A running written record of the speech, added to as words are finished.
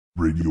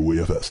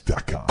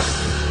RadioAFS.com.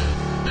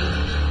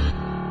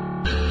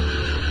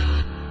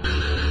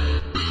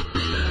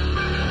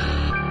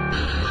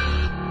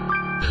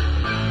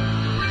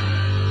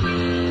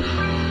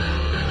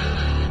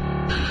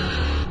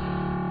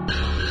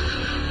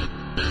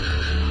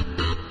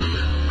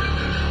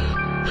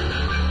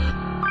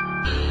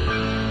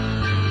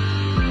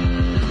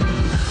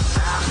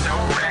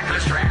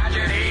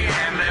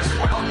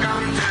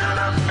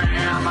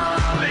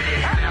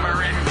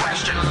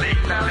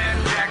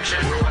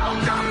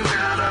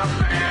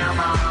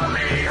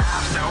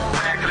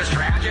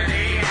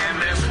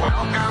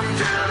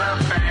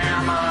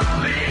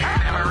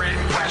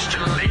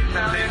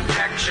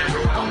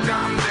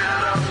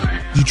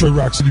 Detroit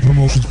Rock City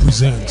Promotions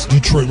presents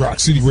Detroit Rock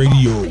City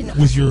Radio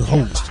with your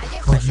host,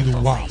 Frankie The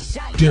Wop,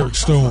 Darik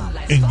Stone,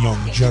 and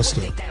young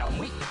Jesta.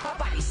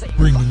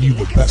 Bringing you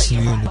the best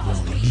in the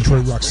underground in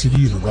Detroit Rock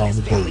City and around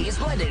the globe.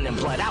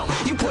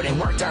 You put in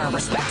work to earn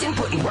respect and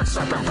put in work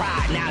serving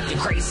pride. Now if you're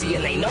crazy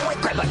and they know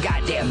it, grab a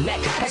goddamn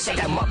neck and shake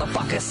that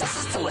motherfucker's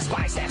senses till his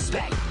spine snaps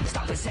back.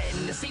 Stop his head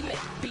in the cement,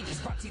 beat his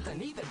front teeth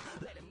and even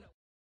let him know.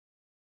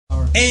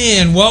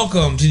 And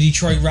welcome to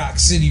Detroit Rock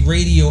City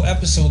Radio,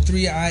 Episode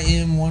 3. I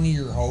am one of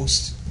your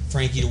hosts,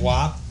 Frankie The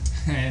Wop.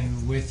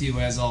 And with you,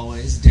 as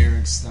always,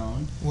 Darik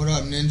Stone. What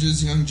up,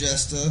 ninjas? Young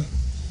Jesta.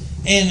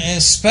 And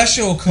as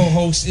special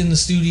co-host in the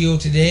studio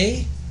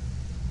today,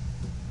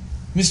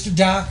 Mr.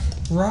 Doc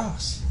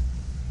Ross.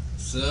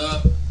 What's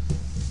up?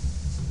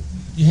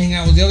 You hang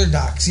out with the other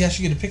docs. See, I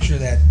should get a picture of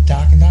that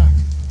Doc and Doc.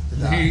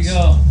 There you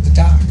go. The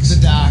docs.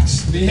 The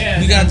docs. Yeah,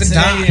 we got the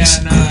docs.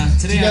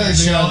 Today on the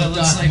show, it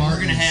looks like we're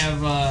going to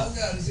have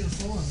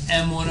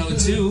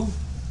M-102.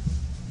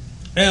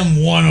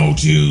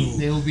 M-102.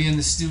 They will be in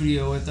the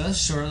studio with us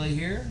shortly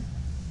here,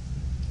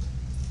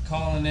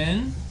 calling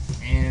in,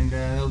 and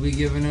they'll be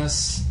giving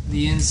us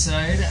the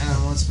insight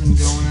on what's been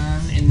going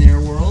on in their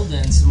world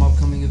and some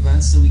upcoming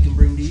events that we can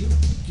bring to you.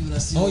 Giving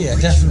us the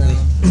definitely.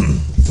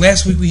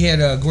 Last week we had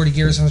Gordy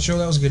Garris on the show.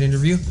 That was a good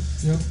interview.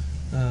 Yep.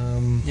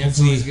 It's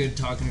always good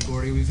talking to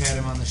Gordy. We've had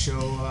him on the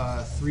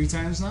show 3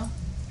 times now.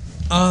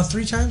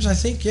 3 times, I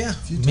think. Yeah,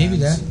 maybe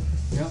that.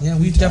 Yep. Yeah,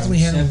 we've definitely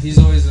had him. He's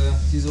always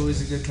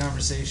a good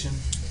conversation.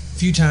 A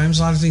few times,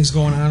 a lot of things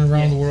going on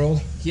around the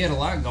world. He had a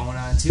lot going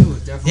on too.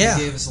 It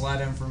definitely gave us a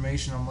lot of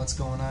information on what's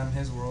going on in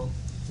his world.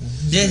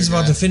 Yeah, he's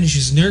about to finish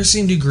his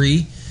nursing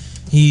degree.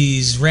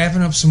 He's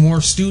wrapping up some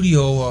more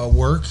studio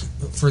work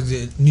for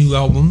the new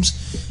albums,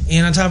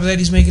 and on top of that,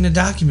 he's making a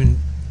documentary.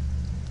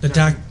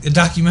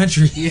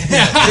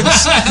 Yeah,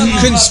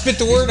 couldn't spit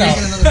the word out.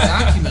 Making another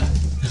document.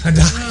 A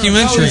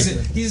documentary.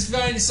 He's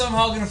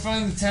somehow going to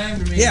find the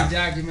time to make a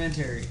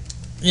documentary.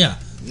 Yeah,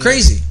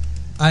 crazy.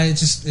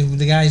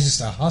 The guy's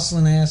just a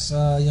hustling ass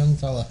young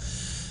fella.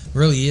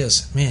 Really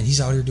is. Man, he's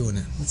out here doing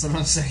it. That's what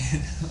I'm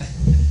saying.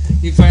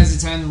 He finds the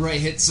time to write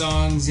hit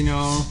songs,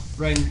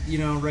 writing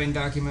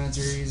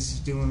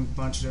documentaries, doing a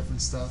bunch of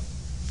different stuff.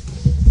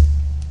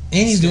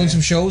 And he's doing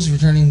some shows,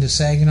 returning to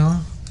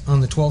Saginaw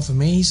on the 12th of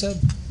May, he said.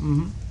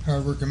 Mm-hmm.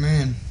 Hard-working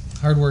man.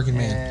 Hard-working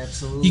man.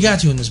 Absolutely. You got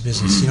to in this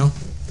business,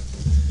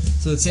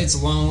 So they'd say it's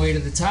a long way to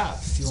the top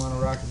if you want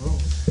to rock and roll.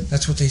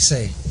 That's what they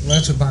say. Well,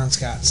 that's what Bon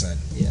Scott said.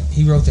 Yeah.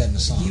 He wrote that in the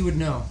song. He would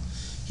know.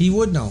 He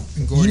would know.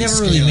 He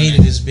never really made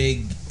it as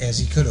big as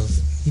he could have.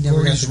 He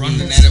never got to be.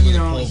 Running at it with a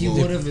pole he vault.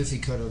 would have if he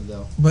could have,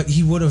 though. But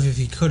he would have if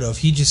he could have.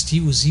 He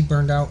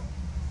burned out.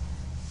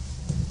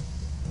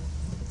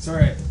 It's all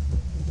right.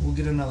 We'll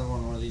get another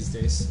one of these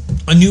days.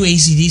 A new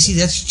AC/DC.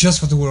 That's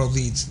just what the world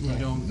needs. Yeah. I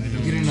don't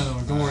get another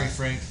one. Don't worry,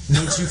 Frank.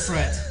 Don't you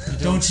fret.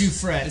 Don't you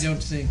fret. I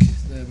don't think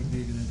that would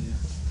be a good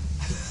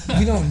idea.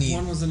 You don't need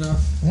one was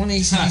enough. One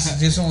AC/DC.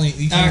 There's only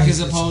as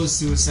opposed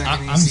to a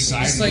second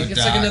AC/DC. It's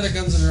like another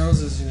Guns N'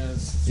 Roses,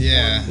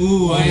 Yeah.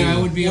 Ooh, I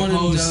would be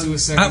opposed to a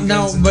second.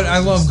 Guns N' but I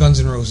Roses. love Guns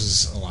N'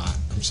 Roses a lot.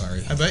 I'm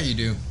sorry. I bet you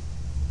do.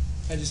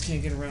 I just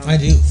can't get around. I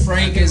do.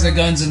 Frank is a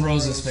Guns N'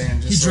 Roses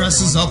fan. He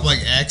dresses up like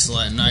Axl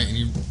at night and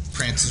he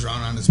prances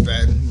around on his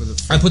bed with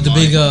a. I put the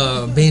big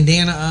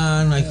bandana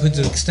on. I put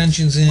the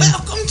extensions in.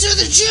 Welcome to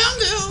the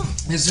jungle.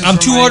 I'm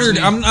 200.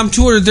 I'm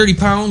 230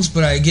 pounds,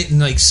 but I get in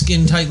like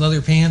skin tight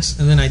leather pants,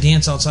 and then I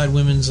dance outside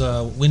women's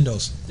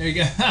windows, There you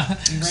go.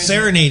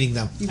 serenading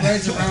them. He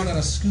rides around on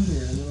a scooter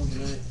in the middle of the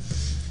night.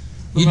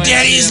 Your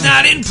daddy is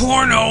not in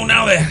porno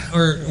now that,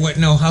 or what?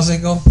 No, how's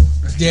that go?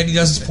 Daddy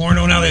does his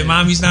porno now that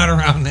mommy's not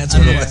around. That's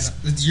what it was.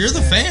 You're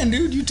the fan,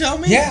 dude. You tell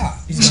me. Yeah.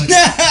 He's like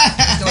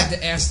the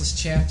assless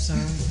chaps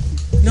on.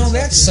 No,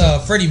 that's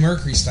Freddie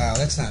Mercury style.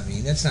 That's not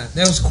me. That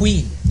was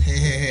Queen.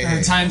 Hey. There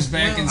were times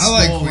back in I school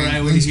like where Queen.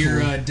 I would Queen's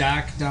hear cool.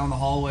 Doc down the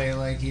hallway,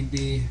 like he'd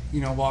be,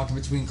 walking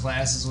between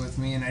classes with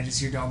me, and I just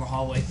hear down the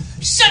hallway,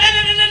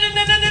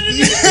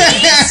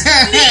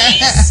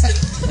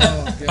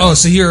 Oh,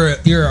 So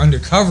you're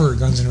undercover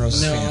Guns N'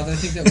 Roses no, fan. I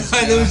think that was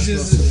I Josh know,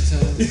 most of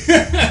the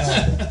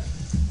time.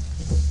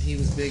 He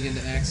was big into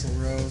Axl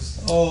Rose.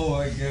 Oh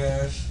my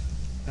gosh.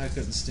 I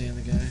couldn't stand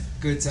the guy.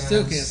 Good times.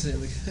 Still can't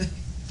stand the guy.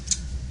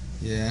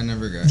 Yeah, I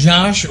never got.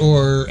 Josh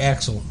or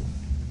Axl?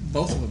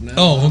 Both of them now.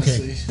 Oh, okay.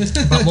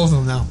 honestly. Both of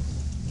them now.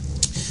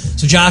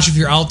 So, Josh, if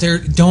you're out there,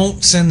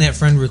 don't send that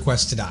friend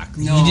request to Doc.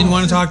 No. He didn't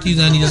want to talk to you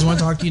then. He doesn't want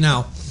to talk to you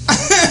now.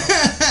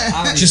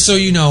 Just so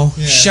you know,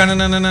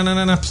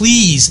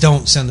 please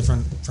don't send the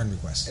friend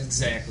request.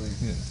 Exactly.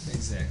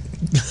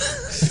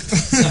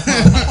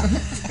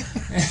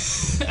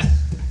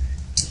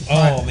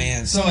 Oh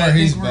man! So I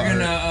think we're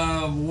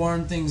gonna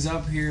warm things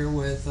up here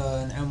with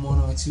an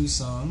M-102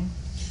 song.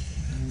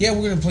 Yeah,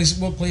 we'll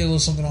play a little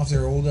something off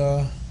their old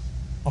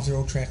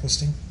track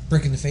listing.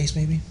 Brick in the Face,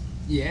 maybe.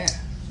 Yeah,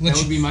 that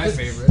would be my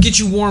favorite. Get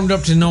you warmed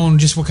up to knowing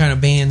just what kind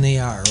of band they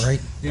are, right?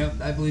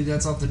 Yep, I believe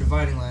that's off the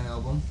Dividing Line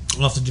album.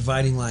 Off the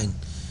Dividing Line,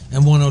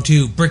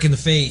 M-102, Brick in the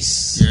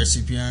Face. The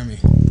RCP Army.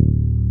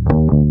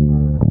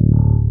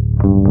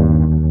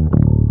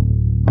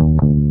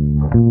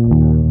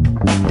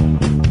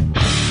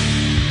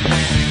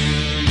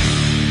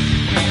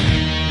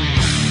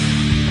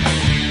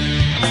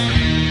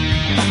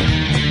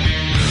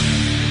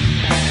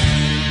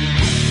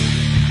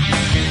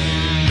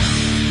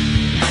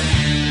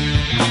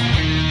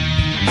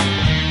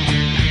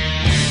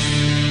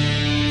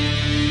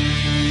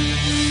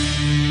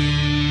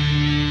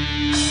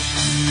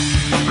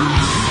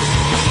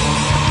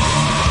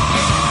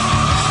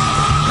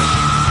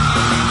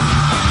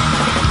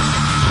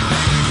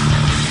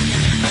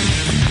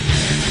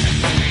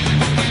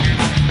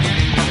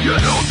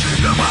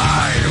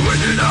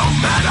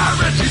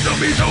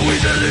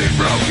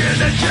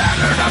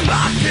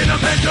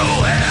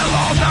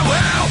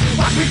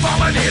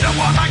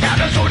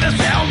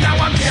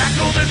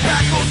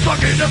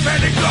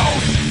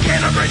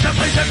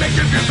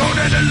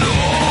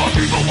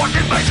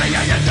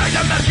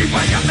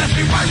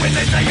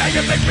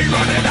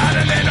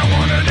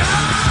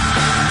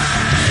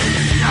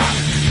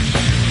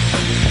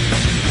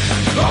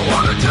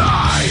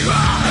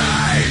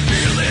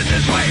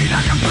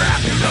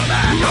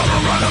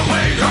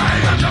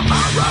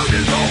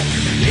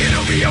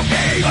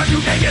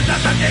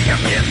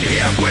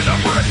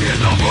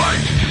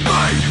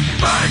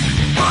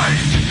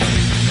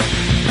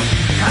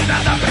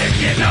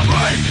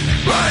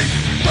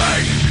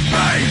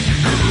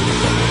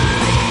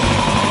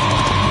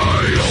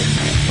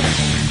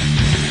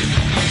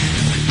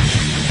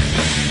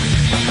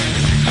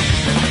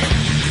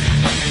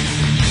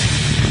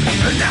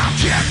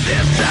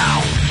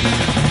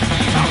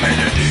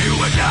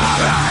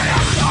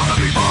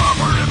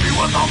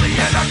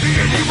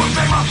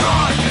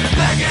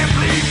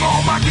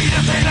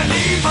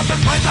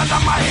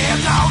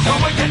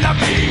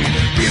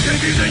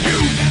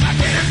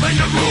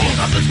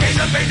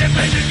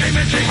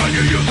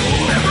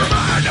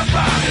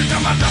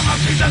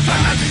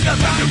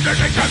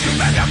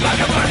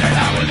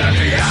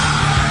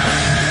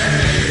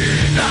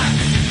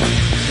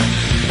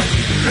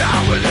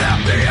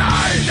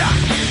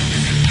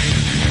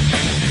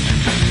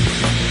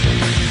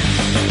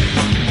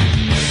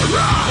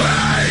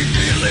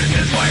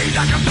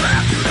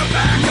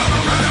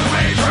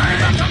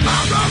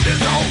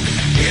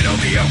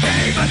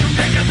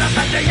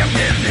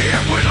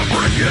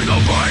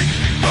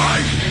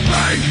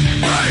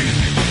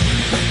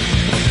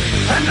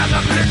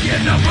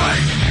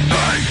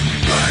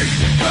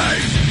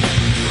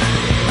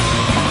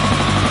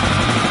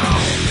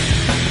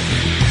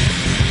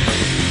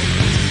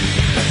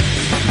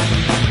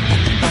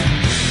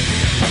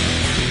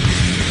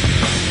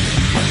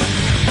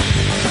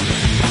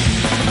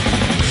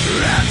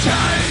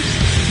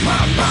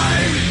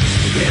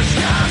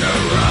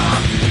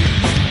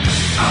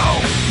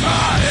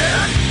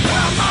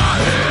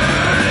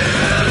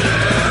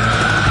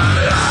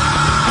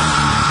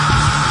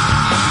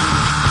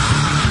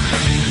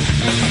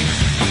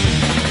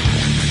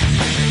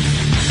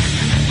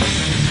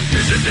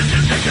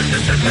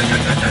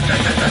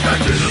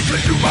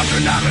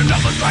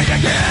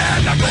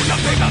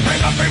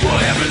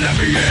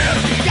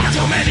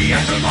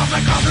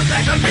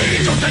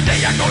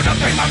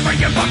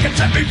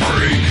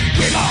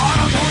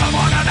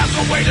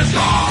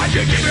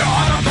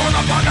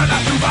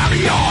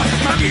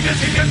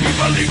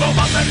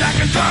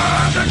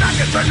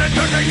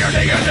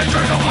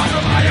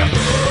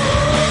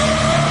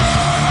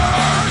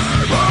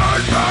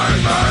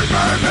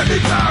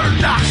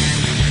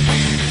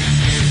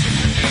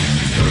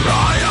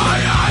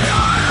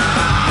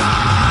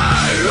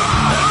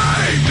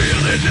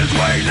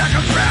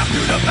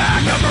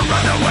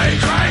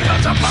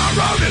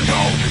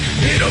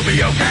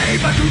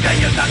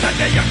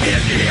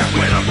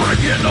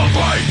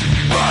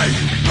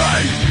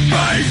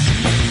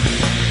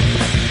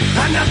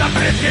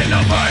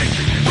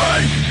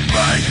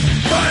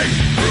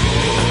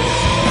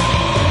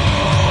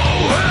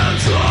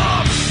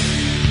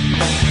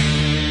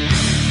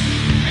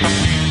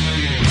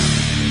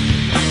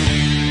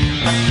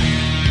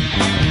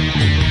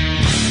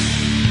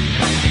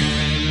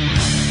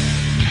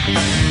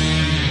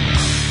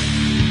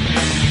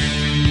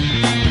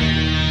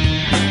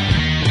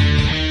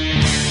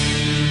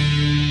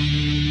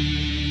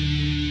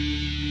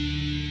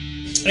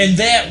 And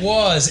that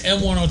was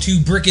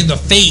M-102, Brick in the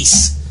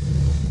Face.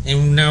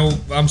 And now,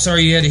 I'm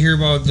sorry you had to hear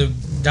about the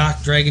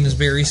Doc dragging his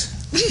berries.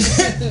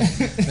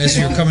 As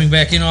you're coming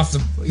back in off the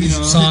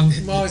song.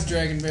 I'm always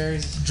dragging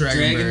berries.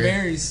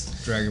 Dragonberries.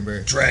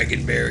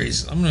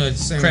 Dragonberries. I'm going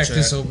to crack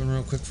this open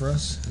real quick for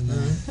us, and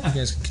then you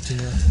guys can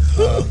continue on.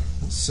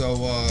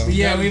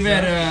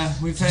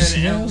 We've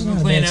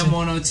been playing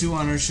M-102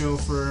 on our show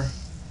for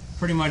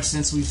pretty much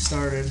since we've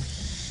started.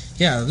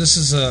 Yeah, this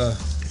is a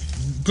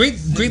great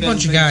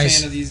bunch of guys.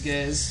 Fan of these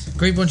guys.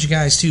 Great bunch of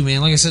guys too,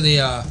 man. Like I said, they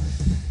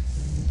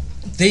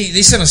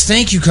sent us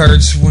thank you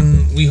cards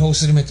when we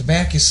hosted them at the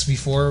Bacchus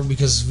before,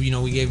 because we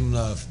gave them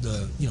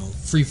the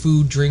free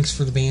food, drinks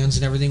for the bands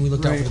and everything. We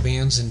looked out for the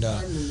bands, and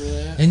I remember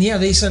that. and yeah,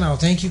 they sent out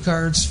thank you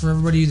cards for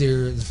everybody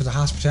there for the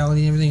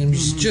hospitality and everything. And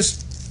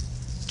just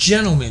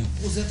gentlemen.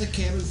 Was that the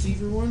Cabin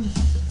Fever one?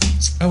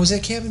 Oh, was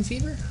that Cabin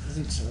Fever? I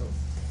think so.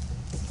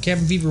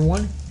 Cabin Fever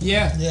 1?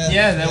 Yeah,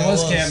 that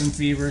was Cabin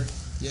Fever.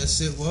 Yes,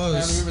 it I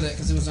was. remember that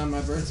because it was on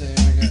my birthday and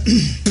I got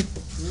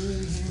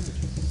pretty hammered.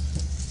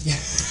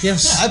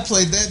 Yes. I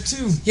played that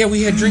too. Yeah,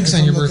 we had drinks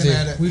on your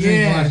birthday. We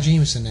drank a lot of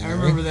Jameson that I night,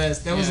 remember right?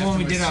 that. That was the one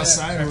we did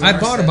outside. I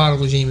bought a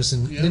bottle of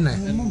Jameson, didn't I?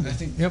 And I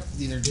think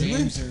either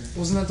James or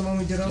Wasn't that the one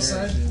we did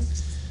outside? Jared did.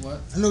 What?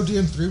 I know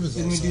DM3 was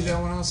Didn't we do that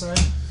one outside?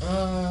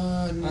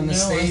 On the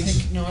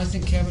stage? I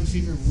think Cabin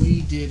Fever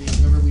we did.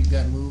 Remember we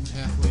got moved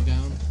halfway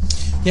down.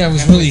 Yeah, it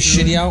was Halfway really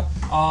through. shitty out.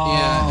 Oh,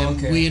 Yeah, and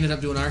okay. we ended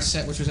up doing our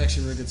set, which was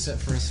actually a really good set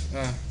for us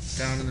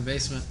down in the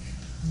basement.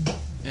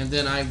 And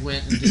then I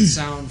went and did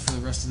sound for the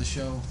rest of the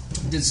show.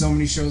 did so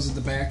many shows at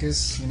the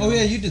Bacchus. Oh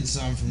yeah, you did the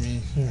sound for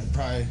me.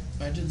 Probably.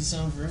 I did the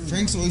sound for everyone.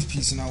 Frank's always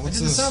piecing out. I What's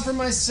did the this? sound for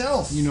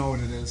myself. You know what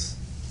it is.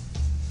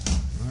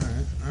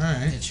 All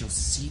right. Get your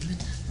seedling.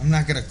 I'm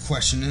not gonna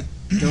question it.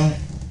 Don't.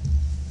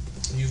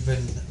 You've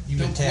been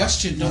Don't tapped.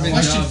 question. Don't been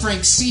question done.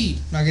 Frank's seed.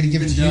 I'm not gonna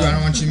give it to you. I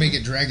don't want you to make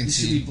it dragon You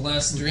should be seed.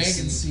 blessed. with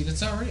Dragon this. seed.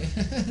 It's already.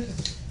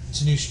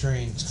 It's a new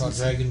strain. It's called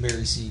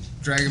Dragonberry Seed.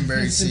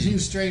 Dragonberry It's a new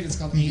seed. strain. It's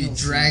called You anal be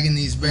seed. dragging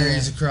these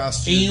berries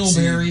across. your Anal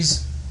seed.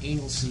 berries.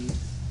 Anal seed.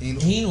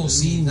 Anal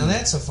Seed. Now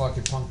that's a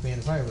fucking punk band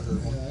if I ever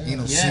heard one.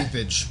 Anal Yeah.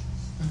 seepage.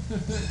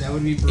 That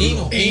would be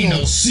brutal.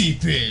 Anal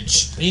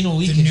seepage. Anal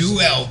The leakage. new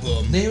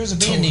album. There was a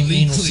band Totally named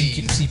Anal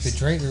clean.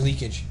 Seepage, right? Or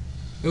Leakage.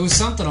 It was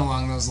something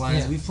along those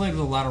lines. Yeah. We played with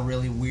a lot of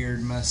really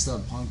weird, messed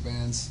up punk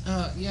bands.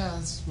 Yeah,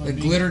 that's what The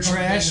being Glitter a punk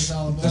band Trash? is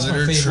all about. That's my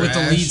Glitter favorite. With the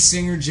Trash. lead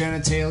singer,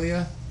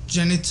 Genitalia.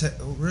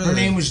 Really? Her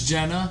name was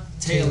Jenna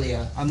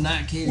Talia. I'm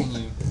not kidding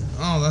you.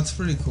 Oh, that's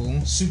pretty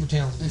cool. Super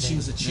talented. And she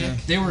was a chick. Yeah.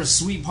 They were a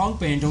sweet punk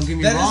band, don't get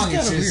me That is wrong.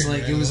 It's kinda just weird,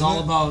 like, right? it was Isn't all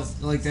it?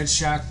 about, like, that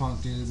shock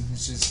punk, dude.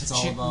 It's just, it's A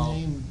all chick about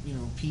named,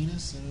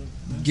 penis.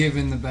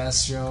 giving the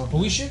best show.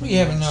 Well, we should be Pretty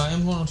having much.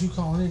 M-102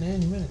 calling in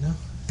any minute now.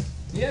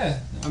 Yeah,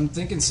 I'm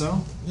thinking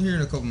so. Here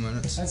in a couple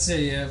minutes. I'd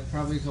say, yeah,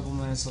 probably a couple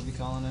minutes they'll be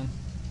calling in.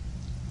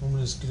 I'm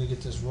just going to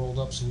get this rolled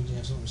up so we can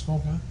have something to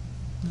smoke on.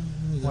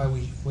 While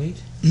we wait.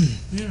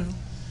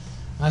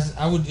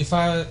 I would, if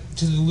I,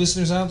 to the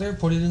listeners out there,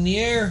 put it in the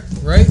air,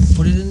 right?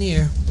 Put it in the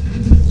air.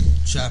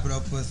 Chop it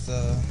up with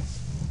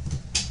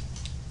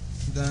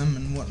them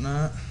and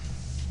whatnot.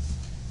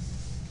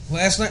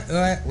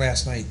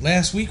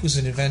 Last week was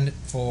an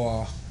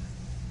eventful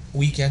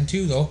weekend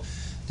too, though.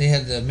 They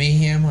had the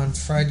Mayhem on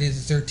Friday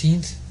the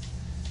 13th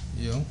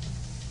Yo.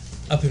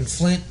 up in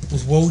Flint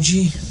with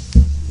Woji.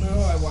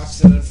 Oh, I watched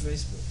that on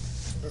Facebook.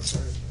 Oh,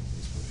 sorry,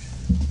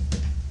 Facebook.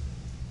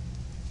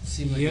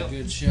 Seemed like Yep. a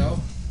good show.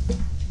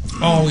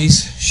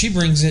 Always, she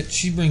brings it.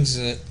 She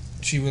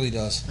really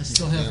does. I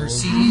still have Yeah, her well-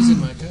 CDs in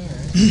my car.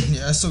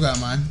 Yeah, I still got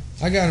mine.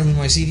 I got them in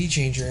my CD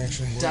changer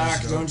actually.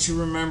 Doc, don't you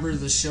remember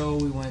the show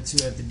we went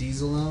to at the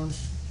Diesel Lounge?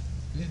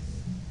 Yeah.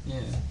 Yeah,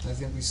 I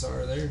think we saw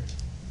her there.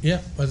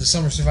 Yeah, by the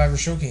Summer Survivor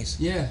Showcase.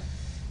 Yeah.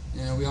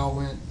 Yeah, we all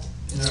went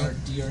in our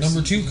DRC.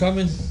 Number 2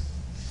 coming.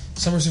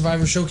 Summer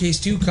Survivor Showcase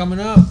 2 coming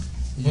up.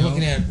 We're Yo.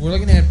 looking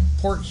at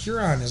Port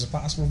Huron as a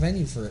possible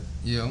venue for it.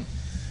 Yo.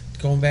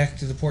 Going back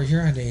to the Port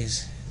Huron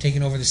days,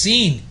 taking over the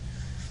scene.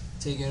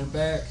 Taking it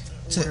back.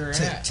 Where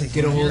at?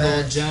 Get a hold of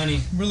old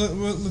Johnny. We're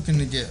looking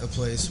to get a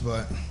place,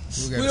 but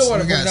We don't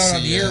want to put it out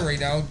on the air right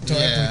now until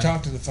after Yeah. we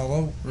talk to the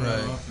fellow. Right.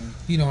 Oh, okay.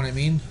 You know what I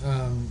mean? I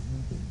don't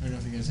know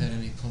if you guys had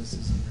any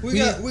places. We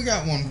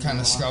got one kind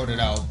of scouted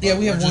out. Yeah, but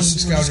we have we're one just,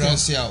 scouted We're just gonna out.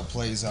 see how it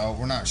plays out.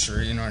 We're not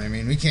sure. You know what I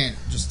mean? We can't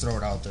just throw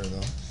it out there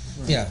though.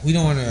 Yeah, we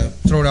don't want to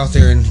throw it out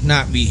there and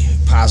not be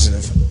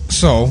positive.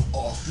 So,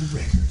 Off the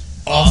record.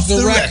 off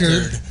the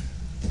record,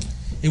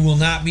 it will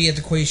not be at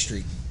the Quay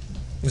Street.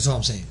 That's all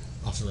I'm saying.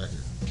 Off the record.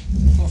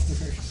 Off the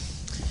record.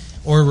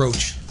 Or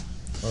Roach.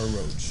 Or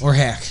Roach. Or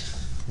Hack.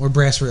 Or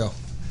Brass Rail.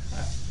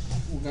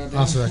 Well, goddamn.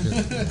 Off the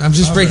record. I'm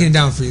just breaking it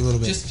down for you a little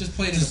bit. Just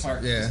play it in the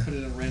park. Yeah. Just put it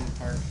in a random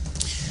park.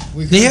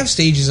 They have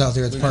stages out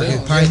there at the park. do,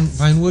 At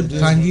Pinewood?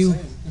 That's what I'm Pineview?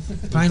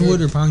 saying. Pinewood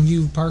or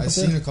Pineview Park I've up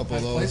seen a there? couple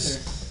of I've played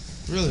those. there.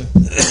 Really?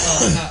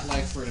 Well, not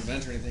like for an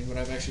event or anything, but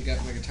I've actually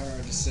got my guitar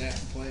and just sat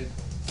and played.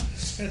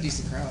 Got a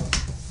decent crowd.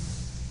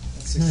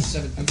 That's 6 or Nice.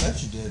 7 I people.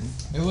 bet you did.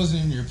 It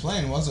wasn't in your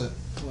plane, was it?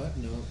 What?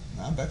 No.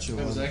 I bet you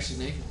it I was was.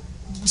 actually naked.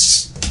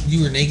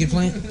 You were naked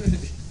playing?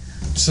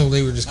 So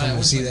they were just coming I to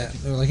was see naked. that.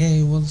 They were like,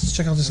 hey, well, let's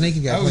check out this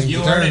naked guy I was- playing You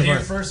guitar heard in it the here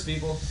park. first,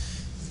 people.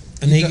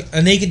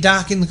 A naked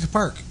Doc in the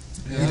park.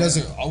 He does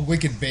a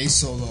wicked bass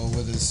solo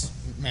with his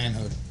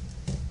manhood.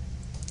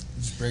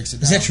 He just breaks it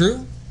down. Is that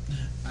true?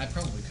 I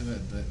probably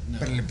could, but no.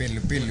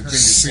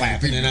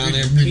 Slapping it on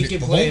there. He can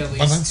play at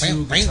least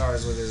 2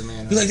 guitars with his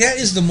man. Like, that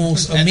is the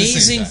most At the same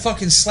amazing time.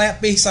 fucking slap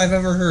bass I've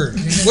ever heard.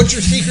 What's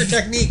your secret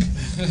technique?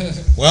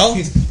 Well,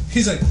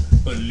 He's like,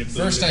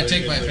 first I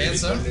take my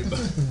pants off.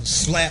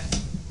 slap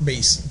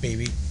bass,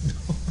 baby.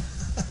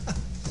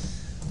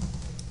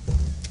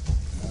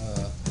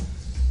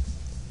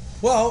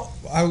 Well,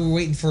 I was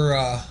waiting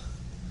for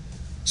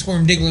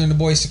Squirm Diggler and the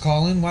boys to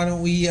call in. Why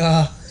don't we?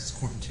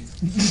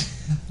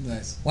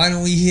 Nice. Why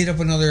don't we hit up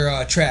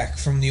another track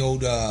from the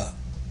old dividing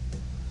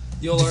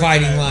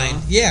Archive, line?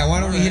 huh? Yeah, why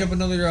don't we Alright. hit up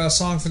another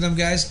song for them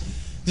guys?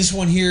 This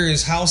one here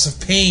is House of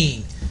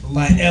Pain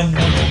by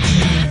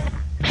M-102.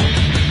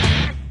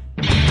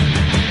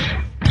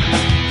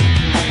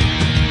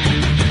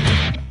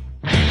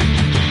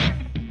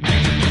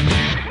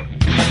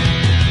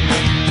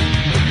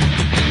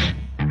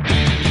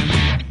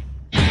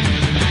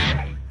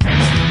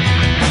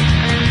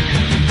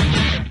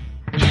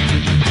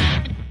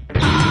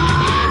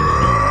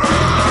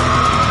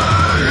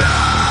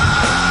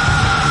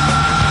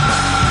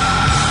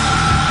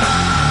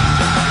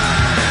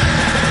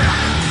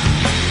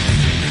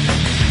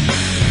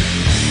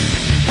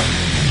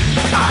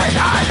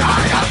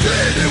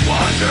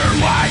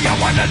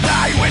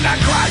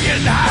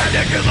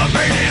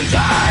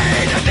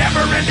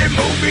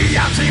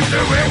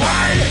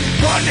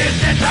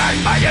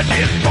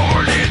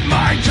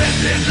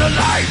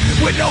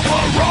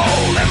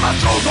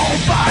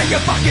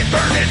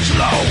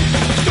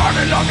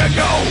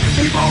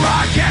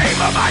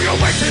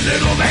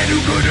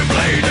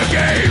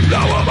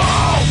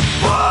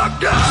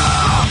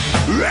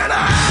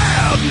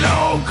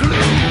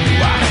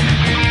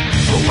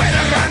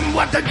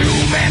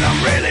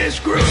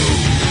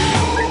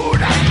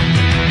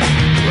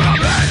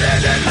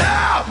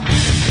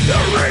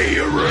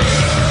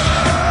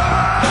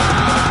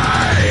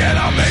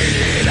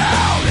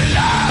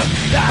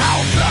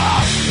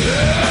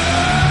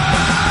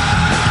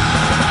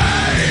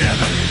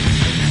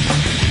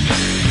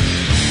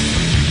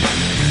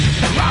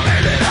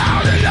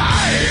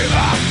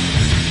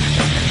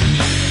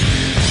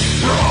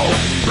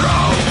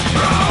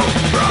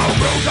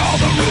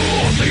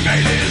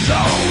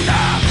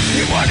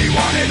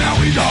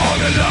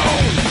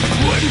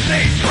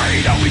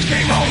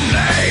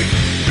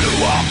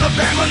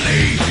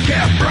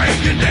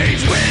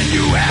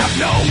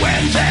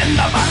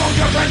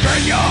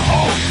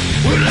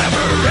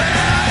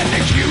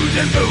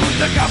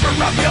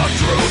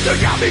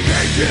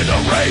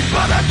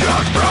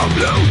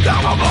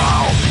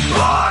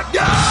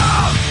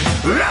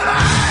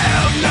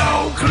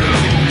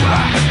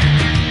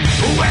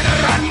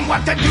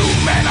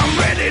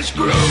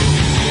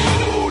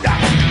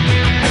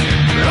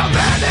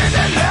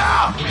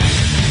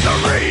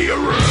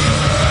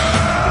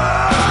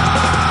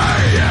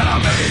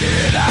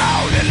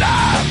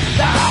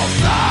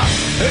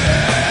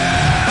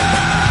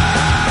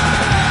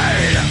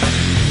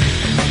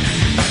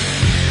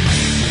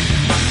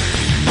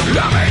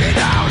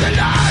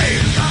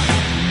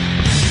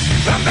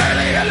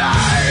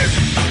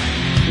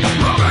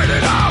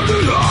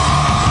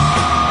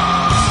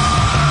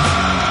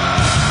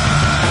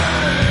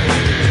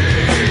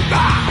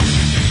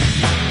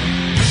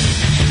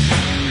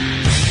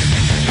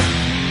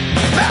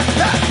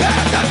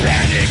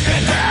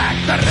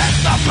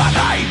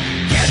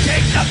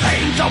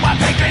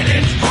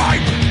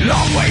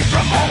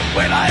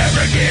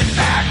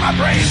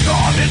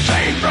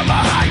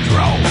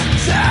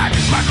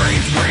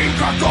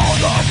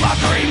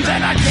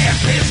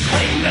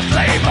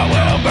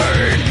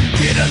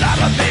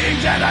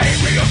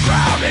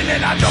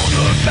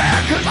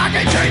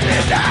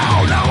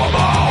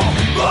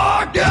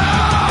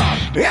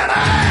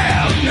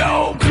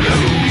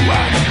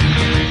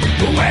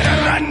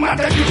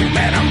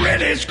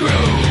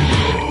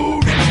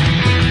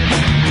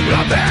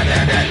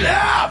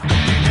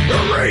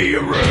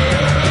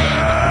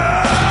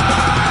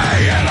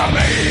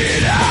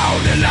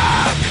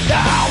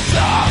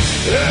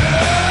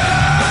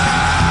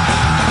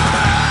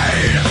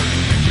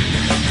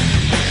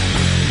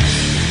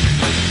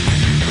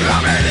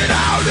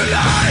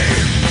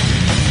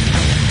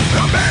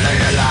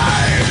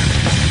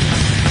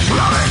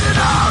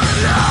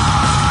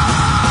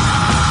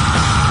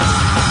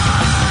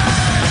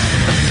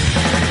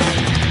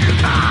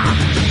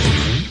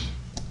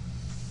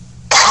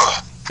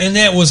 And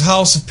that was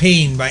House of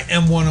Pain by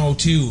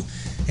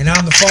M-102. And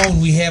on the phone,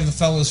 we have the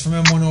fellas from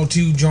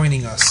M-102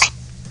 joining us.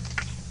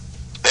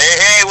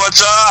 Hey, what's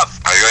up?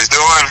 How you guys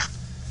doing?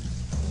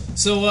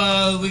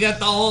 So we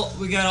got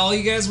all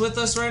you guys with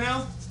us right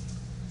now?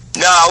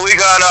 No, we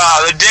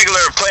got the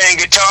Diggler playing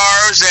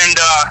guitars and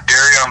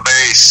Gary on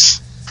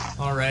bass.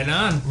 All right,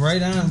 on.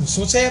 Right on.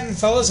 So what's happening,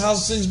 fellas?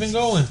 How's things been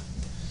going?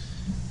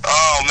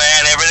 Oh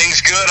man,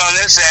 everything's good on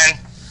this end.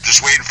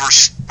 Just waiting for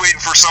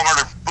summer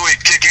to really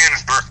kick in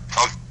for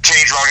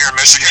change around here in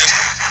Michigan.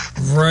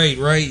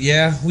 Right,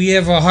 yeah. We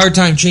have a hard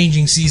time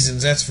changing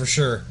seasons, that's for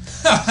sure.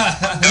 We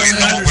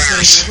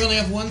only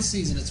have one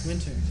season. It's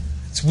winter.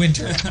 It's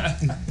winter.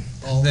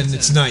 And then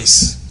it's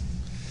nice.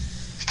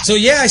 So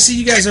yeah, I see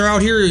you guys are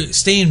out here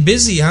staying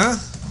busy, huh?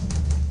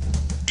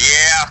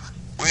 Yeah,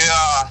 we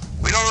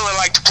don't really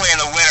like to play in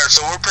the winter,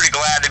 so we're pretty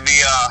glad to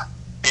be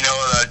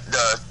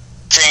the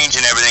change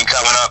and everything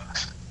coming up.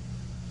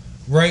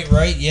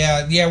 Right,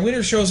 yeah.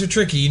 Winter shows are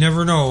tricky. You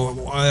never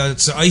know.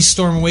 It's an ice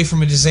storm away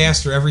from a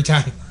disaster every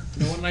time.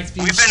 No one likes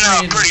being We've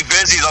been pretty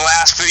busy the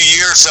last few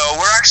years, so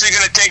we're actually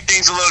going to take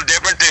things a little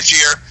different this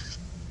year.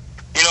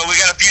 You know, we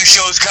got a few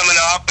shows coming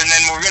up, and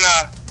then we're going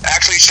to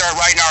actually start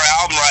writing our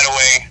album right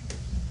away.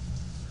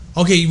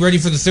 Okay, you ready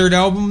for the third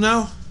album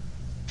now?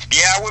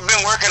 Yeah, we've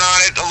been working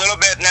on it a little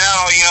bit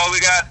now. You know, we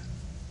got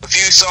a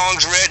few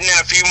songs written and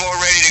a few more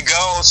ready to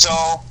go,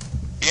 so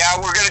yeah,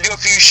 we're going to do a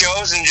few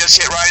shows and just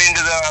hit right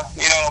into the,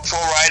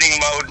 full writing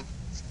mode.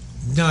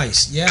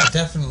 Nice. Yeah,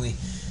 definitely.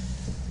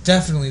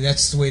 Definitely,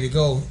 that's the way to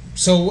go.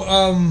 So,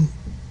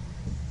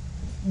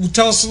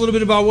 tell us a little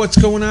bit about what's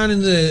going on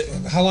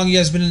how long you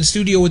guys been in the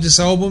studio with this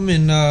album,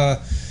 and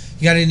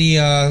you got any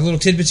little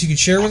tidbits you could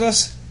share with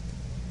us?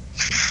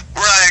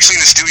 We're not actually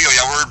in the studio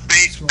yet. We're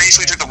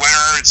basically took the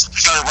winter and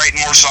started writing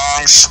more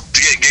songs to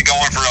get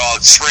going for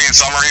spring and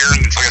summer here.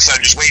 And like I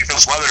said, just waiting for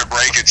this weather to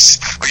break.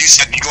 It's like you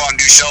said, you go out and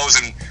do shows,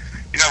 and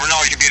you never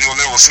know, you could be in the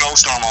middle of a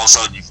snowstorm all of a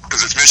sudden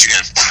because it's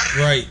Michigan.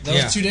 Right.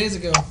 That was 2 days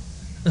ago.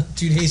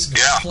 2 days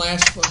ago. Yeah.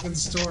 Flash fucking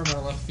storm out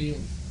of left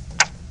field.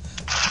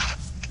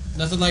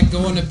 Nothing like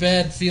going to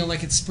bed feeling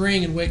like it's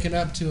spring and waking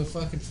up to a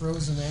fucking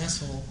frozen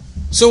asshole.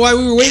 So while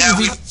we were waiting, Yeah,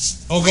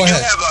 go we ahead.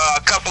 do have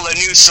a couple of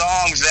new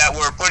songs that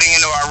we're putting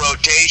into our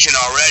rotation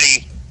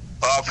already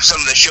for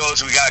some of the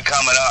shows we got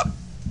coming up.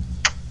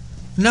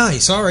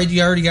 Nice. All right,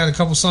 you already got a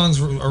couple songs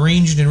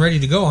arranged and ready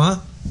to go, huh?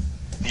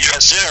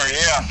 Yes, sir.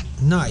 Yeah.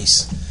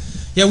 Nice.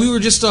 Yeah, we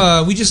just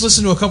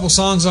listened to a couple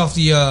songs off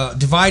the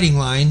Dividing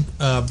Line,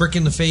 Brick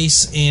in the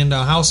Face, and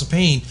House of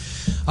Pain.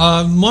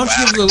 Why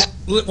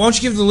don't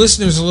you give the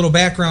listeners a little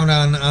background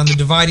on the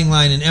Dividing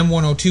Line and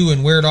M-102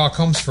 and where it all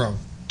comes from?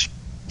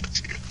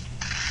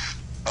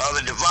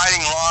 The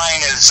Dividing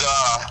Line is,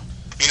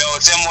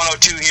 it's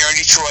M-102 here in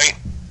Detroit.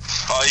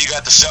 You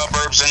got the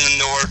suburbs in the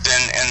north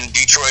and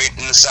Detroit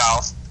in the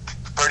south.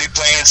 Pretty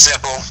plain and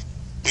simple,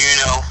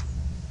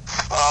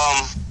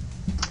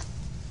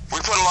 We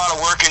put a lot of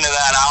work into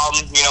that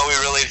album. We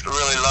really,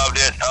 really loved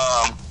it.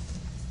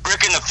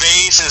 Brick in the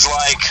Face is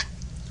like,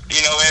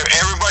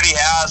 everybody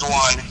has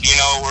one,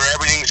 where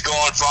everything's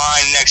going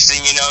fine. Next thing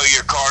you know,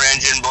 your car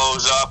engine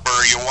blows up,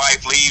 or your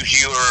wife leaves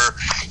you, or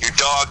your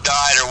dog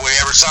died, or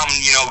whatever.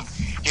 Something,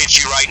 hits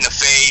you right in the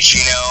face,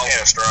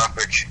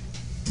 Catastrophic.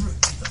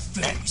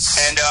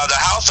 And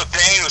the House of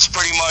Pain was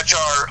pretty much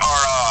our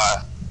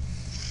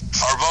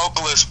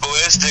vocalist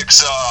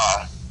Ballistic's,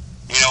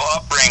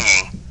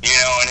 upbringing,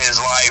 in his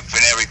life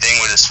and everything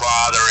with his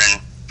father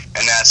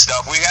and that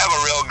stuff. We have a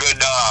real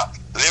good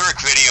lyric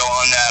video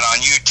on that on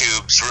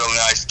YouTube. It's really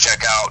nice to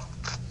check out.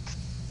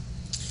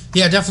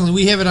 Yeah, definitely.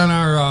 We have it on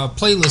our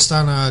playlist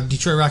on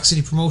Detroit Rock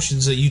City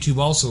Promotions at YouTube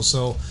also.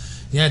 So,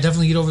 yeah,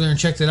 definitely get over there and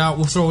check that out.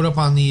 We'll throw it up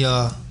on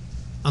the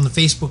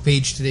Facebook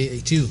page today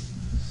too.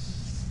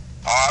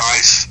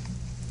 Nice.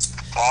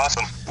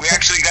 Awesome. We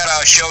actually got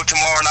a show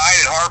tomorrow night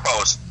at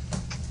Harpo's.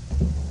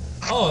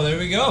 Oh, there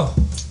we go.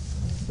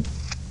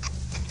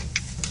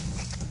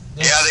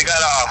 Yeah, they got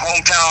a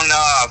hometown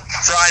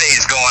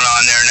Fridays going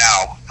on there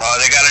now.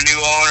 They got a new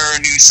owner, a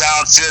new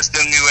sound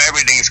system, new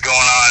everything's going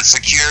on.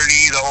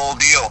 Security, the whole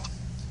deal.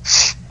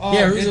 Oh,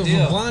 yeah, good Roosevelt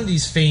deal. from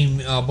Blondie's fame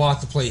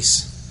bought the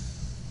place.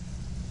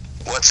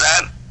 What's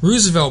that?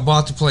 Roosevelt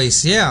bought the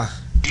place, yeah.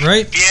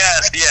 Right?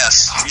 Yes.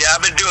 Yeah,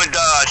 I've been doing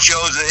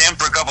shows with him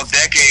for a couple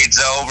decades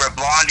over at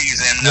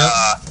Blondie's, and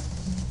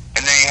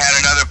and then he had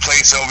another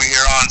place over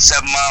here on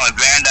 7 Mile in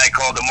Van Dyke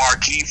called the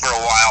Marquee for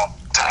a while.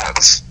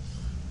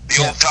 The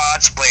old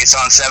Todd's place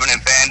on 7 in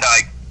Van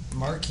Dyke.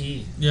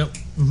 Marquee. Yep.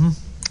 Mm-hmm.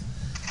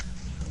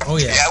 Oh,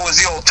 yeah. Yeah, it was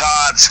the old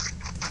Todd's.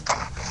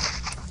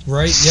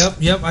 Right,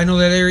 yep. I know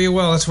that area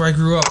well. That's where I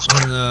grew up,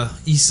 on the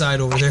east side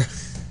over there.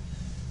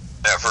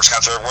 Yeah, first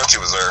concert I went to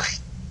was there.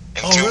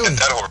 In Oh, really?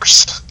 Dead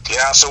Horse.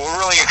 Yeah, so we're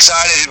really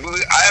excited.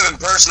 I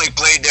haven't personally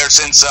played there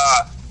since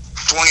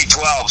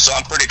 2012, so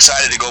I'm pretty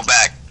excited to go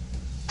back.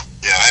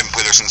 Yeah, I haven't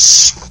played there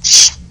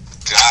since,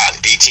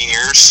 18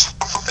 years,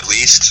 at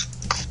least.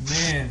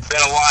 Man.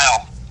 Been a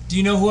while. Do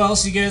you know who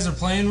else you guys are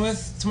playing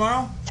with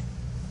tomorrow?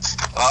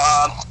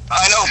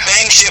 I know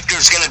Bang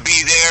Shifter's going to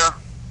be there.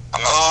 I'm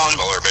not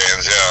other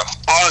bands, yeah.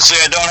 Honestly,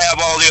 I don't have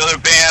all the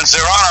other bands.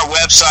 They're on our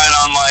website,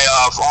 on my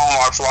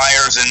all our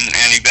flyers and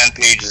event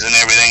pages and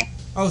everything.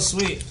 Oh,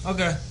 sweet.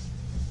 Okay.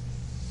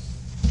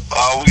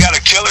 We got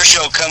a killer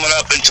show coming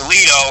up in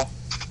Toledo,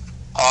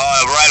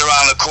 right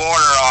around the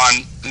corner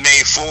on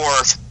May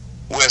 4th,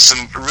 with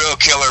some real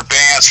killer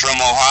bands from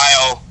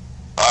Ohio.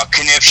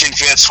 Conniption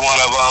Fit's one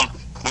of them.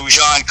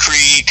 Mujan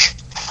Creek.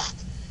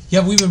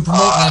 Yeah, we've been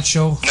promoting that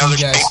show for Another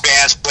you guys. big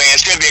band's playing.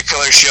 It's going to be a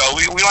killer show.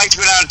 We like to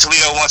go down to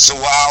Toledo once in a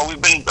while.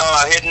 We've been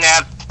hitting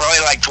that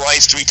probably like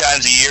twice, 3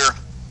 times a year.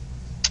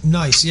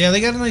 Nice. Yeah, they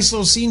got a nice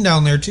little scene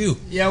down there, too.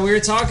 Yeah, we were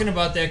talking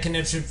about that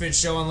Connection Fit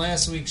show on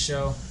last week's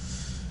show.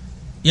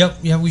 Yep,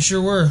 yeah, we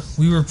sure were.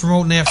 We were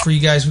promoting that for you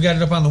guys. We got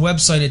it up on the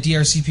website at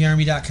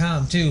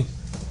drcparmy.com, too.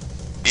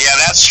 Yeah,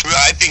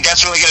 I think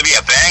that's really going to be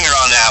a banger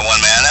on that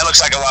one, man. That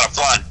looks like a lot of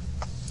fun.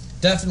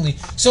 Definitely.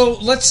 So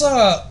let's.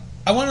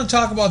 I want to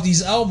talk about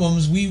these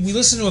albums. We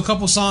listened to a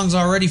couple songs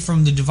already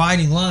from the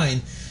Dividing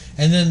Line,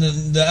 and then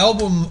the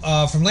album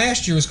from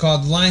last year was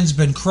called "The Line's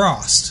Been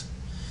Crossed."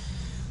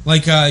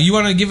 Like, you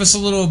want to give us a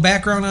little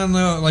background on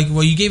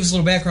you gave us a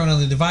little background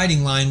on the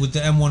Dividing Line with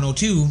the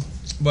M-102,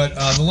 but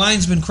 "The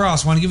Line's Been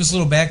Crossed." Want to give us a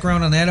little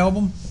background on that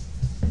album?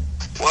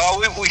 Well,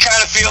 we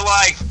kind of feel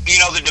like,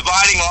 the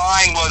Dividing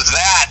Line was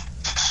that,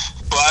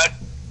 but,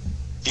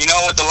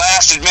 with the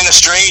last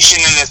administration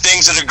and the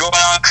things that are going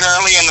on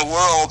currently in the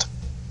world,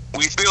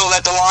 we feel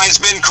that the line's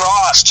been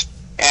crossed,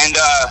 and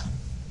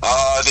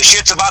the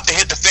shit's about to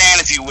hit the fan,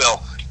 if you will.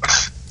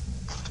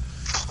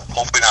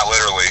 Hopefully not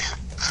literally.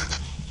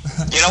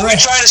 We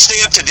try to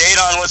stay up to date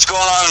on what's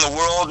going on in the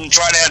world and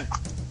try to,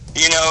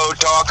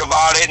 talk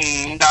about it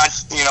and not,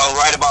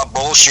 write about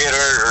bullshit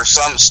or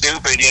something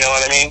stupid, you know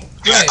what I mean?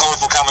 Yeah,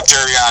 colorful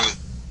commentary on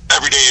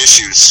everyday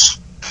issues.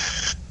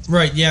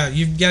 Right, yeah.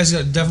 You guys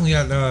definitely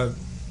got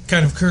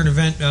kind of current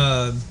event,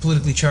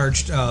 politically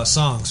charged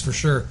songs, for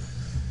sure.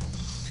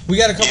 We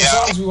got a couple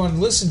songs we wanted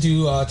to listen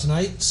to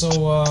tonight, so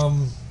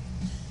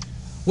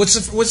what's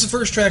the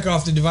first track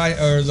off the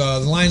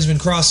the Line's Been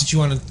Crossed that you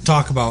want to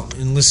talk about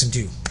and listen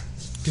to?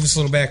 Give us a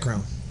little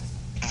background.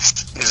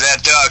 Is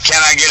that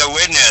Can I Get a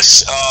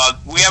Witness?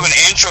 We have an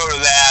intro to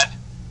that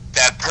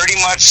pretty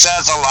much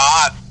says a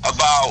lot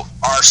about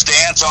our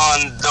stance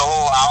on the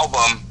whole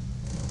album.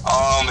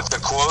 It's a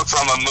quote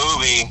from a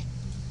movie,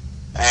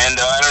 and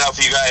I don't know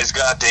if you guys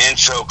got the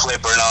intro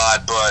clip or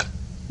not, but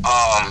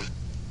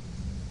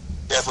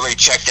definitely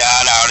check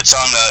that out. It's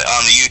on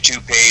the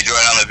YouTube page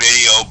right on the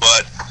video.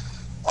 But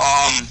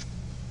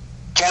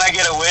Can I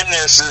Get a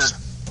Witness is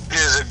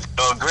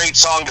a great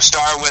song to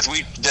start with.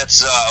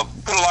 That's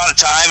put a lot of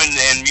time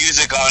and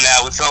music on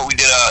that. We felt we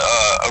did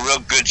a real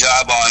good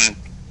job on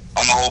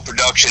the whole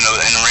production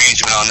and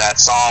arrangement on that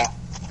song.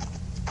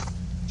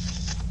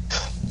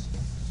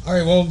 All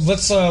right, well,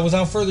 let's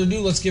without further ado,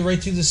 let's get right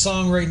to this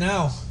song right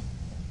now.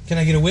 Can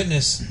I Get a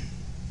Witness?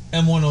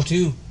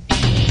 M-102.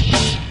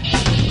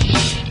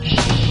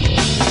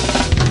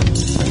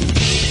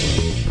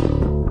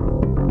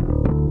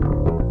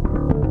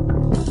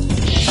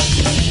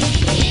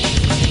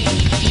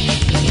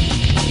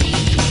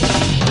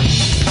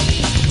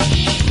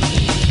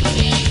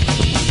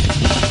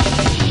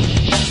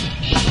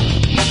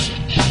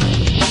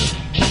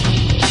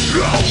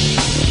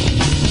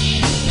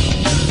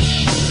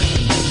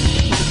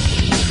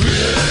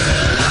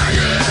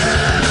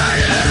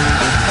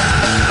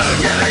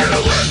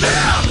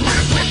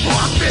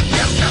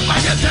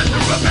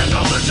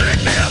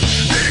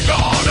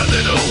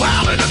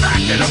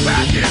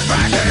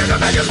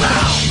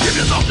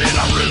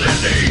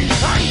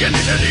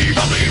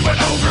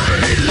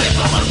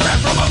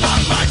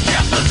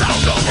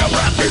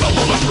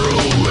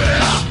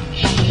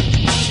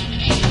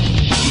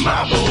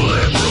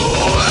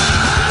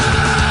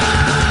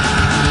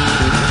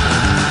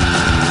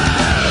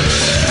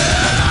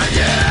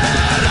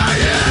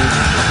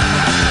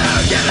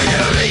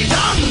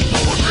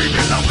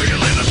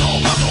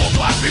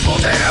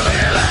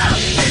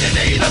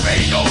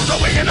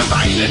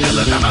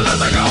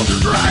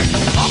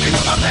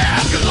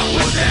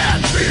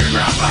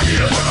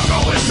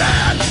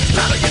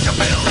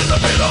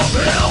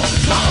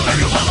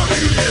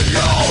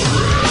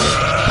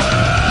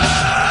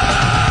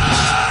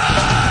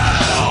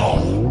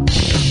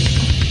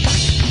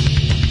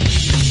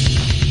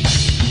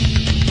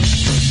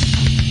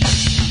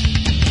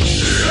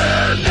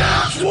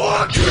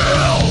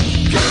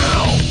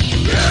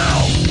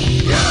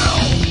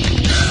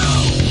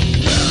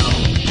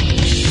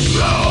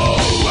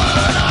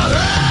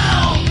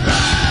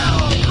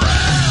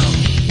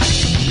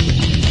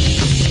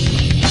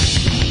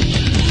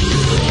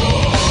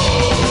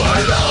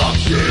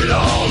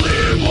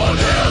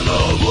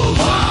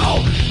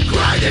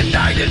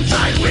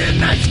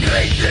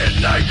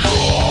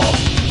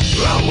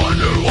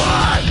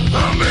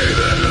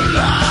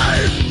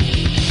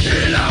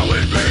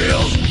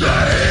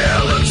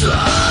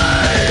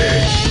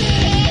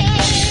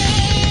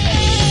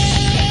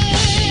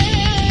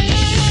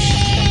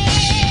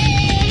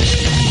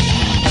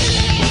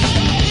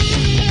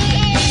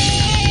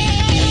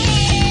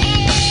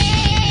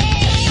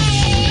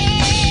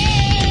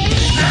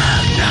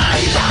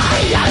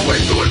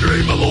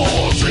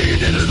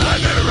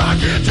 I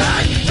can't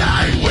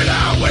die when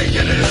I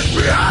awaken in his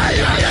I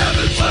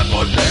have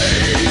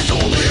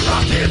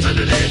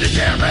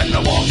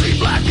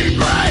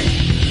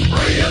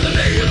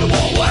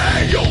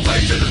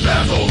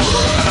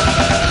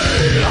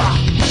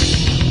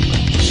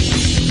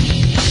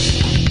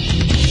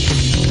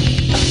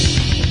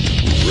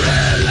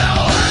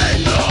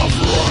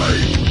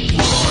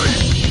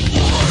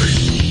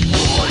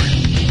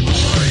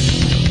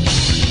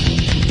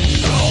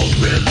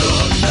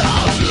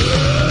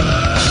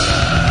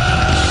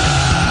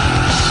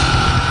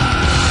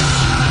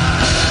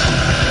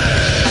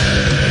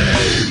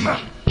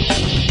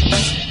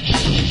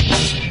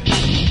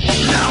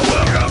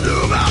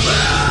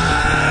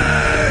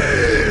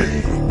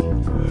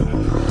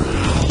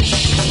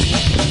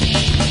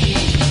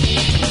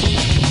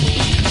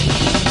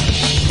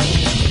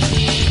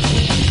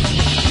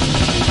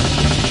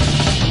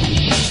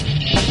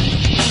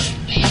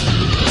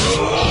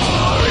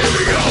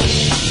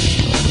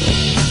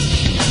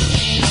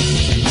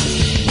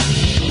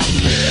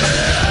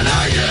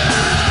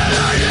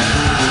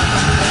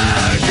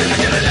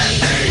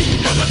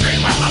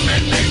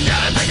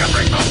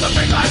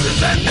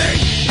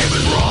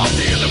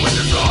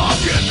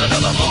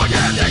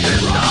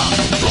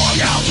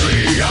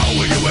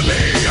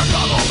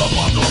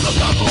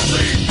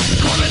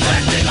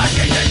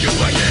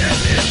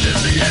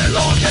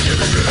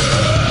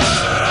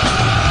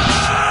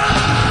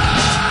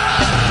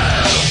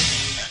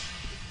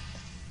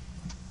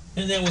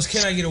was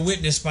Can I Get a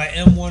Witness by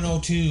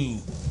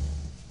M-102.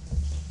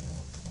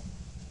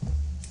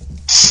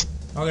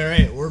 All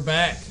right, we're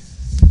back.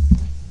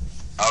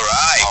 All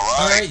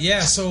right. Yeah,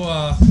 so,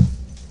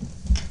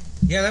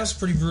 yeah, that was a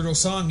pretty brutal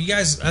song. You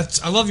guys,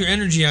 I love your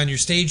energy on your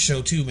stage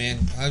show, too, man.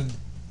 I'm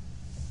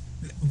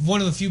one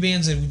of the few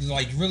bands that would,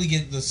 like, really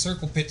get the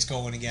circle pits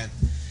going again.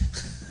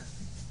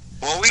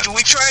 Well, we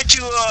try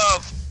to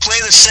play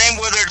the same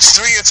whether it's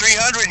 3 or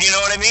 300. You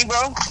know what I mean,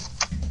 bro?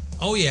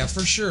 Oh yeah, for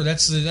sure.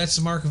 That's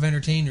the mark of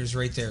entertainers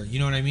right there. You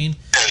know what I mean?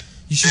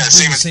 You should Yeah,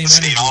 bring the same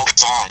energy. all the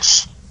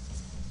songs.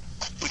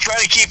 We try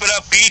to keep it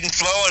upbeat and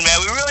flowing, man.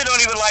 We really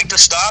don't even like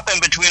to stop in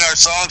between our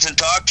songs and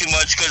talk too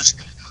much because,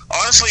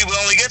 honestly, we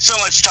only get so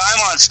much time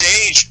on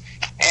stage,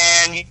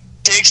 and it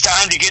takes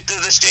time to get to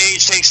the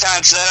stage, takes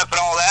time to set up and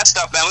all that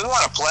stuff, man. We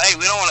want to play.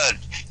 We don't want to,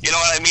 you know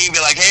what I mean,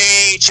 be like,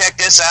 hey, check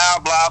this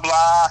out, blah,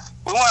 blah.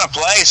 We want to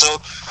play, so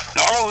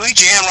normally we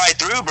jam right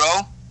through,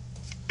 bro.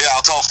 Yeah,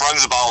 I'll tell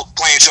friends about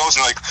playing shows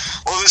and like,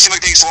 well, this seems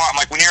like it takes a lot. I'm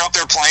like, when you're up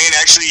there playing,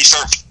 actually you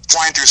start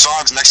flying through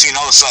songs, and next thing you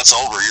know, the set's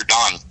over. You're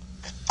done.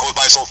 Goes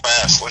by so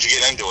fast once you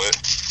get into it.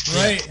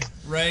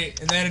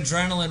 Right. And that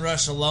adrenaline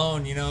rush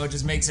alone, you know, it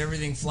just makes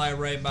everything fly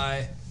right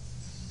by.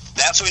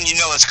 That's when you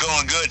know it's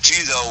going good,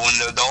 too, though,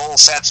 when the whole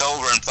set's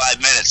over in 5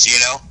 minutes, you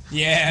know?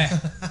 Yeah,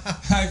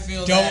 I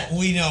feel that. Don't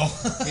we know?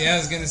 Yeah, I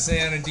was going to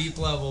say on a deep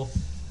level.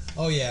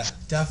 Oh yeah,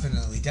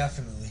 definitely.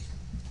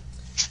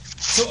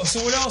 So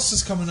what else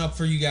is coming up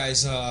for you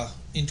guys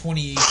in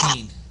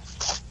 2018?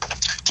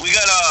 We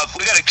got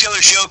a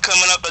killer show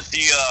coming up at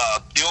the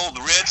old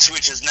Ritz,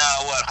 which is now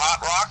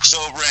Hot Rocks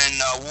over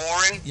in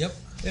Warren. Yep.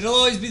 It'll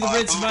always be the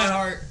Ritz in my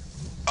heart.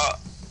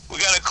 We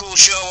got a cool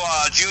show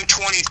June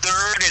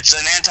 23rd. It's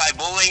an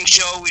anti-bullying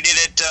show. We did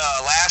it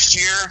last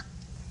year,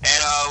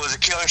 and it was a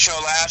killer show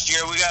last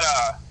year. We got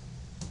a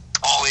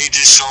all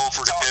ages show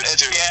for the kids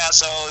too. Yeah,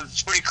 so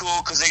it's pretty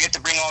cool because they get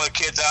to bring all their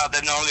kids out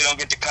that normally don't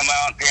get to come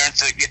out,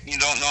 parents that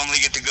don't normally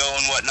get to go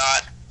and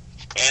whatnot.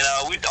 And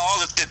all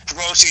the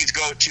proceeds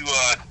go to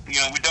we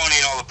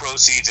donate all the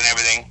proceeds and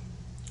everything.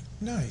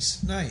 Nice.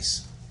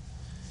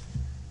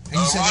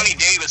 And Ronnie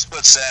Davis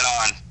puts that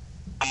on.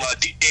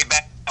 DJ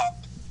back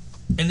up.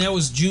 And that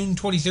was June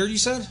 23rd, you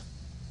said?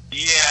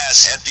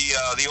 Yes, at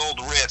the old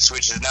Ritz,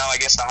 which is now I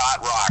guess the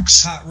Hot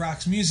Rocks. Hot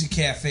Rocks Music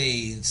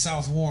Cafe in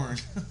South Warren.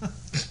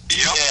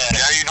 Yep.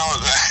 Yeah, you know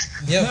that.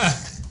 Yep.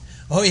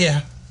 Oh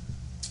yeah.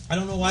 I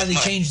don't know why they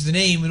changed the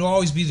name. It'll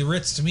always be the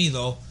Ritz to me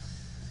though.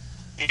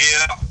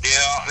 Yeah.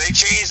 They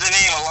changed the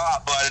name a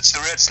lot, but it's the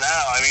Ritz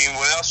now. I mean,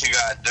 what else you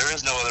got? There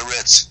is no other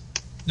Ritz.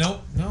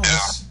 No. Yeah.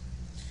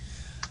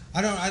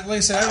 Like I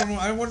said, I don't know.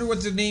 I wonder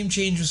what the name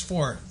change was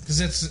for. Because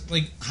that's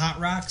like Hot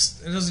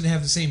Rocks. It doesn't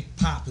have the same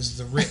pop as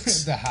the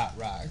Ritz. The Hot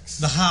Rocks.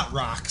 The Hot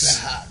Rocks.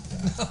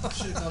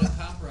 Should have called it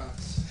Pop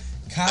Rocks.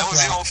 That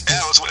was the old.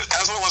 That's what it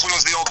was when it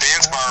was the old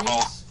dance bar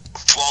about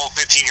 12,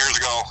 15 years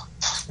ago.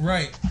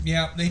 Right.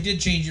 Yeah, they did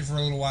change it for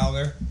a little while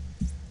there.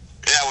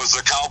 Yeah, it was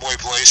the cowboy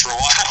place for a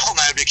while, and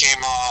then it became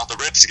the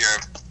Ritz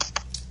again.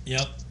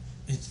 Yep.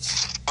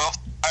 Well,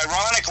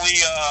 ironically,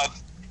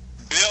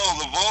 Bill,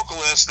 the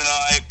vocalist, and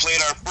I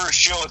played our first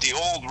show at the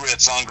old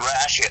Ritz on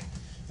Gratiot.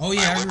 Oh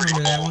yeah, I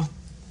remember that one.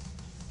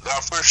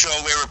 Our first show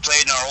we ever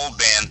played in our old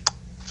band.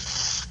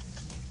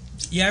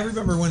 Yeah, I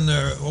remember when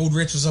the old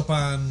Ritz was up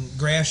on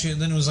Gratiot,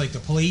 and then it was like the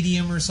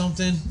Palladium or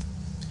something.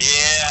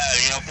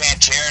 Yeah,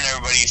 Pantera and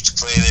everybody used to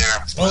play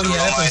there. Oh yeah,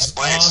 that nice was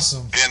place.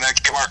 awesome. Yeah, and then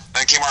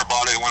Kmart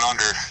bought it and went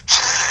under.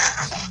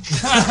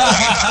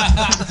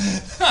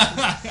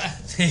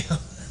 Damn.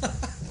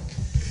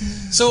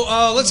 So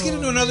let's get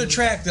into another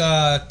track,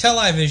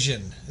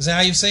 Television. Is that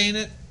how you're saying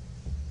it?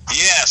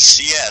 Yes.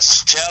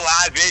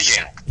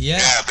 Television. Yeah.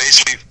 Yeah,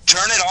 basically.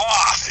 Turn it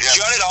off. Yeah.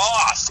 Shut it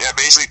off. Yeah,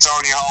 basically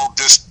telling you how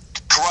just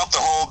corrupt the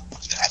whole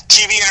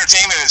TV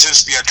entertainment is.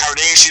 Just the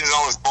Kardashians and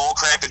all this bull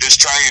crap that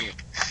just try and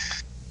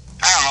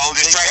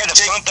just try to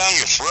pump down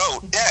your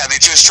throat. Yeah, they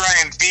just try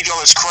and feed you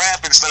all this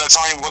crap instead of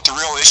telling you what the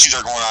real issues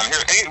are going on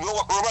here. Hey, we're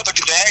about the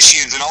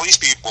Kardashians and all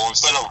these people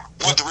instead of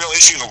what the real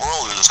issue in the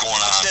world is going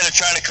on. Instead of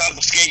trying to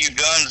confiscate your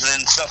guns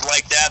and stuff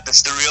like that,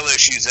 that's the real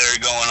issues that are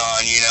going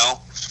on,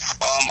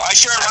 I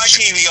turned my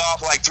TV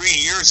off like 3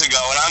 years ago,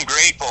 and I'm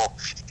grateful.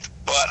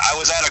 But I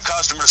was at a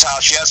customer's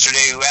house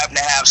yesterday who happened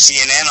to have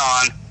CNN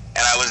on,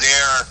 and I was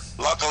there,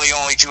 luckily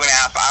only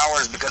 2.5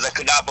 hours, because I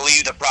could not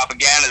believe the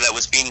propaganda that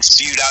was being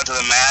spewed out to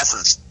the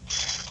masses.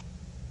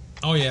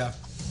 Oh, yeah.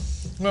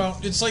 Well,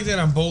 it's like that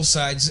on both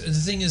sides. The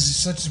thing is,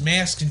 such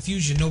mass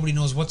confusion, nobody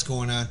knows what's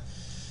going on,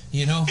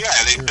 Yeah,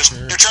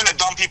 they're trying to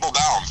dumb people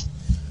down.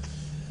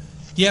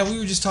 Yeah, we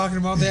were just talking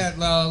about that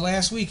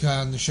last week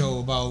on the show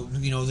about,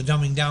 the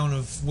dumbing down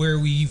of where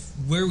we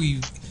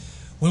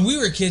when we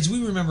were kids,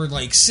 we remembered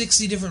like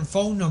 60 different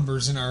phone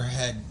numbers in our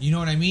head. You know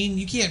what I mean?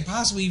 You can't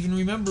possibly even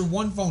remember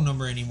one phone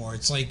number anymore.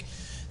 It's like,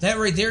 that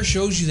right there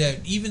shows you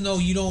that even though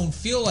you don't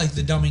feel like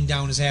the dumbing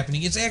down is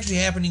happening, it's actually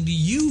happening to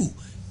you.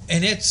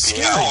 And it's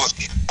scary.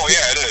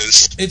 Yeah, it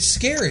is. It's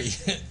scary.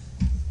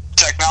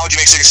 Technology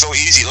makes it so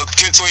easy. Look,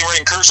 kids don't even write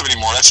in cursive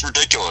anymore. That's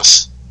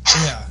ridiculous.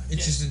 Yeah,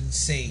 It's just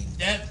insane.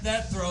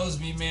 That throws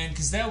me, man,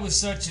 because that was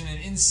such an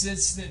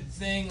insistent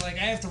thing. Like,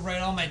 I have to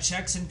write all my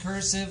checks in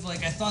cursive.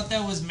 Like, I thought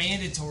that was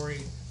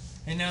mandatory,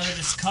 and now they're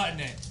just cutting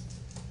it.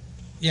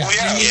 Yeah, Well,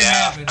 not even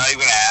have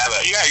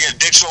it. Yeah, you got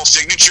digital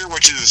signature,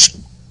 which is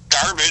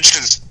garbage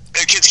because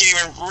kids can't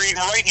even read and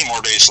write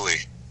anymore.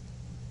 Basically,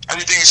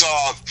 everything's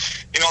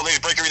they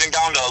break everything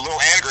down to little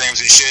anagrams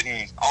and shit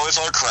and all this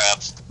other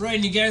crap. Right,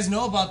 and you guys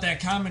know about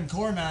that Common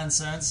Core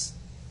nonsense.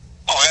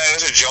 Oh yeah,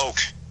 that's a joke.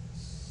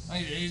 I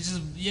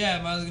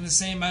was gonna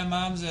say my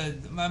mom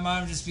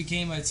just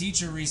became a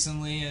teacher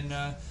recently, and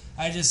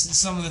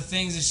some of the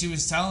things that she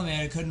was telling me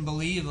I couldn't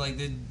believe. Like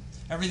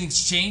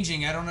everything's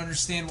changing. I don't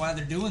understand why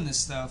they're doing this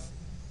stuff.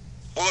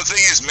 Well, the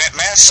thing is, math.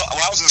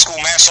 When I was in school,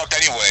 math sucked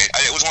anyway.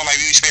 It was one of my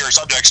least favorite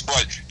subjects.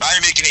 But now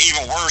you're making it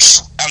even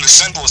worse on the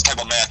simplest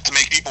type of math to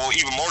make people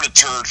even more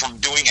deterred from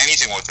doing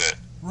anything with it.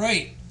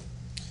 Right.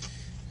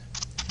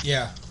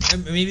 Yeah,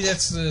 and maybe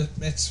that's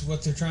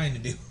what they're trying to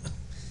do.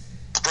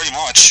 Pretty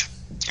much.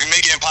 And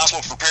make it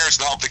impossible for parents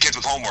to help the kids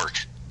with homework.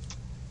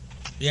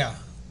 Yeah.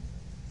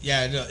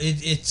 Yeah, no,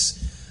 it's...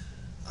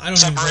 I don't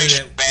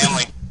Separation, even play that.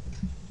 family.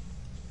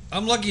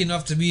 I'm lucky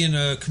enough to be in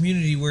a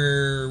community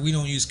where we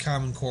don't use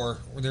Common Core,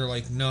 where they're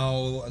like,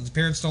 no, the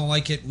parents don't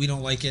like it, we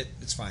don't like it,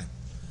 it's fine.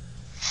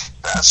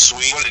 That's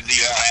sweet. You don't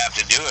have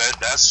to do it.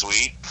 That's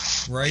sweet.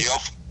 Right?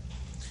 Yep.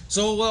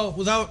 So,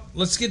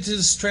 let's get to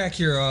this track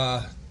here,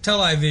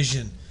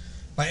 Television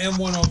by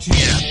M-102.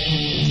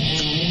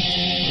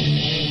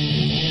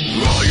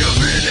 Roll your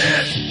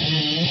minute.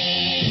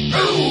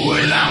 Ooh,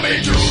 allow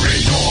me to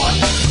retort.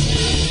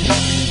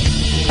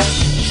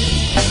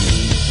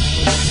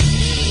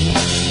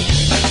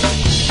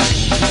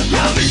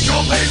 Release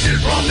your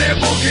faces from their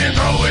book and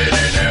throw it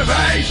in their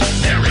face.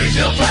 Then raise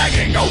your flag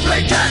and go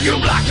play tag. You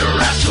block their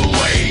ass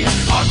away.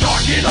 I'm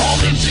talking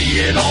all and see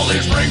it all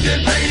is strength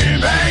and pain in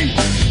vain.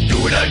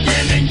 Do it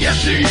again and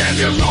guess the end.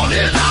 Your run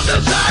is not the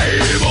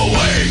same.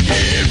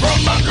 Awaken from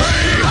my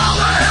grave. How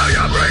the hell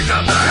you bring the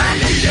pain? I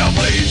need help,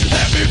 please,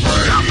 set me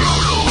free. I'm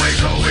thrown away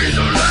so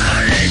easily.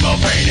 Name of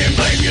pain and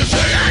blame you say.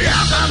 I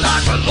have the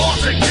life but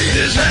lost and kid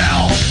as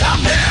hell.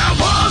 I've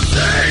never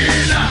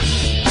seen.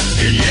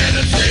 And yet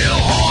it still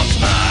haunts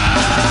me.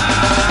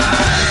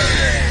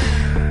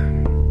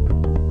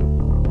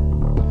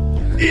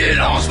 It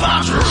haunts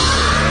my dreams.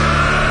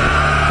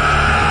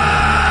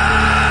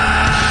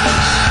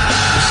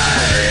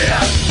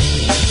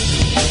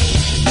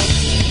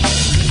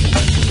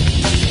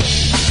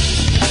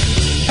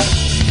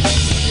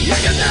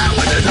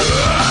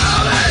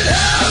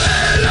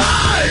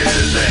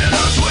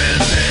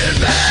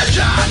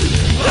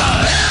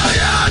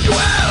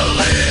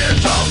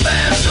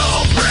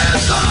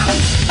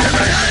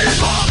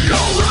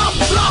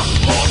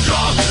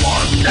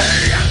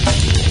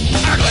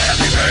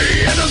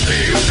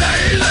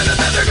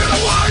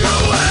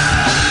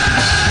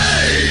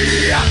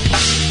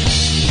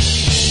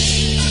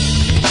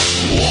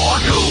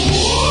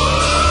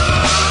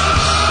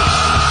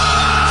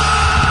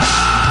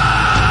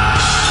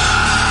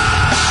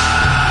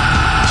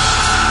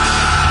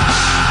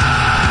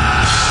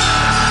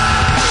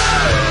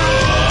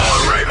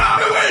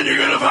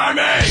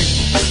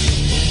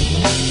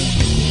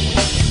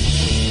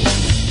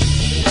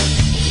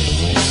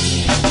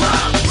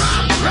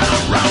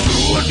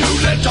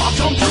 Talk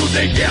some truth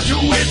and guess who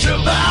it's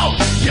about.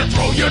 You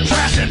throw your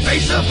trash and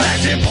face the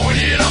facts and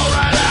point it all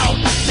right out.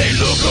 They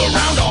look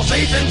around all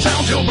safe and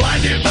sound till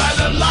blinded by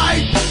the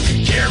light.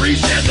 Carrie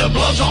said the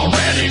blood's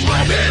already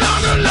flowing on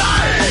the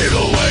light.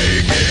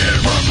 Awaken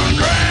from the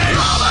grave.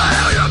 How the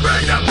hell you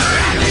bring the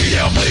pain? I need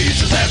help, please,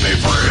 to set me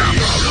free. I'm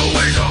thrown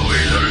away so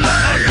easily.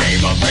 A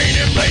game of pain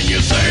and blame, you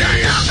say.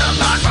 I got the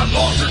life I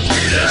lost and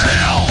sweet as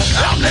hell.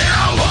 I've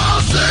never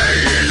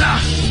seen.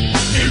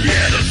 And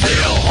yet it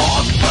still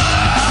haunts me.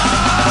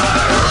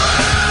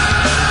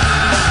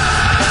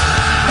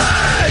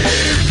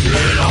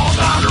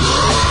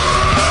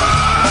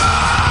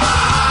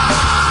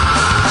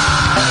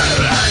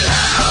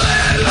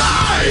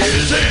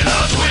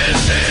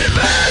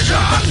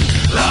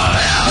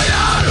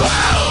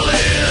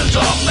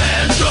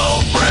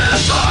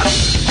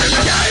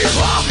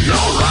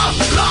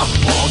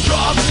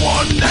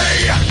 One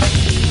day,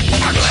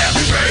 I'm glad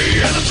to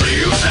be and see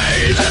you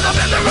days, and I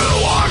bet they're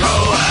gonna walk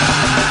away.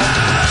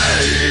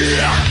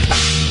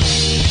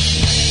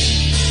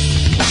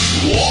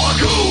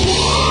 Walk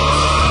away.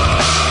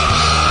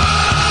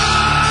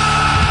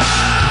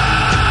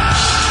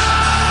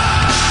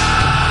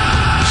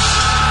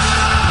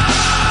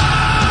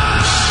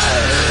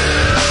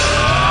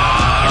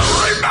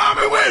 Remind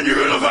me when you're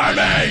gonna find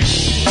me.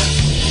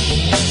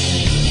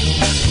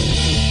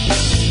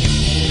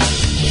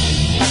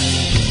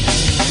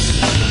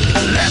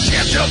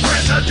 You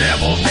press the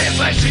devil's dance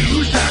like see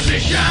who's time to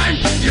shine.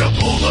 You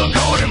pull the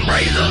cord and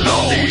raise the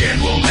low. The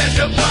end will meant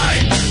to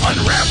find.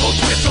 Unravel,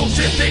 twist, so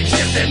sit,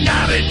 exist, and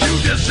not into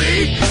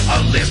deceit.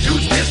 A list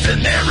who's missed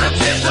and there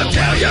exists will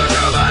tell you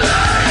to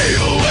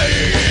believe.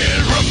 Away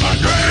from my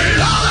grave.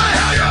 How the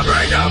hell you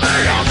bring to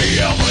me? I'll be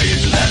a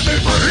please, let me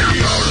free. I'm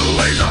thrown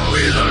away so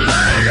easily.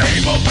 A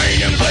game of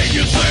pain and blame.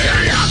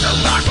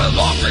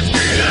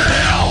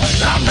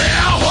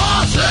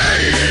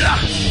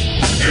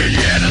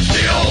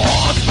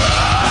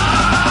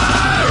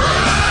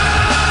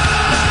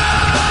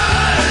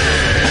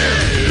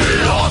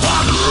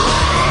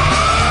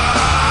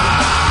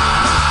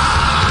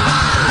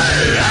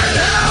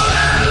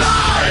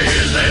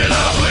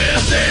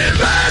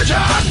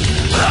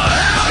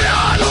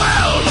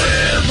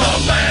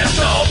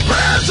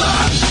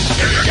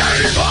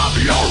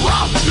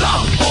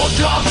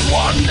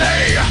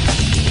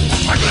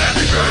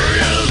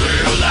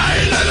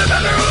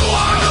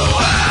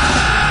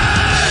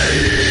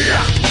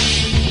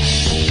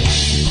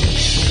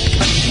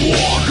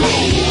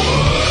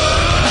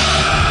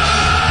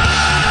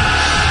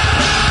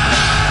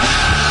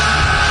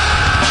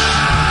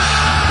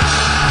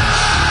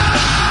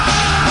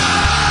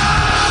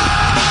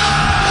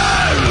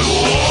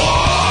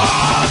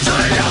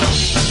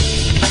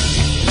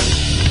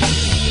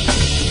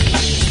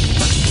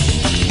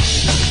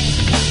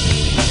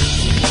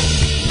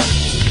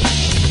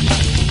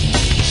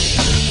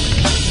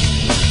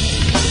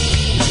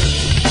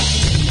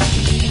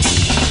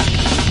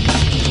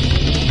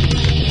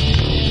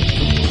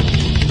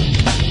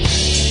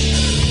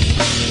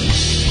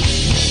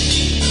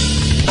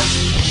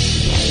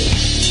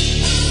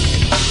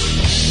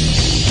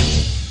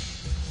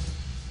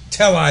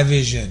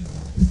 television.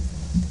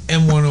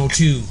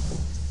 M-102.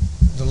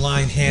 The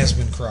line has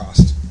been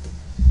crossed.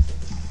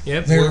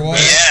 Yep. There it was.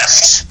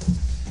 Yes.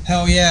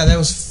 Hell yeah, that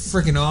was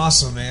freaking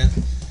awesome, man.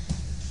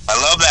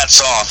 I love that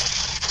song.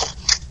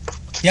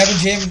 Yeah,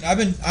 I've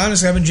been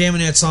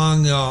jamming that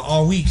song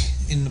all week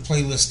in the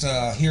playlist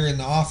here in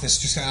the office,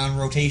 just on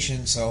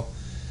rotation. So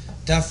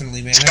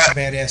definitely, man, that's a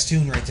badass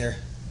tune right there.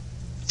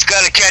 It's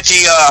got a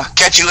catchy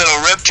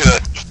little rip to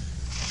it.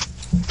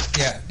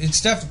 Yeah,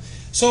 it's definitely.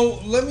 So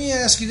let me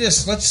ask you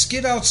this: let's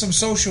get out some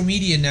social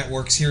media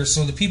networks here,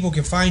 so that people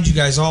can find you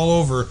guys all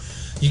over.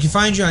 You can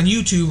find you on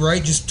YouTube,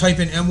 right? Just type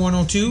in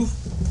M102.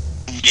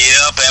 Yep,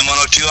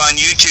 M102 on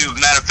YouTube.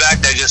 Matter of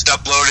fact, I just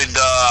uploaded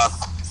the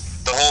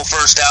whole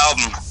first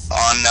album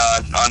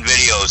on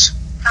videos.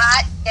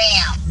 Hot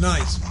damn.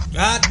 Nice.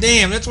 God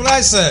damn, that's what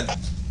I said.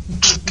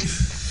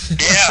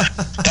 Yeah,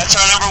 that's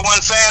our number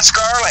one fan,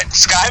 Scarlett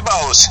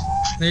Skybows.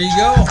 There you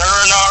go.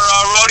 Her and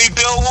our roadie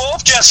Bill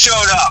Wolf just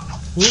showed up.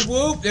 Whoop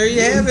whoop. There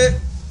you have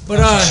it. But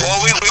well,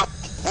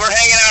 we're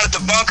hanging out at the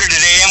bunker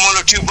today,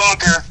 M102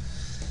 bunker.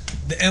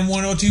 The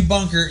M102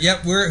 bunker.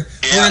 Yep, we're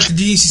at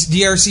the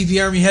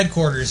DRCP Army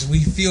headquarters. We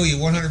feel you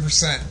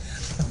 100%.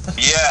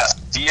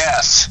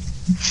 Yes.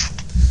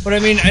 But I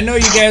mean, I know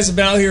you guys have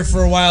been out here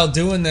for a while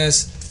doing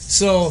this,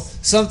 so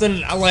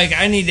something like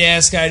I need to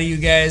ask out of you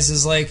guys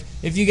is like,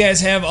 if you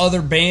guys have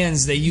other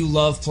bands that you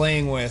love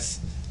playing with,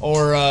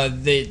 or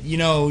that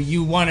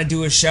you want to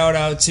do a shout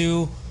out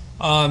to,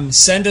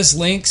 send us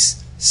links.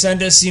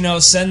 Send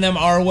them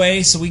our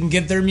way so we can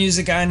get their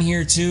music on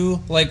here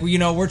too. Like,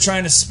 we're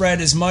trying to spread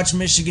as much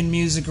Michigan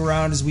music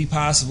around as we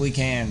possibly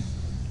can.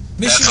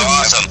 Michigan,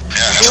 that's awesome.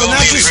 Yeah, well,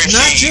 not just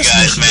guys,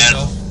 Michigan, man.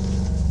 though.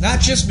 Not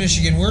just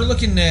Michigan. We're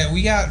looking at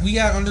we got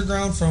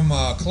underground from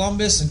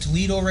Columbus and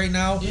Toledo right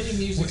now,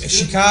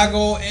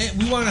 Chicago.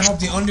 And we want to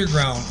help the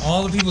underground,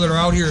 all the people that are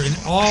out here in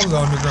all the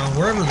underground,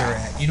 wherever they're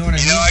at. You know what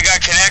I mean? I got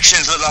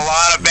connections with a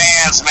lot of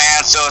bands,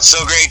 man. So it's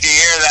so great to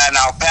hear that,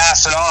 and I'll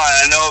pass it on.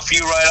 I know a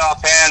few right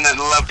offhand that'd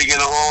love to get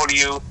a hold of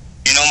you.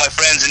 My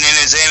friends in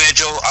His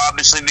Image will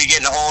obviously be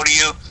getting a hold of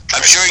you.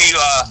 I'm sure you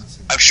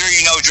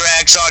know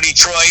Drag Saw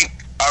Detroit,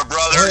 our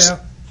brothers.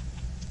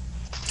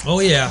 Oh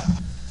yeah.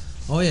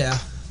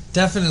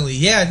 Definitely.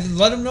 Yeah,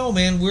 let them know,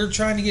 man. We're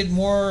trying to get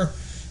more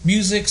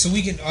music so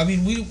we can,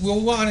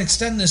 we'll want to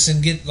extend this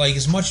and get like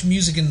as much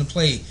music into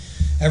play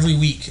every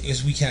week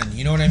as we can.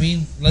 You know what I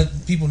mean?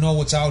 Let people know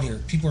what's out here.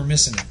 People are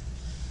missing it.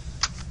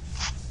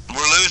 We're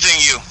losing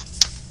you.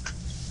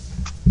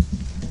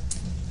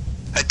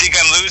 I think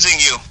I'm losing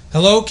you.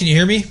 Hello, can you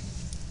hear me?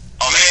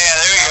 Oh, yeah,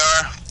 there you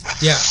are.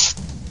 Yeah.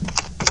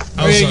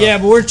 Yeah,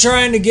 but we're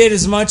trying to get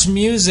as much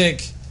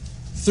music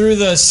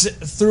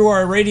through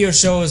our radio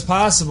show as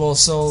possible.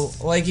 So,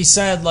 like he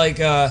said,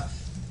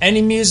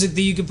 any music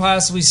that you could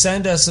possibly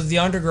send us of the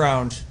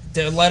underground,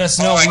 let us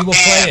know. We will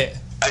play it.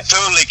 I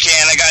totally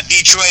can. I got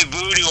Detroit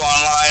Voodoo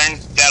online.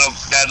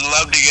 That'd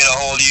love to get a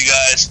hold of you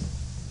guys.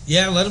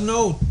 Yeah, let them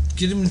know.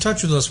 Get them in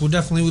touch with us. We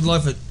definitely would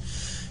love it.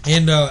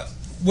 And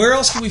where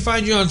else can we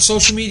find you on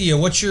social media?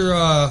 What's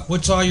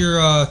all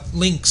your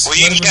links? Well,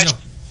 you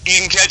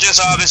can catch us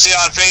obviously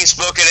on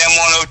Facebook at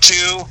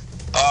M102.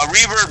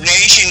 Reverb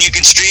Nation, you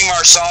can stream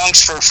our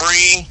songs for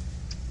free.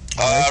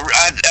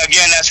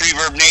 Again, that's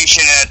Reverb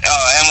Nation at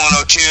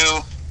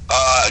M102.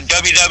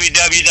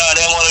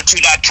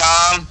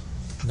 www.m102.com.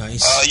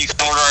 Nice. You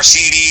can order our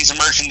CDs and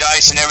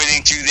merchandise and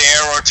everything through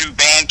there, or through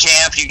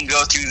Bandcamp. You can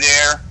go through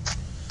there.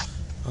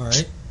 All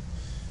right.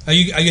 Are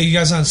you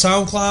guys on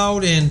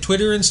SoundCloud and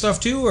Twitter and stuff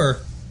too,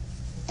 or?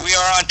 We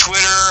are on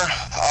Twitter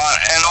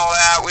and all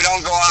that. We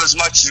don't go on as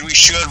much as we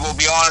should. We'll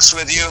be honest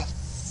with you.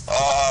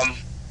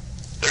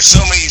 There's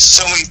so many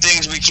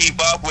things we keep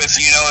up with.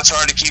 It's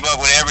hard to keep up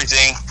with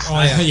everything.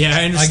 Oh yeah, yeah,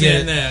 I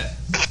understand that.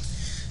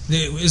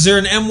 Is there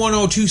an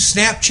M102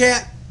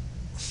 Snapchat?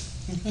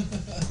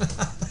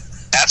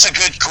 That's a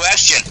good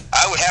question.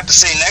 I would have to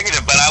say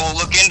negative, but I will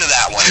look into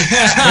that one.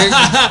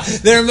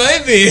 There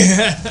might be.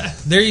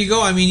 There you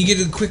go. You get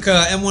a quick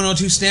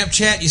M102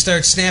 Snapchat. You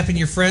start snapping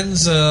your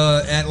friends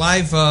at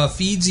live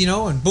feeds,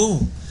 and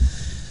boom.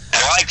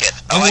 I like it.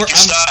 I like your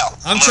style.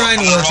 I'm trying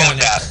to work on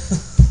it.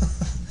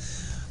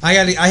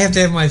 I have to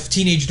have my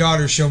teenage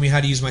daughter show me how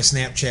to use my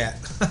Snapchat.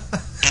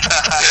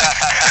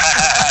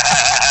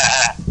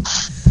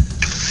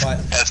 But,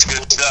 that's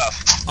good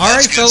stuff. All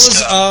right,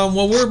 fellas.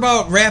 Well, we're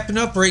about wrapping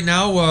up right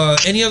now.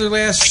 Any other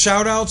last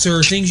shout-outs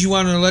or things you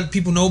want to let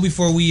people know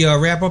before we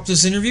wrap up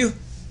this interview?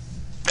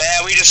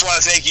 Man, we just want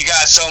to thank you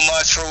guys so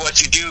much for what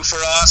you do for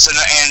us and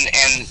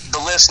the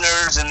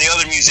listeners and the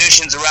other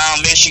musicians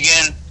around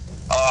Michigan.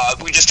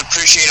 We just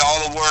appreciate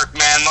all the work,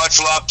 man. Much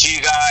love to you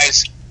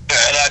guys.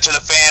 To the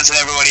fans and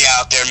everybody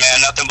out there, man.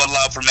 Nothing but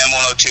love from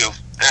M102.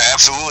 Yeah,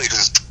 absolutely.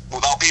 Because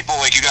without people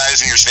like you guys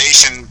in your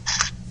station,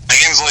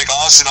 bands like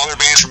us and other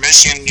bands from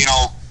Michigan, we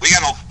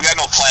got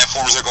no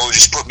platforms that go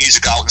just put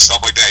music out and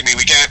stuff like that.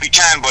 We can,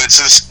 but it's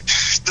just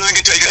doesn't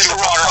get to a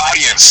broader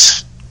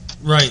audience.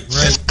 Right.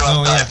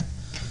 Oh yeah.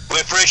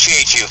 We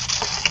appreciate you.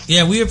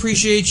 Yeah, we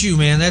appreciate you,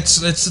 man. That's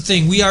the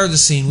thing. We are the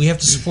scene. We have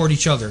to support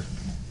each other.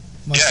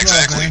 Much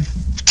love, man.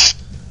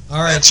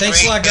 All right,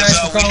 thanks a lot, guys,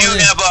 for calling in. We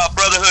do have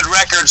Brotherhood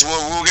Records.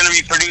 We're going to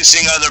be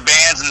producing other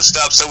bands and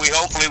stuff, so we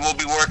hopefully will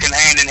be working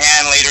hand in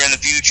hand later in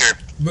the future.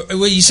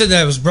 Wait, you said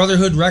that was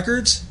Brotherhood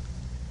Records?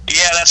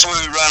 Yeah, that's where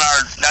we run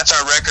that's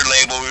our record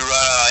label. We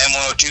run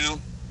M-102.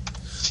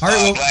 All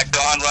right, well, Black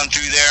Dawn run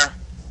through there.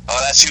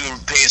 That's who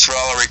pays for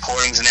all our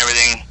recordings and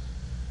everything.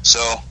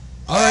 So.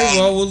 All right,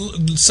 well,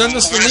 send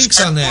us the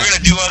links on that. We're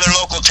going to do other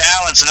local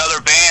talents and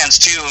other bands,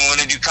 too, and we're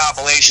going to do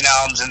compilation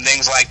albums and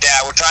things like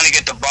that. We're trying to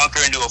get the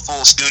bunker into a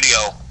full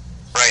studio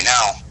right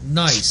now.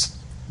 Nice.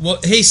 Well,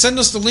 hey, send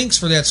us the links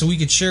for that so we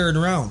could share it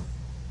around.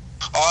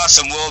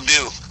 Awesome, will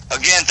do.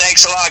 Again,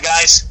 thanks a lot,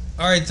 guys.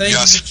 All right, thank you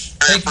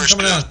for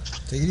coming on.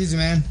 Take it easy,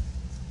 man.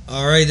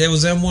 All right, that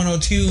was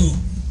M-102.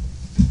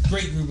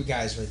 Great group of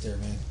guys right there,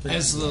 man. Great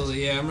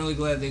Absolutely, yeah. I'm really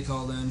glad they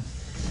called in.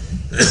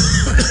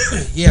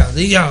 Yeah,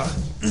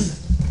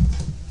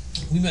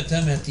 we met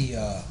them at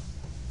the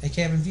at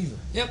Cabin Fever.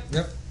 Yep,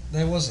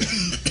 that was it.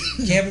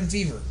 Cabin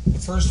Fever, the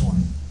first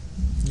one.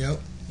 Yep.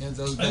 Yeah,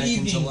 that was back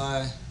in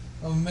July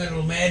of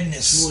Metal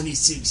Madness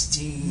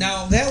 2016.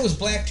 Now that was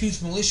Black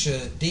Tooth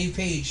Militia. Dave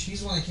Page,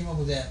 he's the one that came up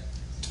with that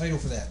title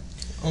for that.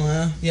 Oh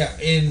yeah. Yeah,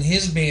 and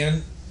his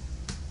band,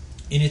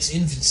 in its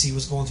infancy,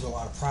 was going through a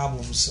lot of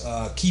problems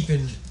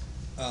keeping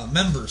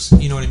members.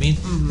 You know what I mean?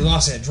 Mm-hmm. They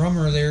lost that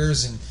drummer of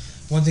theirs, and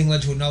one thing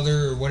led to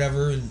another, or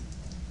whatever. And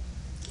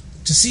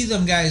to see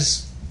them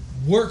guys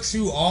work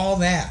through all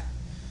that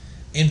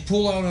and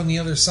pull out on the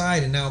other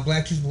side, and now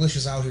Black Tooth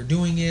Militia's out here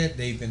doing it.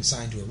 They've been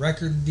signed to a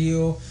record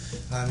deal.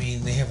 I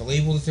mean, they have a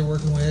label that they're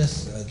working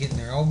with, getting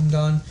their album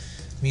done.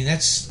 I mean,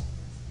 it's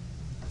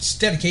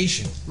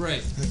dedication.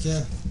 Right. Heck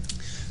yeah.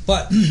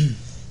 But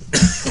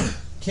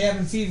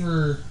Cabin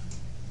Fever,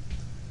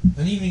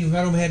 An Evening of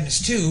Metal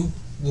Madness 2,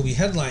 will be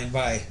headlined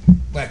by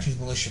Black Tooth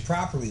Militia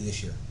properly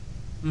this year.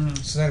 Mm-hmm.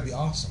 So that'll be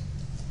awesome.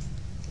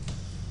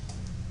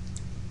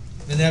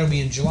 And that'll be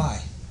in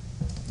July.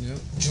 Yep.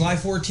 July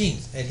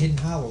 14th at Hidden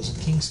Hollows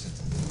in Kingston.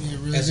 Yeah,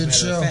 really good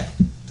show.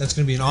 That's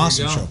going to be an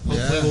awesome show.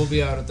 Hopefully we'll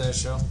be out at that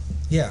show.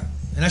 Yeah.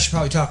 And I should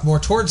probably talk more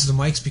towards the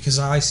mics because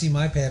I see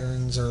my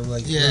patterns are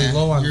like really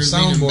low on the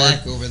soundboard. You're leaning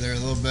back over there a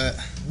little bit.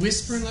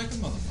 Whispering like a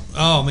motherfucker.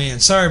 Oh, man.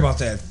 Sorry about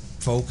that,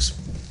 folks.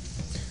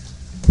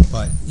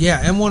 But,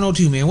 yeah,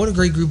 M-102, man. What a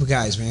great group of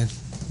guys, man.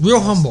 Real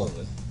humble.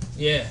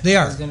 Yeah. They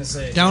are. I was going to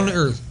say. Down to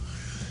earth.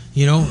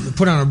 You know, they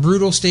put on a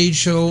brutal stage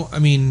show. I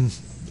mean,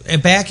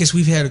 at Bacchus,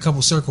 we've had a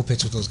couple circle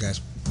pits with those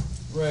guys.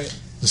 Right.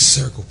 The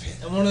circle pit.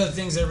 And one of the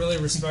things I really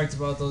respect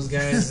about those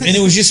guys is... And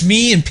it was just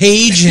me and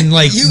Paige and,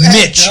 like, you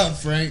Mitch. You act up,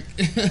 Frank.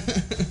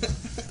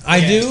 I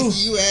do?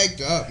 You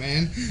act up,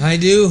 man. I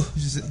do.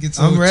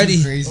 I'm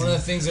ready. Crazy. One of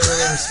the things I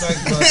really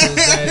respect about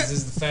those guys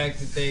is the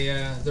fact that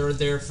they're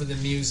there for the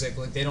music.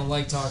 Like, they don't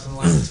like talking a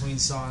lot between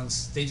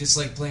songs. They just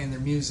like playing their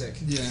music.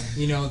 Yeah.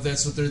 You know,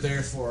 that's what they're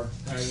there for.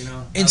 You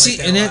know. And see,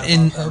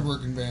 and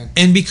hardworking band.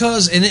 And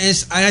because, and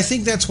I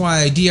think that's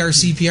why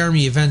DRCP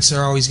Army events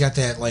are always got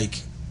that,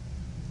 like,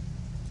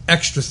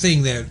 extra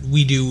thing that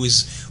we do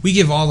is we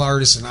give all the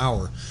artists an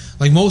hour.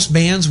 Like most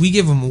bands, we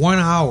give them 1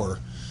 hour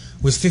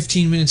with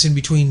 15 minutes in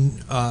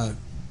between.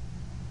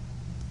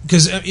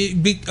 Because a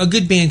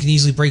good band can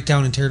easily break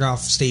down and tear it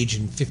off stage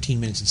in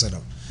 15 minutes and set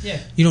up. Yeah.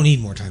 You don't need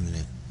more time than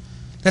that.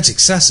 That's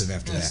excessive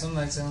after that. Some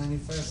nights I only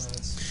need 5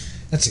 minutes.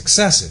 That's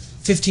excessive.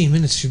 15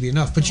 minutes should be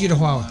enough. But you get a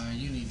while.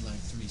 You need like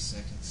 3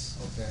 seconds.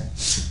 Okay.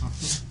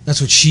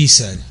 That's what she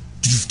said.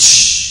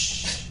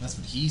 That's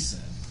what he said.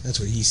 That's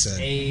what he said.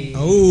 Hey.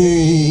 Oh.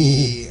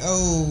 Hey.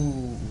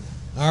 Oh.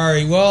 All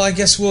right. Well, I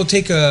guess we'll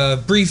take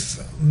a brief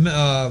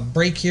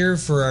break here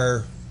for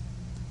our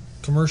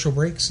commercial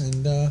breaks,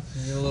 and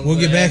we'll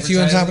get back to you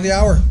on top of the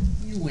hour.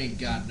 You ain't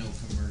got no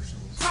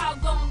commercials.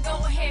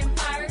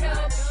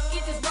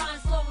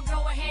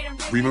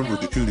 Remember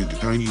to tune in to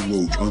Tiny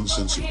Woj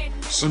Uncensored,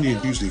 Sunday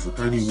and Tuesday for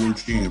Tiny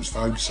Woj Jams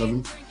 5 to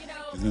 7,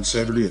 and then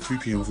Saturday at 3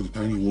 p.m. for the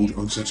Tiny Woj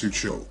Uncensored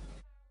show.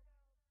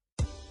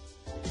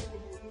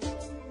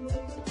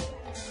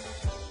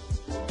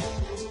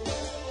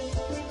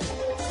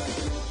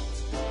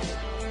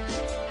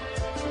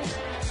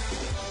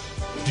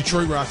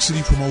 Detroit Rock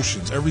City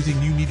Promotions,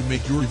 everything you need to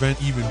make your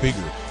event even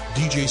bigger.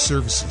 DJ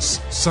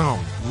services,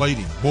 sound,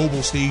 lighting,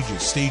 mobile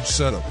stages, stage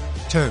setup,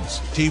 tents,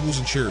 tables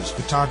and chairs,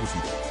 photography,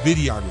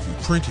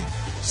 videography, printing,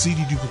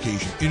 CD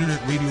duplication,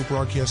 internet radio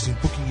broadcasting,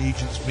 booking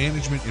agents,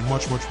 management, and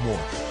much, much more.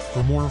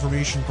 For more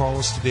information, call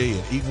us today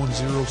at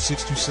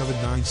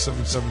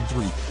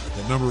 810-627-9773.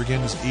 That number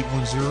again is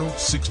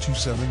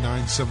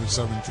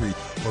 810-627-9773.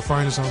 Or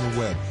find us on the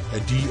web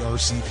at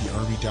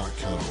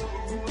drcparmy.com.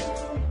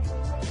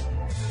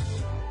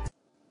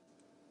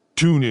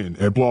 Tune in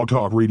at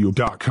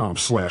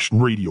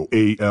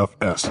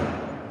blogtalkradio.com/radioafs.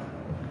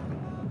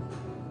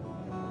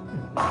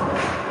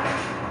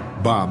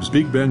 Bob's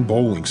Big Ben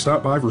Bowling.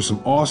 Stop by for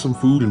some awesome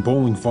food and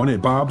bowling fun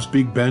at Bob's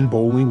Big Ben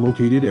Bowling,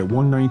 located at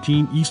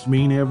 119 East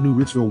Main Avenue,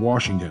 Ritzville,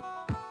 Washington.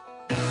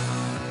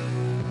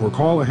 Or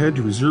call ahead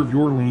to reserve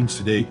your lanes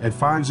today at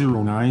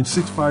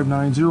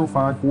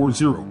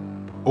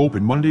 509-659-0540.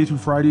 Open Monday through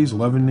Fridays,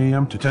 11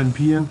 a.m. to 10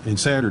 p.m. and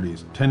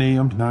Saturdays, 10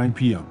 a.m. to 9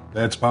 p.m.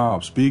 That's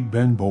Bob's Big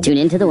Ben Bowl. Tune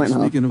into the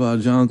wormhole. Speaking about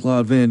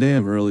Jean-Claude Van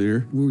Damme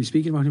earlier. Were we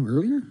speaking about him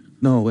earlier?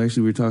 No,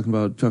 actually, we were talking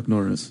about Chuck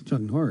Norris.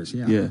 Chuck Norris,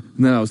 yeah. Yeah.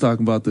 And then I was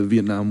talking about the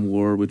Vietnam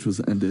War, which was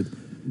ended.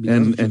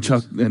 And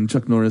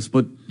Chuck Norris,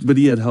 but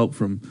he had help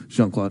from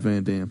Jean-Claude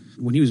Van Damme.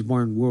 When he was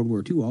born, World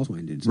War II also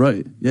ended.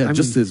 Right. Yeah.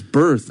 His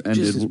birth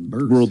ended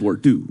World War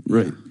II.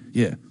 Right.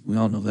 Yeah. We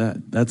all know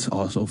that. That's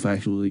also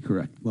factually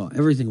correct. Well,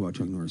 everything about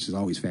Chuck Norris is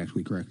always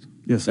factually correct.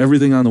 Yes.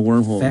 Everything on the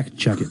wormhole. Fact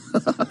check it.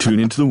 Tune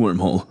into the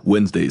wormhole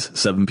Wednesdays,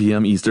 7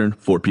 p.m. Eastern,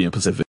 4 p.m.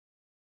 Pacific.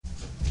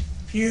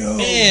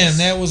 And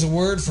that was a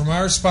word from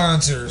our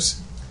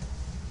sponsors.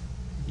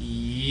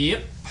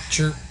 Yep.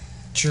 Chirp,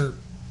 chirp,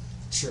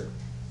 chirp.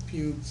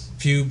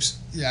 Pubes.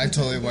 Yeah, I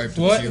totally wiped a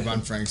pube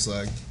on Frank's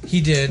leg.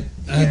 He did.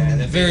 I'm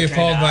very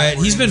appalled by it.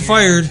 He's been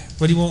fired,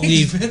 but he won't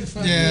leave.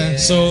 Yeah.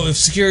 So, if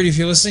security, if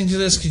you're listening to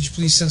this, could you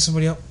please send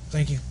somebody up?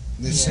 Thank you.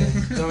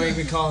 Don't make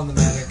me call in the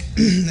medic.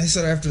 They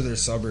said after their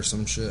sub or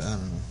some shit. I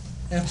don't know.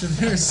 After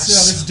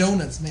there's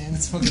donuts, man.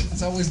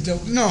 It's always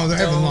donuts. No, they're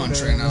having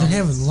lunch right now. They're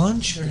having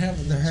lunch? They're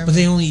having. But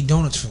they only eat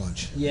donuts for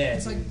lunch. Yeah,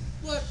 it's like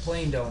what?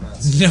 Plain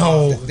donuts.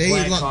 No. They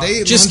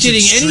eat just kidding.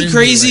 Any extremely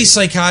crazy late.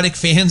 psychotic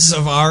fans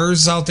of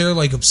ours out there,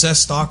 like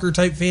obsessed stalker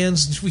type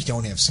fans, we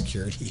don't have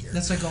security here.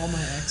 That's like all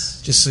my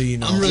ex. Just so you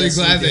know. I'm really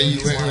glad that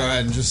you went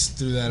ahead and just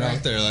threw that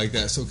out there like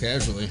that so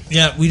casually.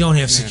 Yeah, we don't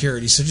have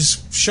security, so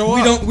just show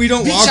up. We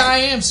don't Bitch, walk. I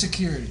am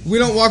security. We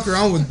don't walk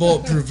around with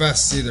bulletproof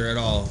vests either at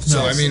all. So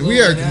I mean,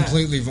 we are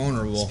completely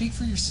vulnerable. Speak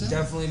for yourself.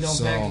 Definitely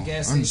don't pack a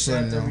gas I'm station just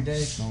letting strapped you know. every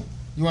day. No.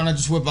 You want to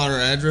just whip out our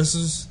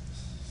addresses?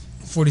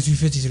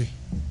 4353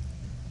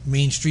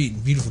 Main Street,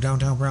 in beautiful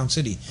downtown Brown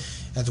City,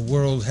 at the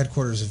world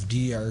headquarters of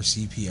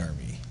DRCP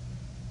Army.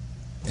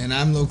 And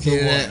I'm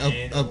located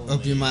at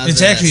up your mom's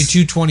It's ass. actually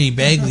 220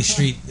 Bagley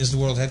Street is the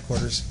world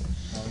headquarters.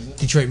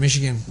 Detroit,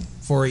 Michigan,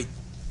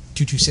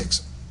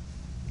 48226.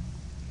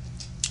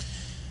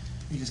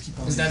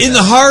 In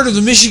the heart of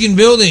the Michigan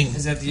building.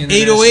 Is that the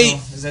 808.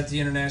 Is that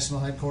the international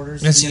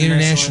headquarters? That's the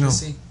international.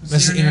 Embassy?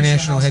 That's the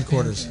international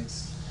headquarters.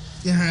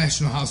 The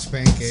International House of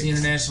Pancakes. It's the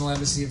international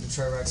embassy of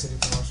Detroit Rock City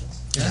Promotions.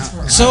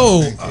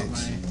 So,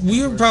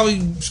 we were probably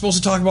supposed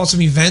to talk about some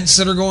events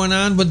that are going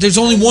on, but there's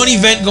only one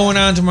event going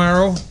on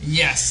tomorrow.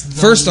 Yes.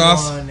 First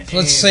off,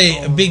 let's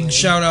say a big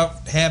shout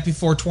out, happy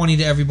 420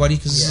 to everybody,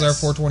 because this is our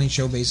 420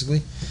 show,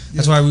 basically.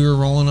 That's why we were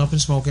rolling up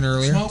and smoking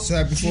earlier. So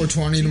happy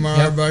 420 tomorrow,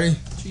 everybody.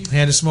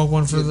 Had to smoke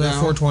one for the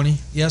 420,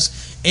 yes.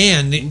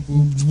 And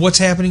what's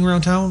happening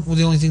around town? Well,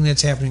 the only thing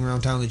that's happening around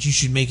town that you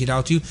should make it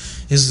out to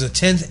is the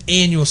 10th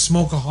annual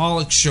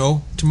Smokeaholics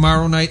show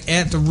tomorrow night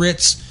at the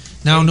Ritz,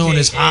 now known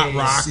as Hot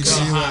Rocks.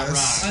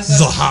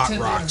 The Hot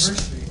Rocks.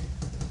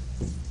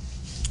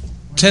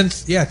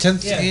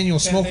 10th annual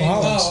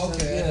Smokeaholics. Oh,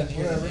 okay.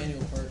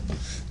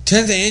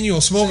 10th annual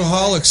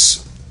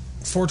Smokeaholics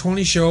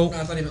 420 show. No,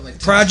 I thought he meant like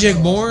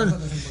Project Born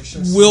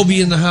will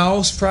be in the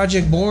house.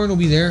 Project Born will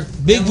be there.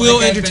 Big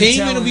Wheel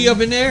Entertainment will be up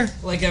in there.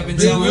 Like I've been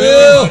Big telling Wheel.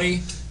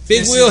 everybody.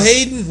 Big Wheel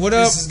Hayden, what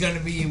up? This is going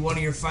to be one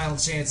of your final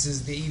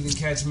chances to even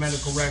catch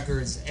medical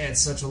records at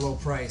such a low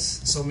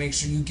price. So make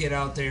sure you get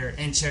out there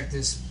and check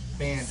this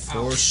band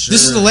out. Sure.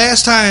 This is the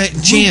last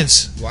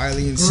chance.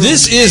 Wiley and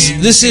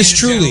This is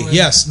truly, gentlemen.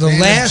 yes, the Band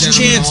of last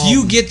gentlemen chance all.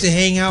 you get to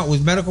hang out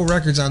with medical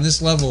records on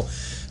this level.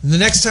 And the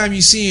next time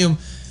you see them,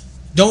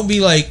 don't be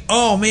like,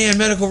 oh man,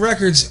 medical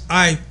records,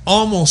 I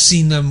almost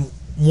seen them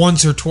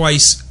once or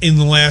twice in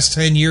the last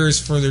 10 years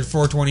for their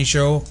 420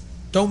 show.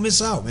 Don't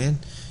miss out, man.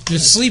 You're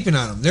sleeping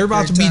on them. They're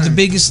about to be the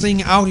biggest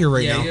thing out here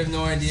right now. You have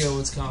no idea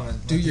what's coming.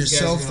 Do Like, these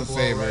guys yourself are gonna a blow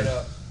favor. right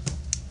up.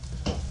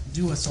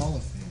 Do us all a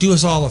favor. Do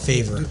us all a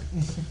favor.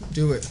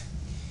 Do it.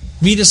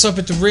 Meet us up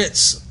at the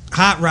Ritz,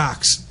 Hot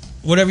Rocks,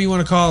 whatever you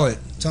want to call it.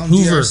 Tell them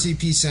Hoover.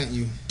 DRCP sent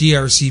you.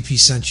 DRCP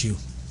sent you.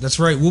 That's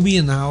right. We'll be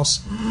in the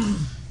house.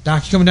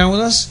 Doc, you coming down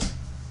with us?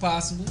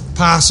 Possibly.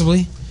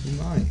 Possibly. We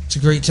might. It's a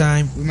great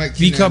time. We might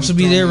V Cups will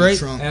be there,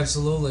 right?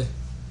 Absolutely.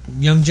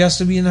 Young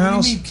Jesta will be in the house.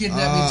 What do you mean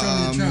kidnap me, throw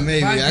me in the trunk?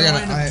 Maybe. If I go, end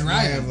up have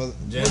driving.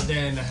 a... Just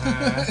in the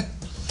high.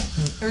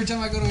 Every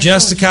time I go to a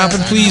Jesta show, copping,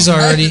 I please know.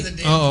 already. Back to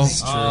the Uh-oh. damn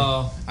thing.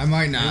 Oh, I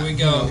might not. Here we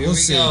go. Here We'll we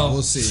see. go.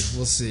 We'll see.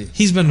 We'll see.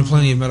 He's been to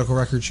plenty of medical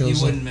record shows. you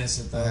so wouldn't miss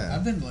it though. Yeah.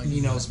 I've been like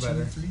He knows two,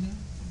 better. 3 now.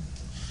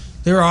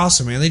 They were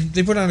awesome, man.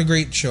 They put on a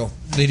great show.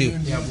 They do.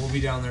 Yeah, we'll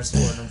be down there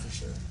supporting them for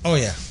sure. Oh,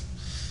 yeah.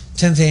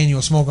 10th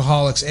annual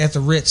Smokeaholics at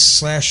the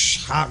Ritz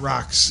 / Hot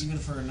Rocks. Even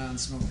for a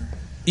non-smoker.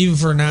 Even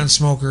for a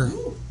non-smoker,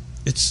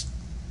 it's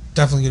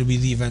definitely going to be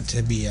the event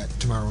to be at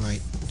tomorrow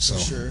night. So For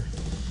sure.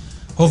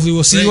 hopefully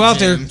we'll see Great you out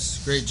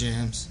jams. Great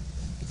jams.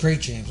 there.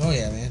 Great jams. Oh,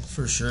 yeah, man.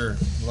 For sure.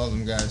 Love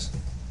them guys.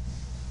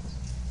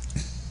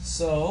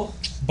 So,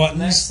 Buttons.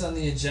 next on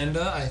the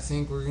agenda, I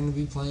think we're going to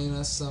be playing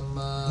us some.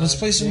 Let's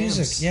play some jams.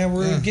 music. Yeah,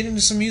 we're getting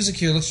into some music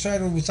here. Let's try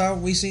to, without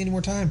wasting any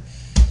more time.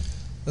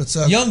 Let's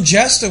Young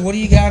Jesta, what do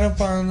you got up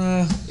on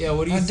Yeah,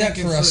 what do you on deck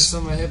thinking for for us?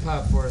 some hip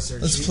hop for us, there,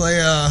 Let's Chief? play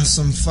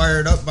some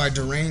Fired Up by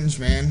Deranged,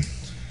 man.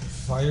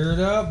 Fired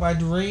Up by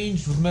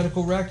Deranged with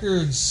Medical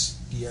Records,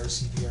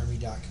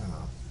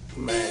 drcparmy.com.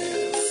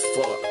 Man.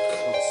 fuck.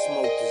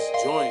 Smoke this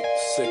joint.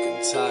 Sick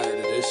and tired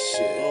of this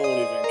shit. I don't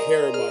even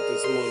care about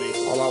this money.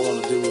 All I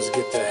wanna do is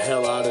get the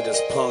hell out of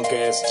this punk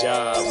ass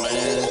job,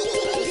 man.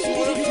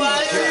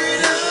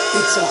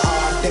 It's a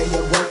hard day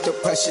of work, the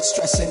pressure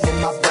stressing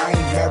in my brain.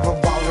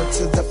 Marijuana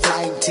to the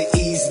flame to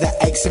ease the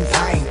aches and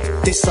pain.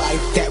 This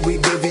life that we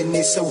live in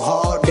is so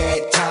hard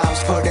at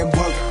times. Put in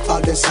work,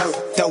 others hurt,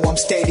 though I'm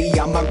steady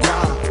on my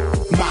grind.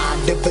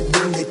 Mind of a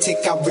lunatic,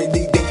 I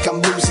really think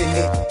I'm losing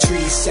it.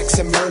 Trees, sex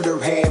and murder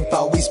have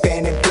always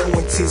been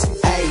influences.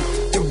 Hey,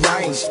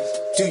 deranged,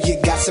 do you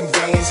got some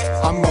bands?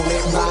 I'm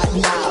rolling right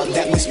now,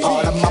 that was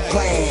part of my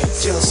plan.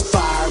 Just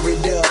fire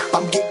it up,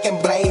 I'm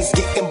getting blazed,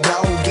 getting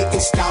blown,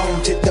 getting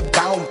stoned to the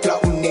bone,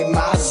 floating in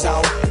my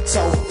zone.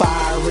 So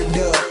fire it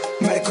up,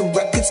 medical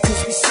records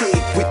cause we sick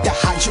with the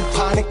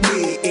hydroponic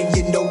lid, and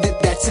you know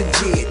that that's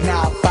legit.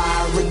 Now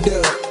fire it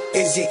up,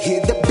 as you hear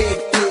the big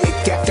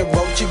flick, after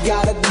road you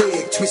gotta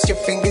lick, twist your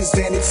fingers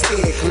and it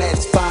stick.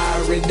 Let's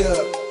fire it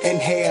up,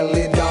 inhale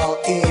it all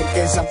in,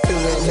 as I'm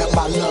filling up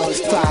my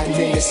lungs, flying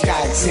in the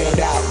sky, exhaled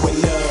out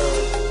with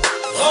love.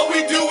 All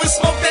we do is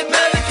smoke that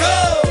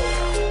medical.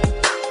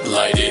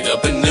 Light it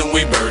up and then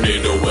we burn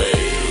it away.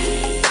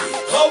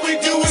 All we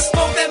do is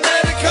smoke that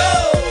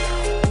medical.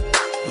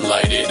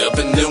 Light it up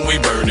and then we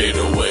burn it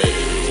away.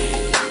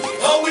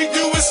 All we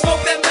do is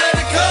smoke that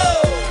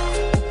medical.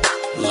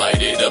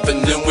 Light it up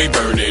and then we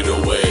burn it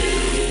away.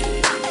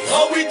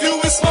 All we do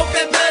is smoke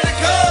that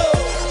medical.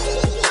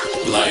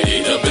 Light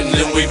it up and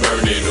then we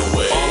burn it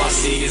away. All I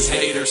see is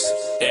haters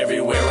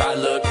everywhere I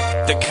look.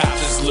 The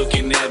cops is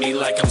looking at me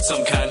like I'm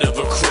some kind of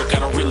a crook. I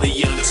don't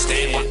really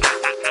understand why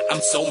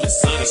I'm so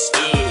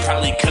misunderstood.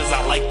 Probably cause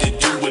I like to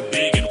do it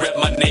big and rep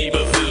my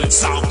neighborhood.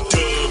 Sound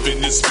dub in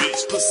this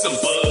bitch, put some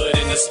bud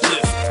in the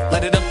split.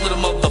 Light it up, little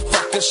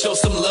motherfucker, show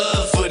some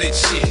love for that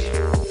shit.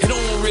 It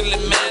don't really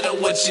matter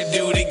what you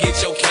do to get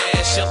your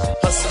cash up.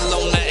 Hustle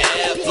on the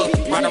app,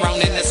 run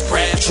around in that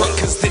scrap truck.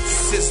 Cause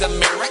this is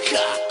America,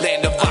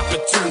 land of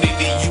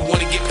opportunity. You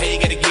wanna get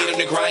paid, gotta get on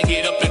the grind,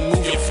 get up and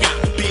move your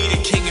feet. Be the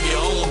king of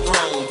your own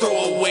throne,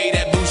 throw away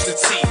that boosted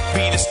seat.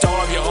 Be the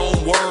star of your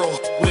own world,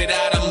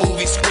 without a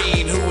movie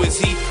screen. Who is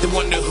he? They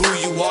wonder who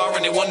you are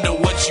and they wonder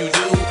what you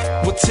do.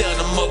 Well, tell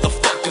the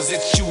motherfuckers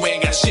that you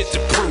ain't got shit to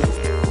prove.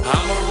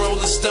 I'm a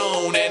rolling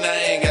stone and I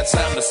ain't got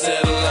time to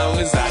settle long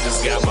as I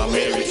just got my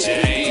Mary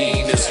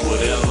Jane. It's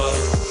whatever.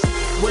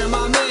 Where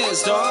my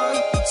man's, dog?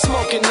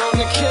 Smoking on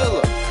the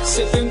killer,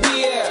 sipping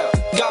BL,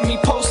 got me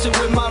posted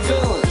with my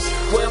villains.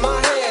 Where my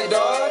head,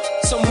 dog?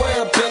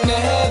 Somewhere up in the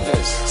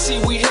heavens. See,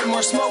 we hit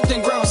more smoke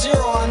than ground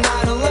zero on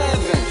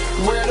 9/11.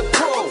 Where the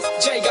proof?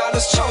 Jay got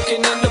us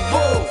choking in the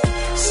booth.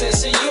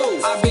 Since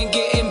you, I've been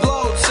getting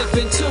blowed,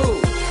 sipping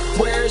too.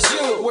 Where's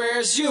you?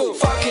 Where's you?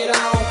 Fuck it,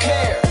 I don't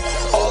care.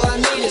 All I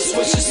need is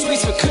switch the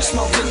sweets for kush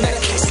smoking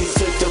that. Case get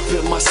flipped up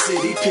in my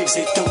city, pigs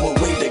they throw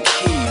away the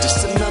key.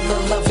 Just another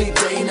lovely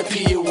day in the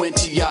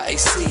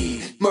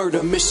PUNTIAC.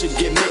 Murder,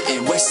 Michigan,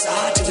 mitten, west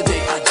side to the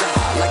day I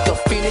die. Like a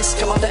phoenix,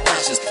 come out the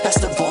ashes, that's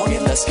the bone,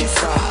 and let's get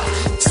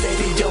fried.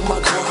 Steady on my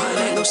grind,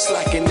 ain't no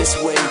slacking this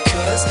way,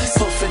 cuz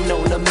puffing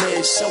on the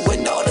mid,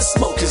 showing all the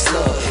smoke is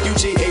love.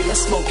 UGA,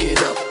 let's smoke it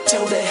up,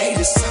 tell the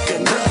haters suck a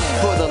nut.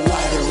 Put a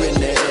lighter in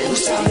the air,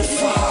 who's time to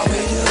fire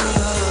it up?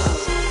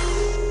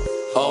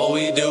 All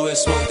we do is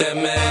smoke that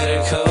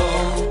medical,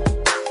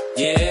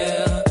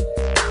 yeah.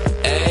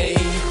 Hey,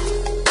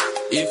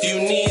 if you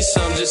need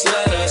some, just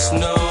let us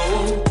know.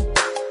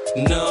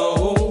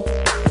 No,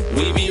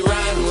 we be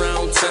riding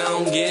around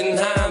town, getting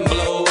high and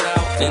blowed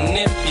out. And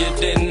if you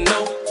didn't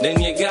know, then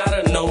you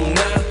gotta know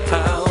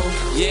now.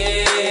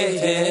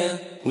 Yeah,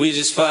 we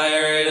just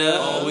fire it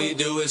up. All we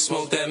do is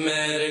smoke that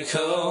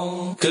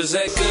medical. Cause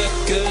that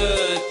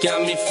good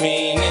got me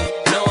fiending.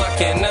 No, I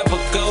can never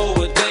go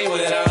a day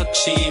without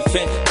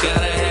chiefing.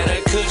 Gotta have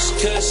that kush,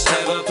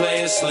 have a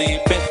player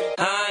sleeping.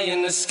 Eye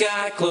in the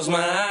sky, close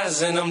my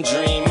eyes and I'm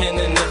dreaming.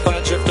 And if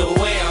I drift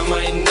away, I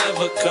might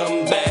never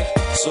come back.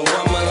 So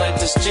I'ma light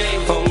this J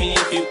for me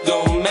if you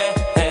gon'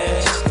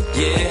 match.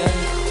 Yeah,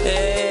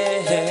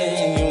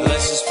 hey,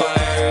 let's just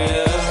fire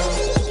it up.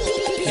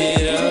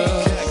 Hit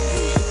up.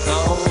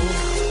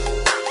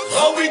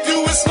 All we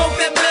do is smoke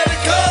that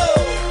medical.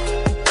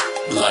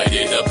 Light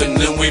it up and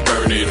then we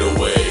burn it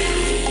away.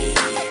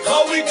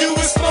 All we do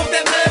is smoke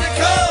that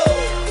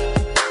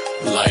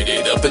medical. Light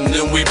it up and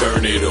then we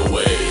burn it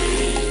away.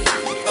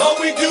 All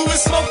we do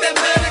is smoke that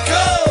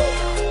medical.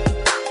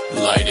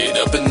 Light it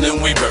up and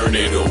then we burn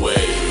it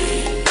away.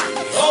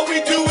 All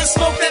we do is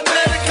smoke that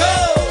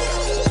medical.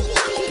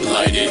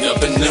 Light it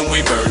up and then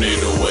we burn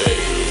it away.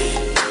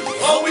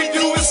 All we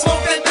do is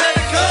smoke that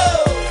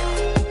medical.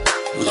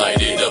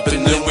 Light it up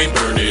and then we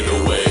burn it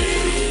away.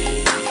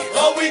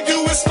 All we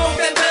do is smoke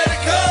that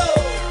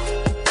medical.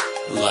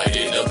 Light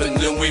it up and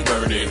then we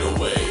burn it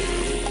away.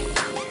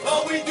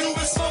 All we do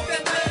is smoke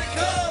that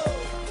medical.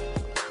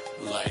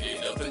 Light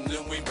it up and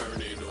then we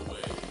burn it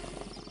away.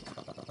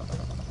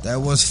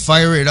 That was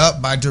Fire It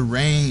Up by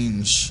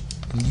Derange,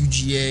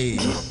 UGA,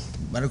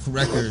 Medical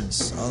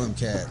Records, all them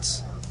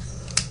cats.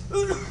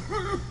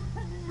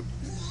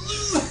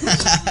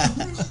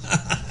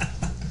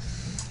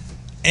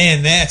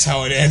 And that's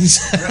how it ends.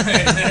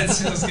 Right,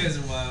 those guys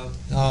are wild.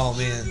 Oh,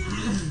 man.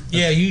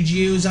 Yeah,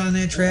 UGA was on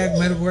that track.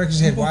 Medical Records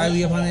had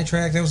Wiley up on that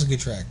track. That was a good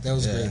track. That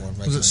was a great one.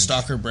 Was it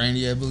Stalker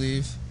Brandy, I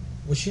believe?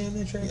 Was she on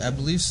that track? Yeah, I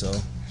believe so.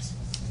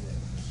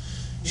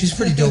 She's a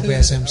pretty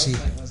dope-ass MC.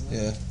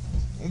 Yeah.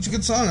 It's a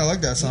good song. I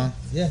like that song.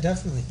 Yeah,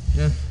 definitely.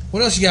 Yeah.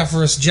 What else you got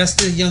for us,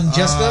 Jesta? Young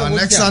Jesta? What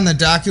Next you got? on the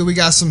docket, we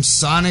got some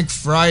Sonic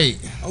Fright.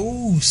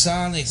 Oh,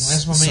 Sonic.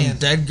 That's my Some man.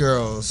 Dead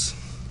Girls.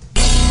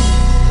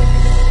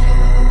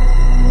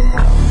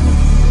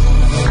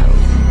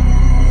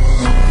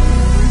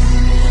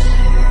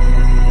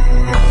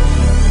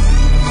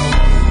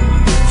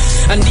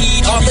 I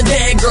need all the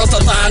dead girls to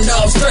line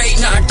up straight.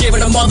 Not giving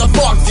a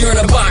motherfuck if you're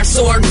in a box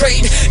or a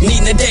crate.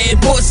 Needing a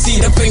dead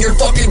pussy to finger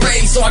fucking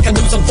raid so I can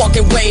lose some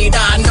fucking weight.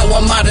 I know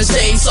I'm out of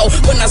shade, so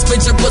when I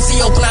split your pussy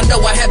open, I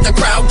know I have the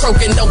crowd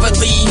croaking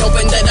overly,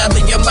 hoping that I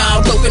leave your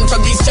mouth open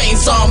from these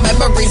chainsaw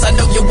memories. I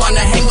know you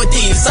wanna hang with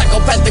these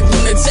psychopathic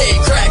lunatic,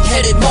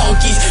 crack-headed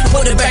monkeys.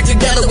 Put it back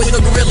together with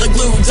the Gorilla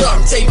Glue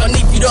duct tape. I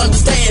need you to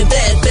understand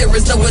that there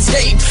is no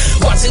escape.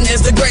 Watching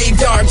as the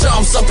graveyard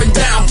jumps up and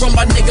down from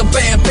my nigga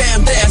Bam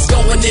Bam that's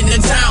going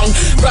into town.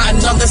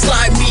 Riding on the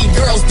slide, me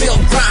girls build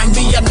grind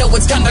me. I know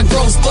it's kinda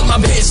gross, but my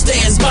bitch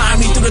stands by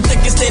me through the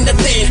thickest and the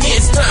thin.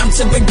 It's time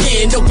to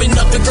begin. Open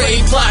up the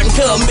grave plot and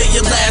come in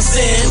your last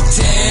in.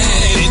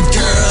 Dead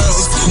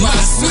girls, my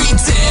sweet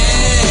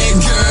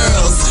dead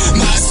girls,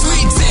 my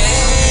sweet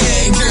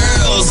dead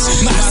girls,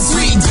 my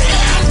sweet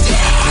dead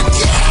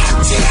girls,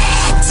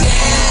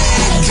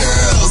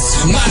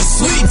 my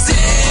sweet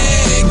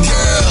dead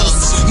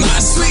girls, my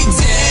sweet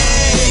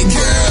dead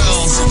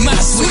girls, my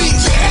sweet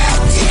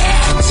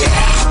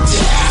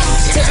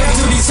Tearing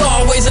through these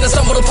hallways and I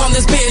stumbled upon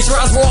this bitch.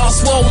 Her eyes were all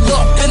swole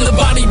up and the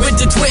body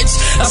went to twitch.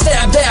 I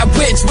stabbed that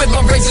witch with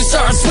my razor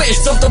sharp switch.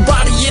 Dumped the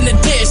body in the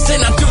ditch,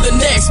 then I threw the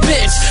next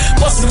bitch.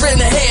 Busted her in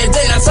the head,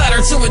 then I tied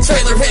her to a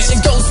trailer hitch and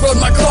ghost rode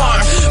my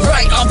car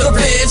right off the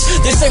bridge.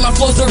 They say my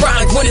flow's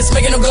erotic when it's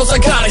making them go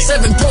psychotic.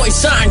 7-point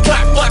shine,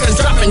 cock blockers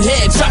dropping,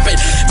 head chopping.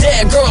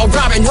 Dead girl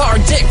robbing,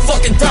 hard dick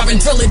fucking throbbing.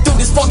 Drilling through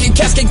this fucking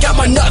casket, got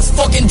my nuts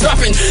fucking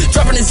dropping.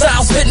 Dropping his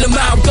house, spitting them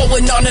out,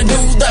 going on a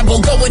new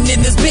level. Going in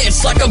this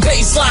bitch like a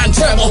baseline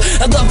treble.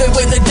 I love it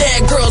when the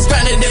dead girls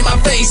grinding in my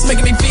face,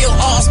 making me feel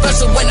all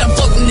special when I'm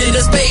floating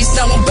into space.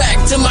 Now I'm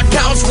back to my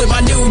couch with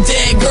my new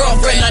dead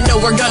girlfriend. I know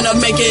we're gonna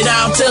make it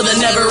out till the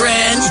never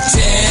end.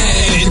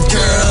 Dead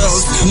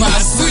girls, my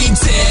sweet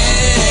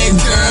dead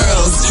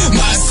girls,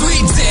 my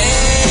sweet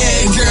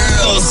dead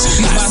girls,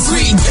 my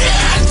sweet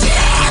dead girls,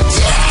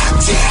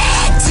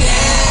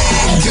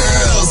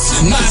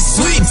 my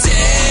sweet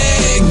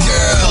dead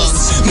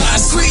girls, my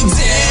sweet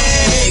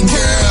dead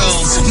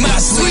girls, my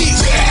sweet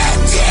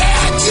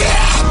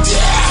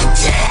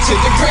to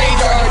the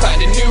graveyard,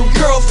 find a new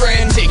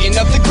girlfriend, digging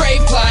up the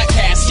grave plot,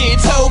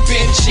 caskets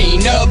open.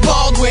 Sheena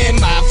Baldwin,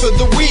 mine for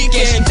the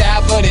weekend. She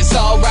died, but it's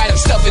alright. I'm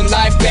stuffing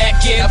life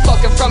back in. I fuck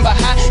her from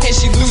behind, and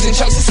she losing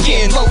chunks of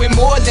skin, blowing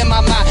more than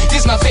my mind.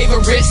 This my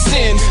favorite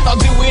sin. I'll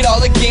do it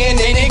all again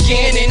and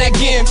again and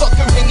again. Fuck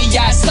her in the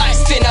eye,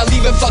 slice, then I'll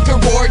even fuck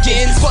her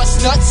organs.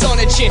 Bust nuts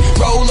on her chin,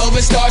 roll over,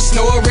 start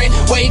snoring.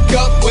 Wake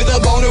up with a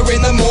boner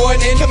in the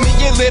morning. Come in,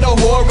 you little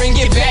whore, and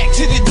get back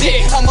to the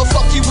dick. I'ma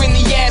fuck you in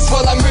the ass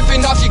while I'm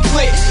ripping off your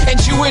clit and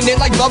chewing it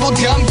like bubble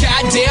gum.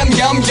 Goddamn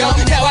yum yum.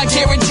 Now I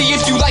guarantee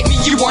if you like me,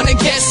 you wanna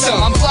get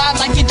some. I'm fly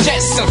like a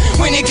Jesta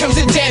when it comes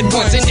to dead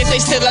ones, and if they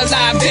still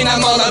alive, then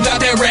I'm all about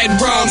that red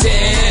rum.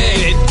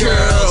 Dead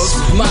girls,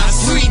 my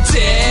sweet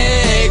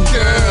dead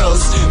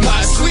girls,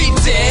 my sweet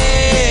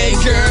dead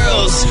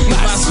girls,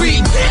 my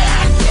sweet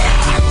dead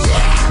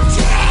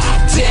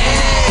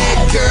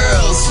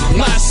girls,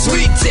 my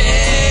sweet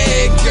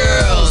dead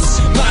girls,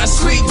 my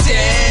sweet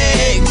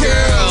dead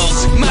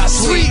girls, my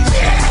sweet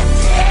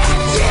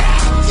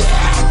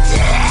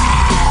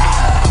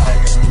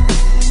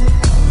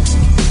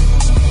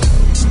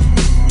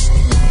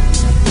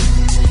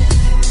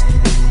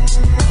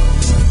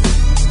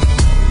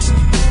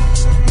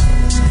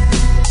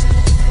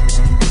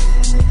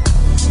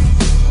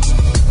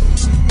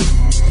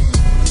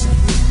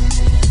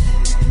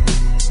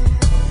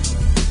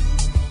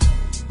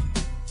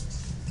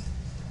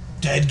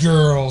Dead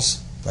Girls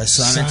by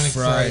Sonic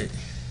Fright.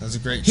 That was a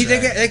great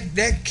track.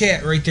 That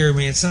cat right there,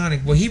 man,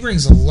 Sonic. Well, he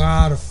brings a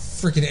lot of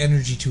freaking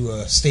energy to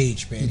a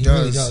stage, man. He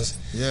really does.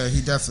 Yeah,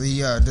 he definitely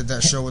did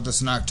that show with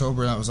us in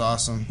October. That was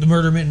awesome. The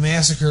Murder Mint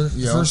Massacre,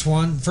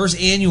 the first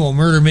annual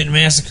Murder Mint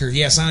Massacre.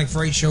 Yeah, Sonic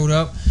Fright showed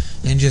up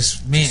and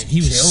just he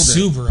was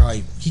super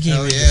hype. He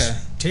came in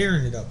just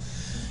tearing it up.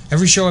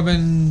 Every show I've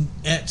been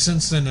at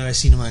since then that I've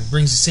seen him on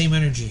brings the same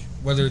energy.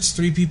 Whether it's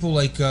 3 people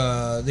like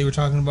they were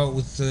talking about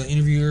with the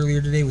interview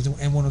earlier today with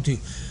M-102.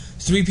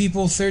 3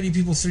 people, 30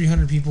 people,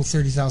 300 people,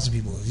 30,000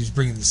 people. He's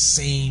bringing the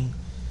same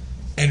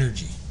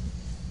energy.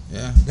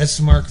 Yeah. That's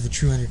the mark of a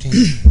true entertainer.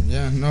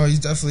 Yeah, no, he's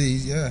definitely,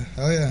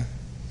 hell yeah.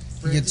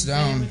 He gets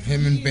down.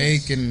 Him and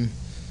Bake and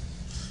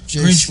Jay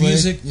Grinch Slick.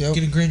 music. Yep.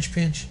 Get a Grinch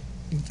pinch.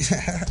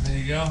 There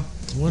you go.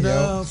 What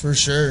up? For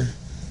sure.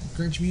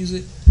 Grinch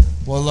music.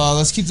 Well,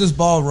 let's keep this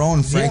ball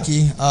rolling,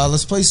 Frankie.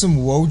 Let's play some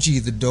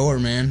Woji, The Door,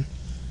 man.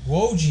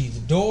 Woji, The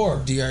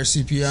Door.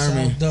 DRCP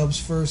Army. South Dub's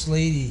First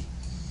Lady.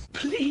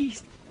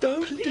 Please,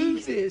 don't do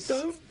this.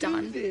 Don't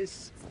do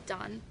this.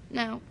 Done.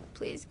 No,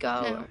 please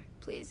go. No,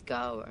 please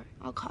go. Or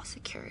I'll call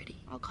security.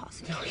 No,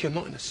 you're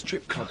not in a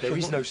strip club. There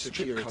is no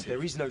security.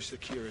 There is no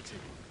security.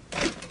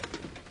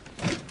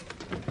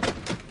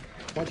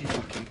 Why do you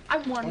fucking... I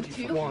wanted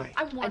to. Why?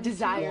 I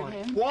desired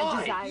him. Why?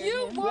 I desired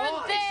You him.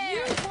 weren't there.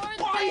 You weren't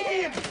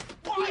there.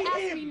 Why he asked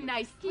him? me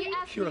nicely. He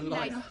asked You're me a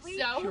liar. nicely.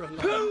 You're a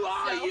liar. So? Who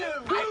are you?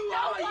 Who I'm no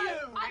are one. you?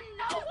 I'm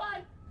no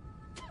one.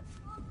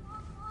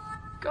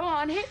 Go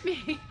on, hit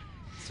me.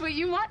 That's what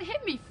you want.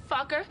 Hit me,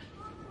 fucker.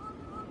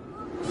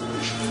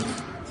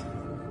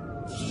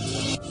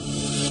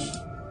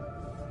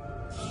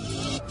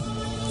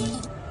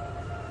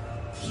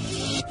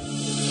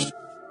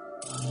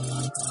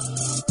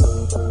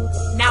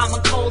 Now I'm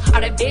a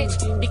cold-hearted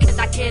bitch because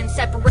I can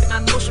separate my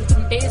emotion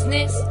from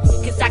business.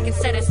 Cause I can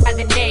set aside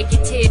the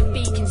negative,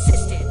 be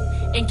consistent,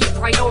 and get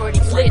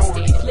priorities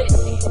listed.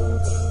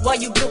 While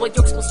you do what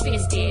you're supposed to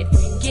did.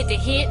 Get the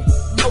hint?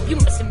 Nope, you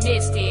must have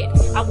missed it.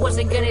 I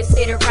wasn't gonna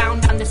sit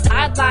around on the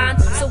sideline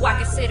so I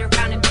could sit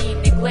around and be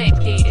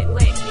neglected.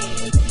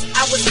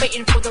 I was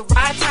waiting for the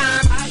right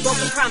time,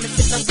 broken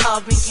promises of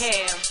love and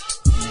care.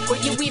 Were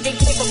you even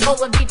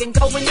capable of even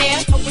going there?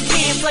 You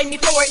can't blame me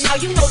for it, now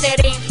you know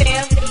that ain't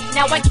fair.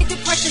 Now I get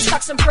depression,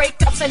 sucks and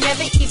breakups are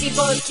never easy,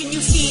 but can you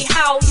see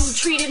how you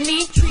treated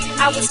me?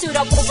 I was stood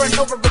up over and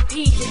over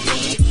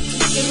repeatedly.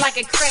 Looking like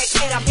a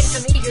crackhead, I miss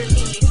him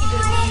eagerly.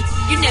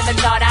 You never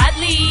thought I'd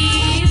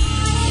leave.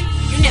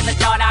 You never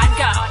thought I'd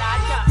go.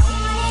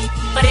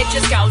 But it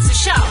just goes to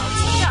show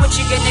what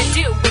you gonna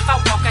do if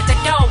I walk out the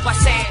door. I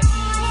said,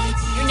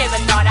 you never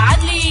thought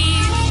I'd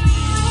leave.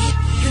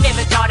 You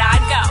never thought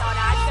I'd go.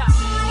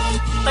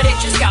 But it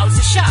just goes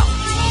to show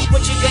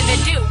what you gonna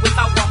do if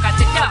I walk out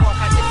the door.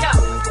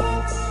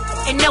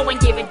 And no one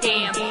gave a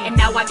damn. And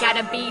now I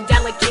gotta be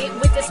delicate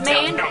with this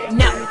man?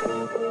 No.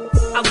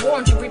 I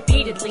warned you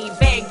repeatedly,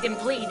 begged and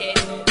pleaded.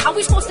 How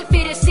we supposed to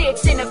fit a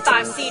 6 in a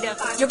 5-seater?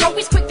 You're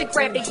always quick to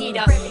grab the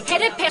heater,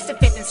 headed past the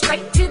 5th and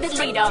straight to the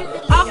leader.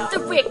 Off the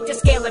Richter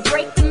scale and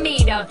break the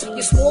meter.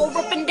 You swore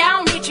up and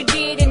down that you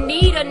didn't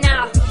need her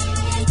now.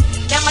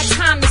 Now my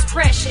time is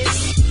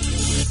precious.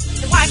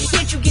 Why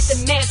can't you get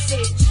the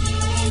message?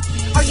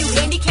 Are you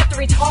handicapped or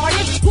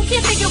retarded? Who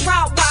can't figure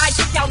out why I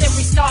just out and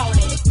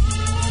restarted?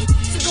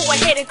 So go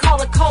ahead and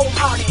call it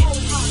cold-hearted.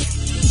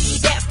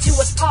 Death to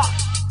us part.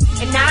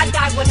 And I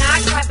died when I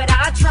cried, but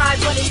I tried,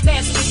 but it's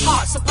best we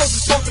part. Suppose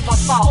it's both of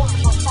our fault.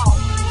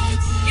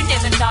 You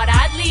never thought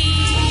I'd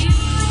leave.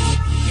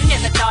 You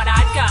never thought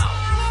I'd go.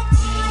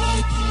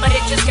 But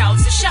it just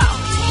goes to show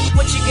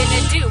what you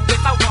gonna do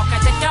if I walk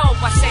out the door.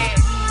 I said,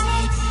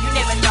 you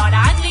never thought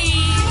I'd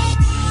leave.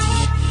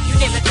 You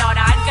never thought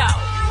I'd go.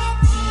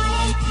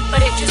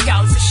 But it just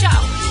goes to show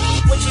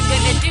what you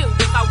gonna do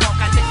if I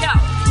walk out the door.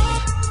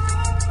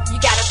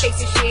 You gotta face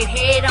your shit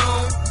head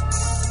on.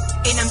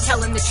 And I'm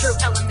telling the truth.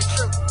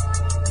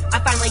 I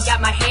finally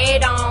got my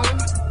head on,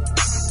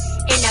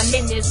 and I'm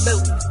in this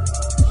booth.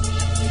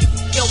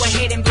 Go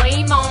ahead and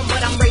blame on,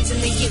 but I'm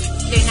raising the youth.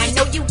 And I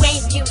know you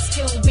ain't used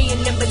to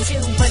being number 2,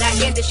 but I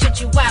had to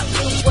shut you out,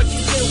 do what you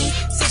do.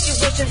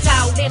 Situations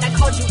out, and I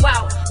called you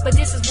out. But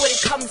this is what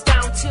it comes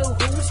down to.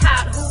 Who's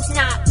hot, who's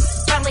not?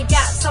 Finally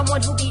got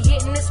someone who be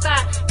hitting the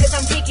spot. Cause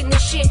I'm taking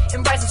this shit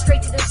and rising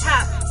straight to the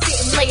top. Sit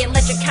and lay and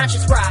let your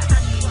conscience ride.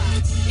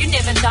 You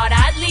never thought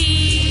I'd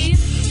leave.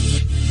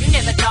 You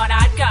never thought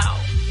I'd go.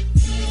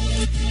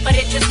 But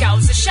it just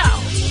goes to show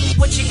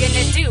what you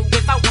gonna do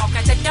if I walk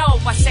out the door.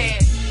 I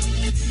said,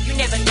 you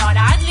never thought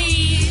I'd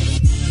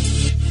leave.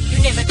 You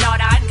never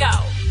thought I'd go.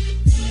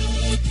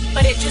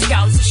 But it just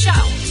goes to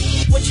show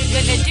what you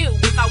gonna do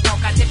if I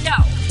walk out the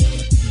door.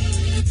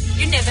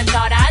 You never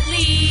thought I'd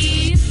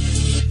leave.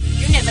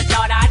 You never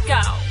thought I'd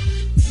go.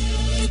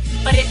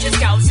 But it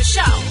just goes to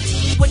show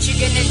what you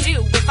gonna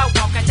do if I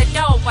walk out the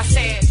door. I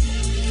said,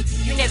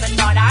 you never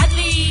thought I'd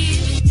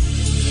leave.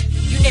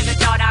 You never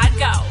thought I'd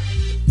go.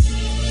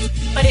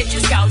 But it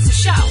just goes to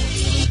show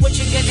what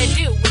you're gonna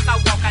do if I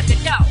walk out the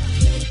door.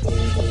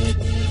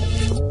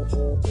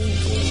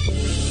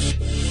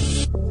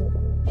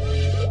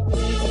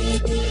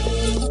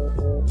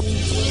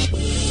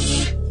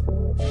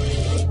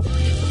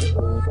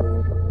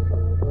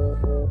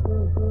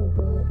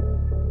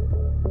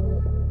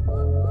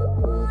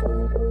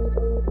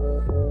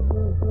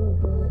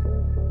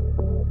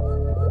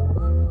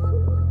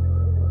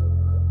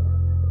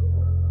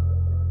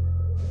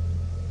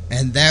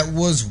 And that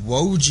was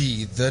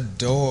Woji, The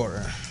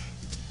Door.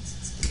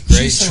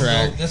 Great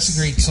track. That's a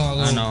great song.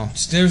 I know.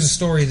 There's a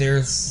story there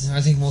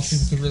I think most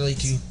people could relate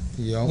to.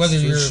 Yep, whether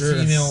you're sure. a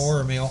female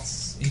or a male,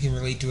 you can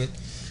relate to it.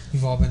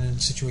 We've all been in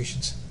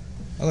situations.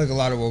 I like a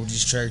lot of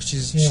Woji's tracks.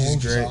 She's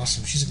Woji's great.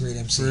 awesome. She's a great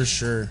MC. For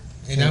sure.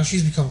 And now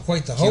she's become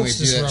quite the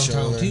hostess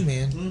around town too,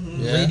 man.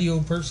 Mm-hmm. Yeah. Radio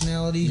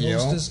personality,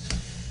 hostess.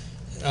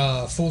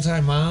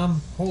 full-time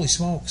mom. Holy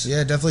smokes.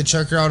 Yeah, definitely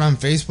check her out on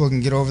Facebook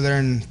and get over there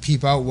and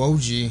peep out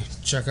Woji.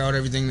 Check out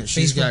everything that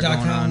she's got going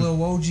on. Facebook.com, Lil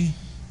Woji.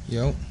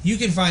 Yep. You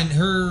can find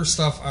her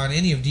stuff on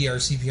any of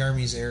DRCP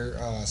Army's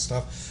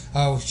stuff.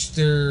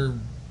 Their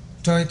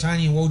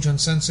Tiny and Woj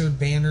Uncensored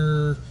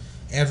banner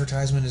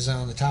advertisement is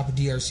on the top of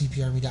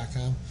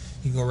drcparmy.com.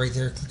 You can go right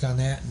there, click on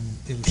that, and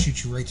it will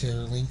shoot you right to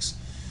her links.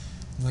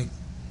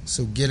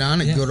 So get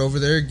on it, Yeah. go over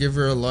there, give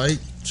her a like,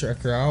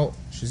 check her out.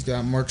 She's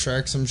got more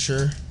tracks, I'm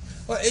sure.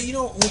 Well,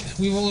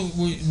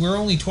 we're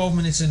only 12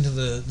 minutes into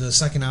the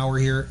second hour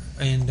here,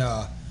 and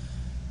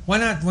why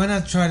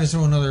not try to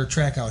throw another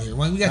track out here?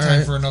 We got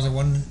time for another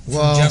one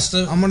from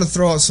Jesta. I'm gonna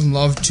throw out some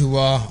love to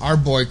our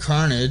boy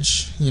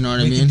Carnage. You know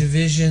what I mean?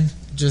 Division.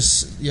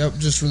 Just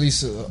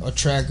released a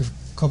track a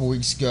couple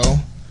weeks ago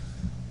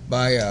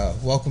by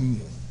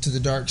Welcome to the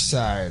Dark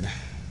Side.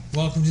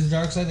 Welcome to the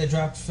Dark Side. That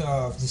dropped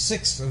the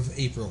 6th of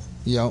April.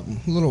 Yep,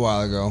 a little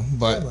while ago,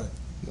 but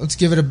let's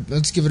give it a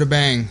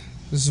bang.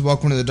 This is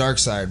Welcome to the Dark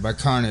Side by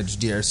Carnage,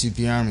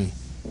 DRCP Army.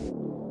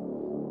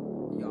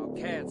 Y'all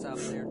cats out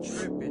there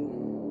tripping,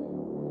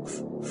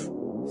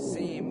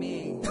 seeing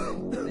me,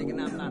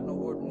 thinking I'm not no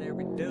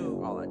ordinary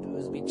dude. All I do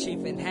is be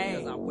chief and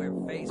hang, 'cause I wear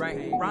face paint,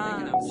 thinking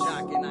I'm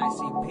shocking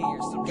ICP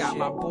or some got shit.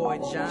 Got my boy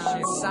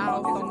John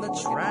South on the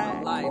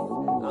track. Life.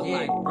 I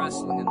like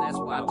wrestling, and that's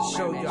why I have to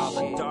show y'all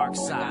the dark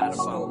side of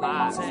our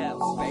lives,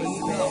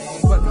 baby.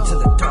 Welcome to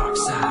the dark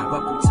side.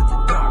 Welcome to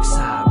the dark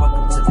side.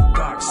 Welcome to the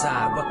dark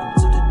side. Welcome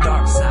to the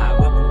dark side.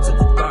 Welcome to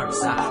the dark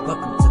side.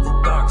 Welcome to the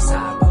dark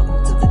side.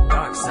 Welcome to the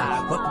dark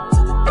side. Welcome to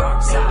the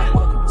dark side.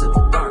 Welcome to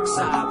the dark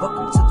side.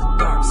 Welcome to the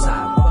dark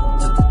side. Welcome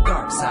to the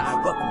dark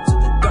side. Welcome to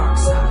the dark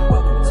side.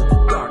 Welcome to the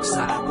dark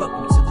side.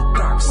 Welcome to the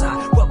dark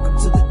side. Welcome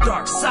to the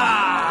dark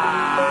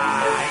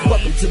side.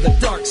 Welcome to the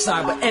dark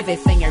side where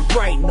everything ain't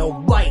right.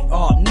 No light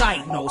all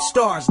night, no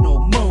stars, no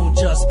moon,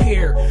 just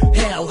pure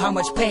hell. How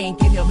much pain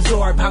can you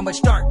absorb? How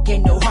much dark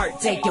can your heart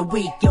take? You're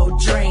weak, you're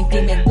drained,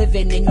 demon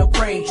living in your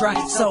brain,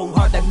 trying so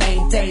hard to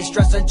maintain,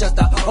 stressing just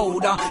to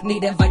hold on,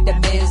 needing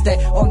vitamins that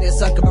only the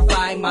sun can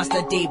provide.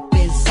 Monster deep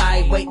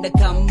inside, waiting to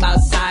come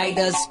outside,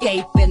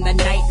 escaping the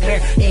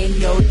nightmare in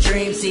your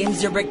dreams.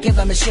 Seems you're a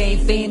killer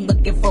machine fiend,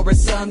 looking for a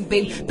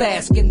sunbeam,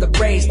 bask in the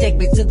rays, take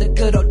me to the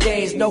good old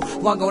days. No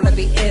longer gonna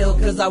be ill,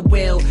 'cause I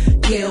will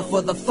kill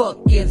for the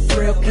fucking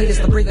thrill.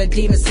 Cleanest to breathe a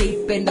demon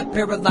seep in to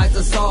paralyze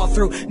us all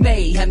through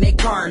mayhem and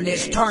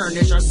carnage,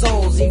 tarnish our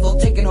souls. Evil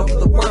taking over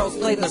the world,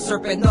 slay the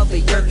serpent of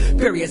the earth,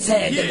 bury its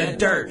head in the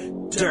dirt.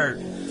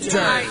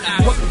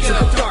 Welcome to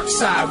the dark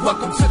side.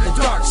 Welcome to the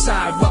dark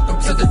side. Welcome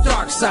to the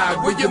dark side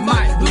where you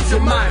might lose your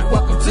mind.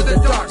 Welcome to the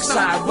dark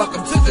side.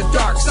 Welcome to the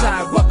dark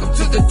side. Welcome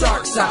to the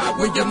dark side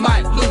where you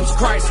might lose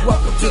Christ.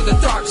 Welcome to the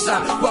dark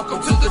side.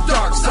 Welcome to the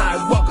dark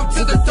side. Welcome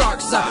to the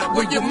dark side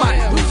where you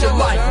might lose your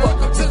life.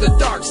 Welcome to the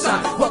dark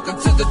side.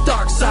 Welcome to the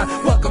dark side.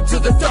 Welcome to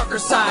the darker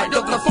side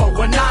of the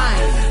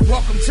 419.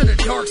 Welcome to the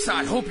dark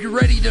side. Hope you're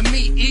ready to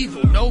meet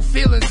evil. No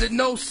feelings and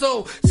no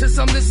soul.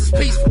 System, this is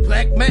peaceful.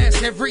 Black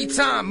mass every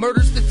time.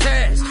 Murder's the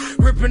task.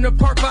 Ripping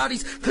apart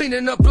bodies,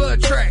 cleaning up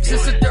blood tracks.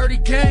 It's a dirty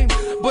game,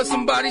 but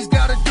somebody's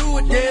gotta do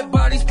it. Dead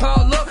bodies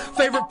pile up.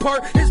 Favorite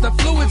part is the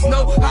fluids.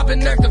 No, I've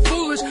been acting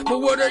foolish,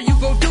 but what are you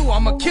gonna do?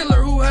 I'm a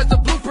killer who has the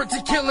blueprint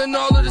to killing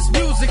all of this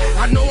music.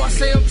 I know I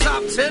say I'm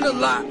top 10 a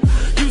lot.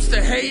 Used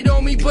to hate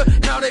on me, but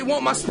now they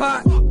want my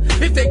spot.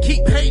 If they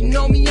keep hating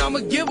on me, I'ma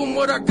give them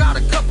what I got.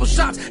 A couple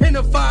shots in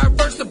a fire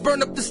burst to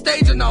burn up the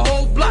stage and the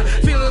whole block.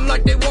 Feeling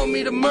like they want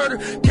me to murder.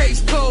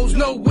 Case closed,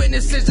 no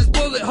witnesses, just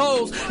bullet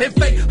holes. And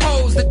fake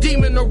hoes, the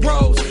demon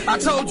arose. I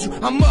told you,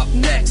 I'm up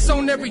next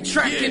on every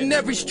track in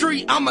every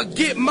street. I'ma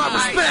get my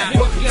respect.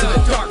 Welcome to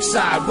the dark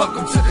side.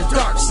 Welcome to the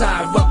dark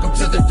side. Welcome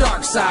to the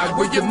dark side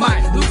where you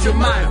might lose your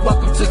mind.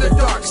 Welcome to the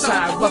dark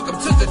side.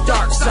 Welcome to the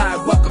dark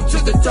side. Welcome to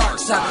the dark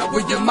side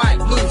where you might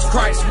lose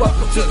Christ.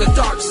 Welcome to the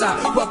dark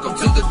side. Welcome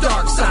to the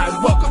dark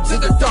side. Welcome to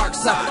the dark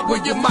side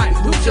where you might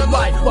lose your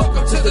life.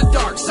 Welcome to the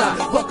dark side.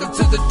 Welcome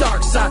to the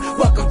dark side.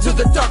 Welcome to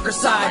the darker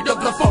side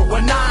of the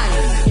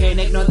 419. Can't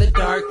ignore the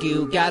dark,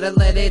 you gotta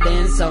let it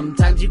in.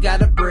 Sometimes you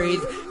gotta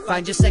breathe,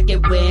 find your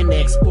second wind,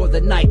 explore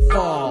the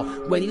nightfall.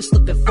 When you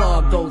slip and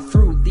fall, go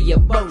through the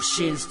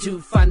emotions to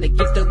find the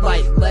gift of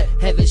light. Let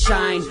heaven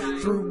shine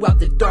throughout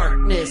the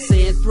darkness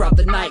and throughout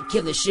the night,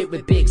 killing shit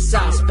with big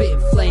sauce,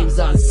 spitting flames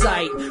on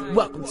sight.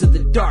 Welcome to the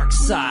dark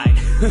side.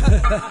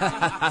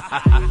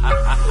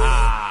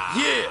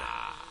 Yeah.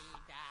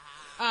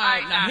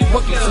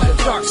 Welcome to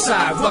the dark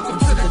side. Welcome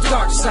to the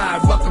dark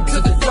side. Welcome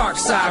to the dark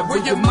side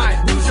where you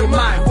might lose your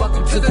mind.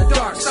 Welcome to the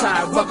dark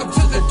side. Welcome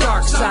to the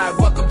dark side.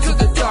 Welcome to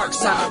the dark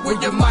side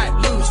where you might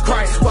lose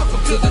Christ.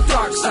 Welcome to the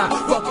dark side.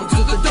 Welcome to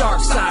the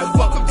dark side.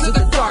 Welcome to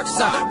the dark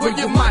side where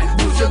you might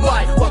lose your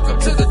life. Welcome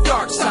to the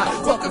dark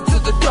side. Welcome to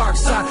the dark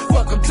side.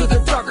 Welcome to the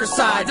darker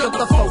side of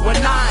the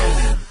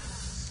 419.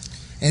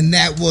 And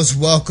that was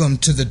Welcome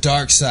to the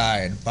Dark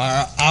Side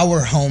by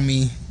our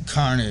homie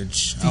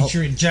Carnage.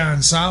 Featuring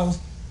John South.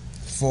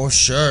 For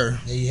sure.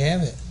 There you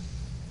have it.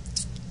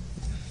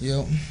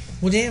 Yep.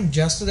 Well, damn,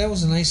 Jesta, that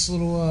was a nice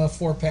little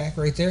 4-pack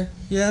right there.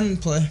 Yeah, I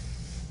didn't play.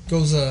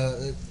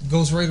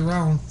 goes right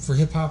around for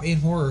hip hop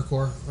and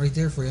horrorcore, right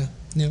there for you.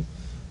 Yep.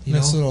 You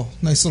Nice know?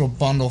 little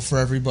bundle for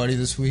everybody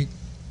this week.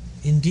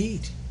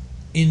 Indeed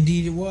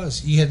it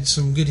was. You had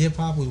some good hip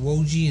hop with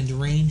Woji and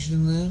Deranged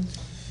in them,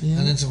 Yeah.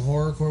 and then some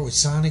horrorcore with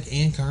Sonic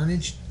and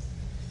Carnage.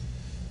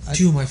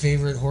 Two of my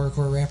favorite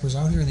horrorcore rappers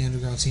out here in the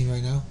underground scene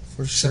right now,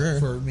 For except sure.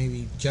 for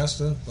maybe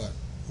Jesta, but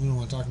we don't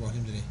want to talk about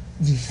him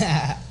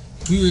today.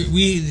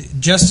 we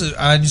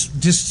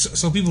just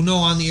so people know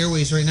on the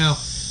airways right now,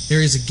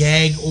 there is a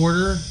gag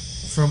order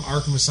from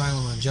Arkham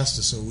Asylum on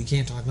Jesta, so we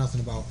can't talk nothing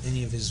about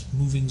any of his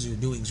movings or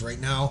doings right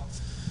now.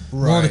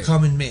 More to Right.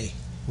 come in May.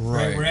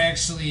 Right, we're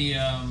actually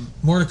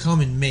More to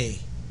come in May.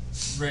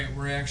 right.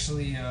 We're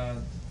actually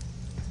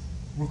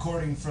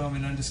recording from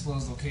an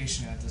undisclosed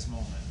location at this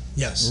moment.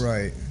 Yes.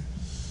 Right.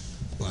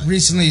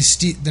 Recently,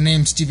 the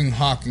name Stephen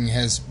Hawking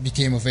has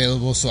became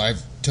available, so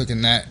I've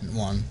taken that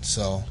one.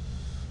 So,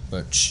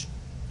 but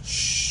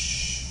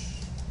shh.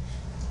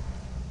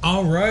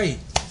 All right.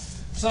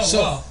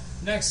 So,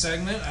 next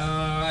segment.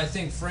 I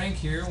think Frank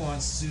here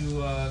wants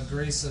to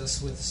grace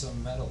us with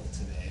some metal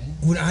today.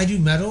 Would I do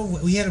metal?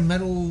 We had a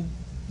metal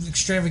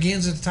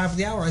extravaganza at the top of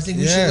the hour. I think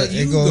we Yeah, should let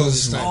you it go goes-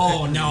 this time.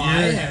 Oh no,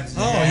 I have.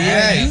 Oh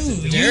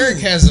yeah, Derek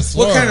has the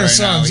floor What kind of right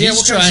songs? now. Yeah, He's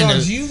what kind of trying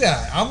songs to- you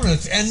got? I'm gonna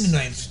end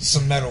tonight with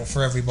some metal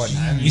for everybody.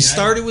 I mean, we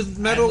started with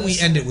metal, we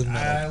listen, ended with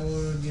metal. I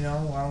would,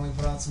 why don't we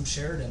put out some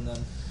Sheridan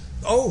then?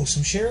 Oh,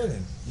 some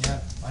Sheridan. Yeah,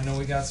 I know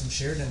we got some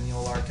Sheridan in the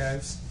old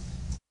archives.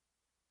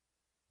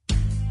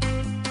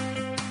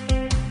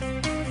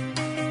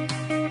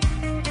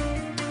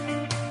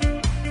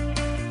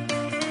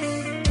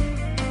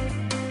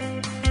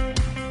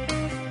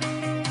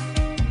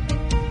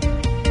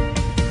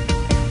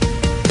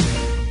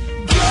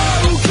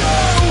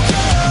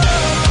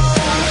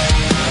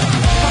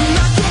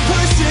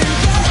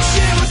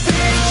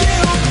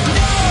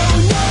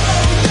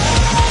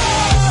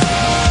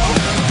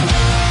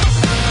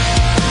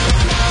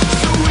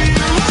 So here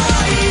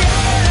I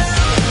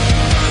am.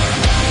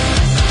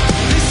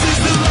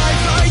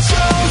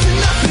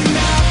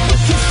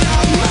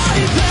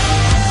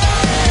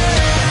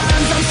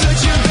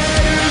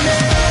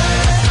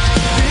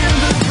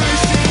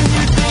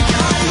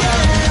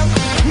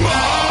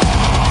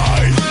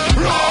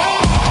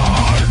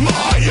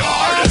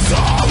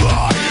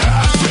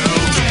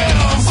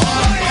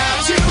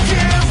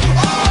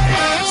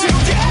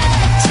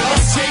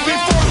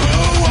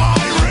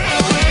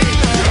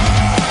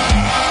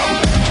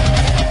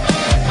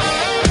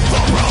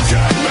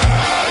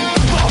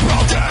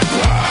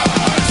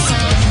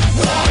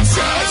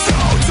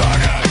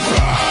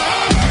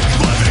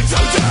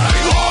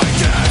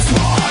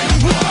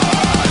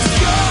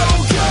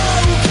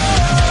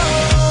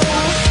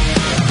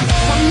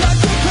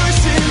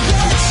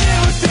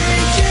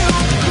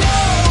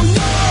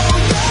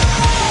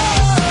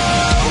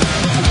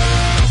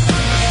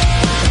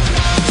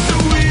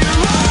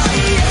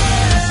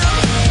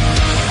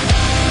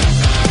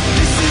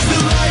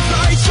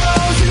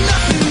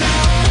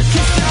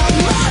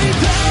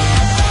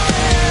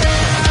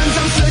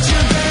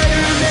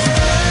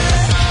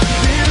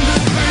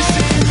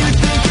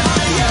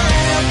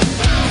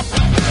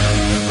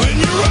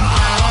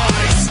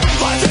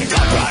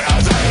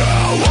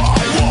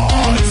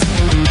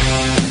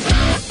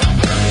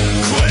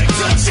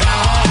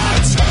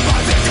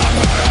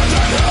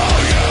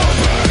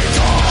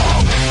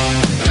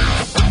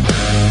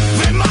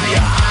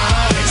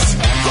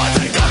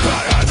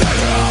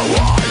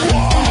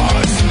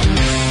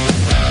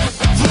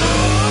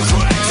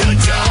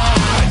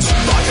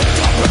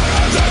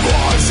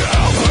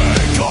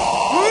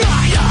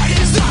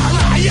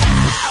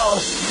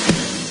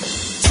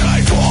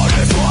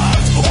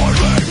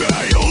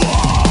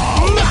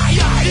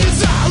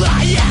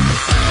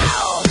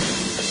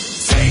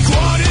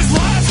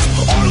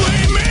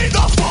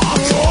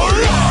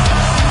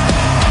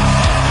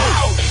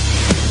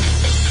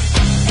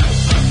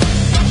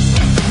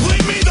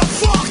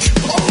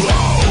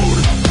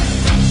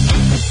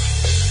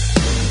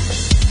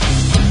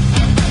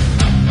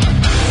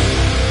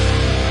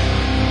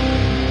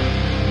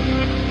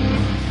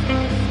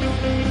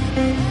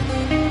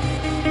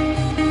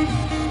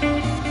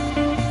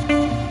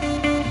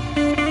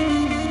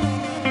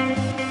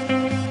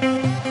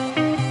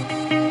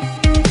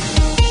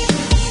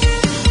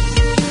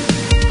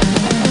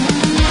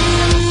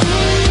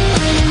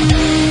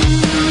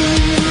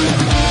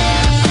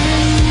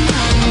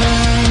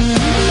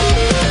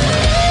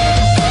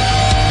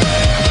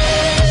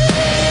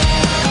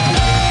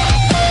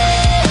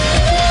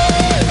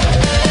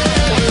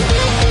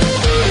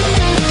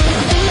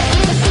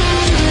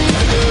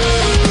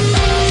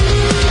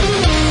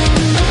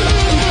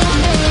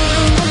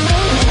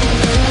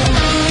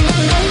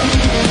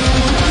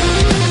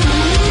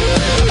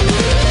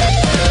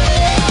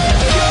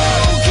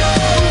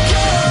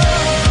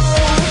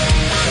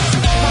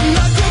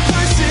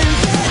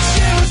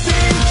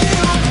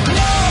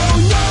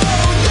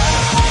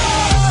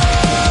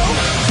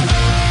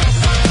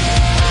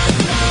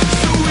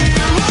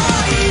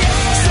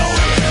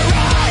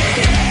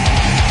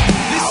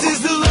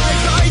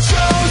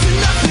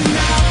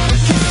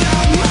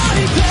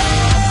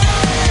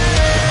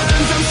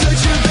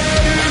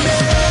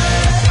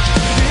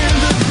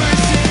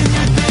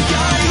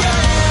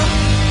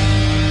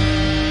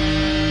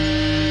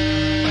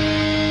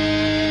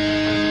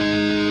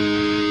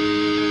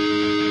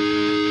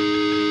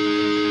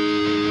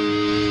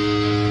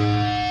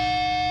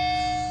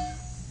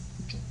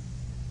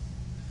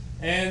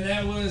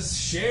 was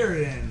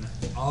Sheridan.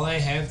 All I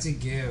Have to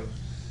Give.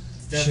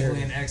 It's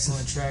definitely an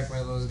excellent track by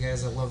those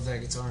guys. I love that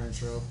guitar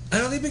intro. I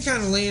know they've been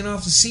kind of laying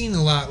off the scene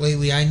a lot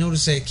lately. I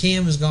noticed that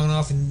Cam has gone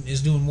off and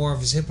is doing more of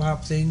his hip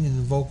hop thing and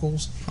the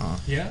vocals.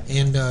 Yeah.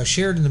 And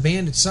Sheridan, the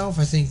band itself,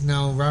 I think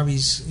now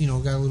Robbie's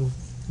got a little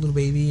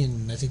baby,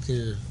 and I think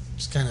they're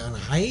just kind of on a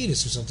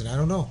hiatus or something. I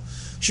don't know.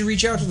 Should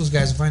reach out to those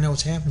guys and find out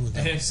what's happening with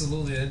them.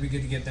 Absolutely, that'd be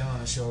good to get them on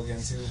a show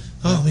again too.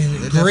 Oh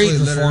man, They great definitely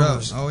lit it up.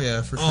 performers. Oh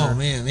yeah, for sure. Oh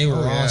man, they were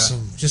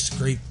awesome. Just a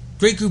great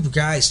group of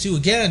guys too.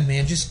 Again,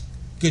 man, just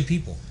good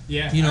people.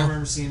 Yeah, I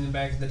remember seeing them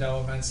back at the Dow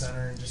Event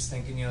Center and just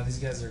thinking, these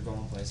guys are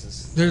going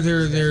places. They're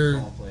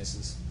going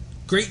places.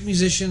 Great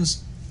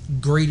musicians,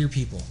 greater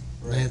people.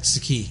 Right. That's the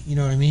key. You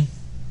know what I mean?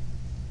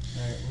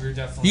 Right, we're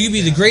definitely. You can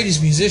be the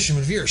greatest musician,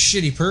 but if you're a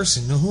shitty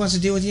person, who wants to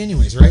deal with you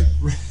anyways, right?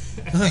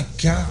 My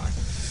God.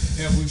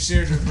 Yeah, we've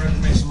shared a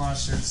Reformation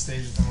Launch shared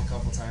stage with them a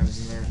couple times,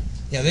 and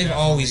they've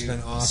always been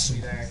awesome.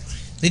 Sweet act.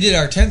 They did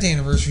our 10th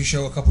anniversary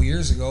show a couple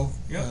years ago.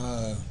 Yep.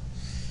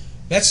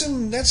 That's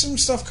some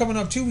stuff coming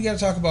up too. We got to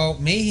talk about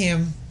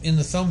Mayhem in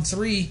the Thumb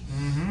 3,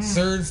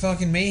 third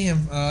fucking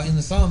Mayhem in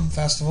the Thumb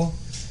festival.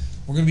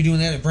 We're gonna be doing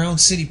that at Brown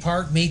City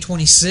Park, May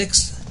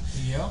 26th.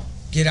 Yep.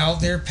 Get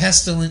out there.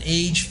 Pestilent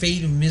Age,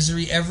 Fate of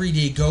Misery,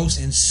 Everyday Ghost,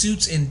 and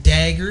Suits and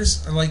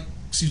Daggers. I like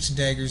Suits and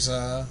Daggers'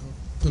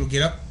 little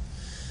get up.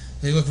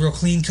 They look real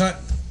clean cut,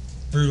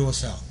 brutal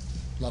as hell.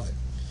 Love it.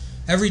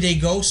 Everyday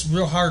Ghost,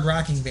 real hard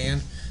rocking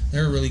band.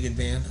 They're a really good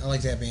band. I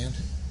like that band.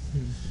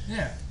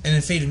 Yeah. And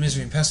then Fate of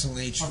Misery and Pestilent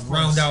Age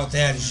round out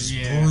that is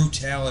just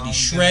brutality.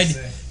 Shred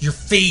your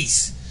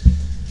face.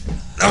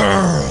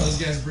 Those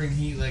guys bring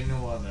heat like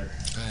no other.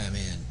 Ah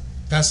man,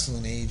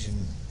 Pestilent Age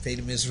and Fate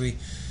of Misery,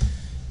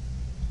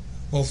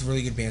 both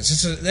really good bands.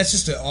 That's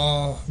just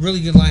a really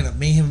good lineup.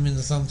 Mayhem in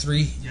the Thumb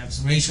 3. Yep,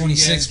 so May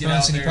 26th,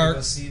 Brown City Park.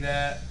 Go see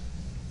that.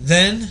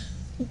 Then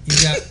you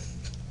got.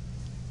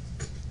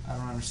 I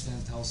don't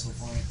understand how it's so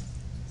funny.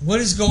 What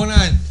is going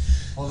on?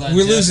 Hold on,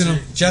 We're losing him.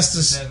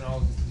 Justice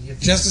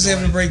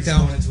having a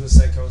breakdown. Going into a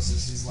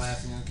psychosis. He's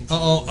laughing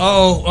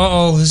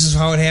uncontrollably. This is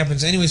how it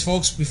happens. Anyways,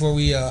 folks, before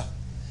we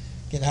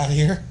get out of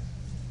here,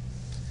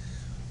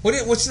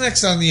 what's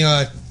next on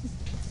the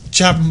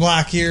chopping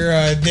block here,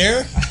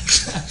 Darik?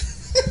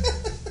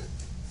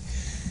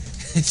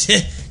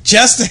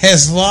 Jesta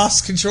has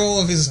lost control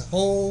of his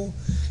whole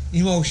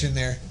emotion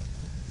there.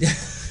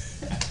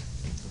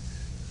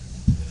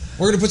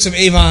 We're gonna put some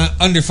Avon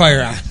Under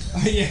Fire on.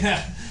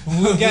 Yeah.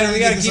 We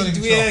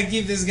gotta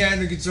keep this guy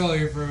under control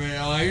here for a minute.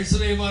 Oh, here's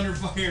some Avon Under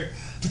Fire.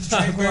 Put the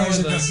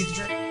tranquilizer down.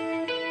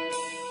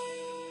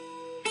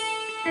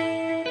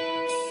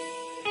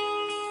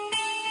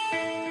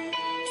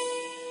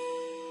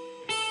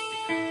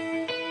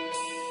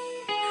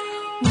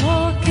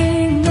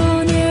 Walking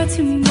on air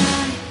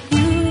tonight,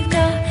 you've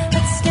got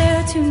that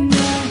stare tonight.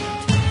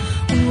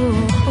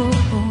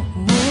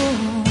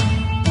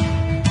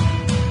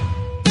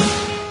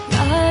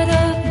 Light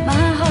up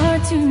my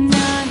heart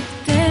tonight,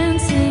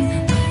 dancing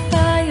with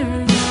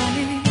firelight.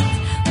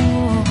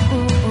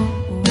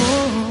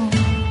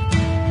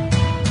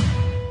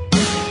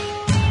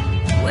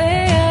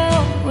 Way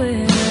out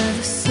where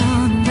the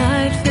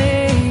sunlight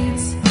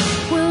fades,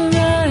 we'll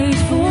ride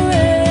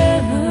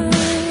forever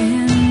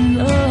in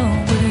the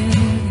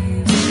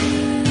waves.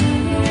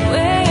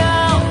 Way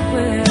out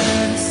where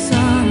the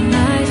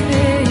sunlight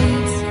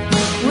fades,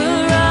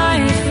 we'll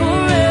ride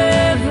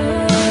forever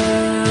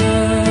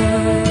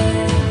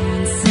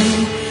and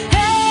sing,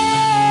 hey.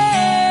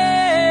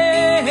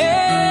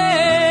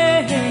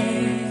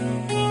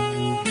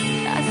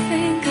 I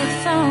think I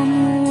found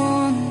the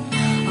one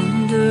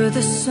under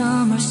the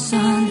summer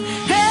sun.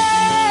 Hey,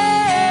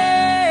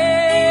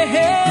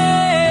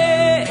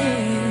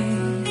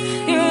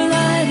 you're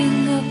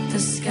lighting up the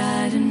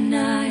sky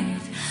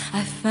tonight.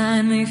 I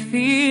finally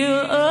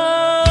feel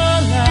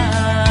alive.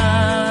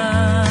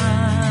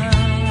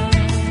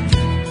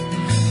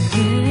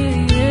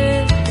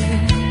 Yeah.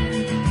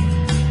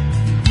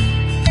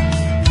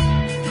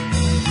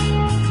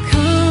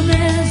 Come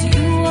as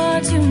you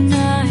are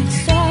tonight,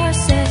 stars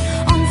set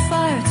on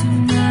fire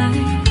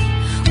tonight.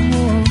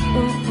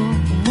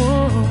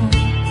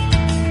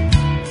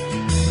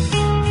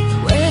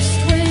 West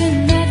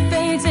wind that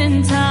fades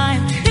in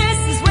time. This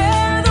is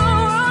where the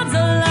world's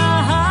alive.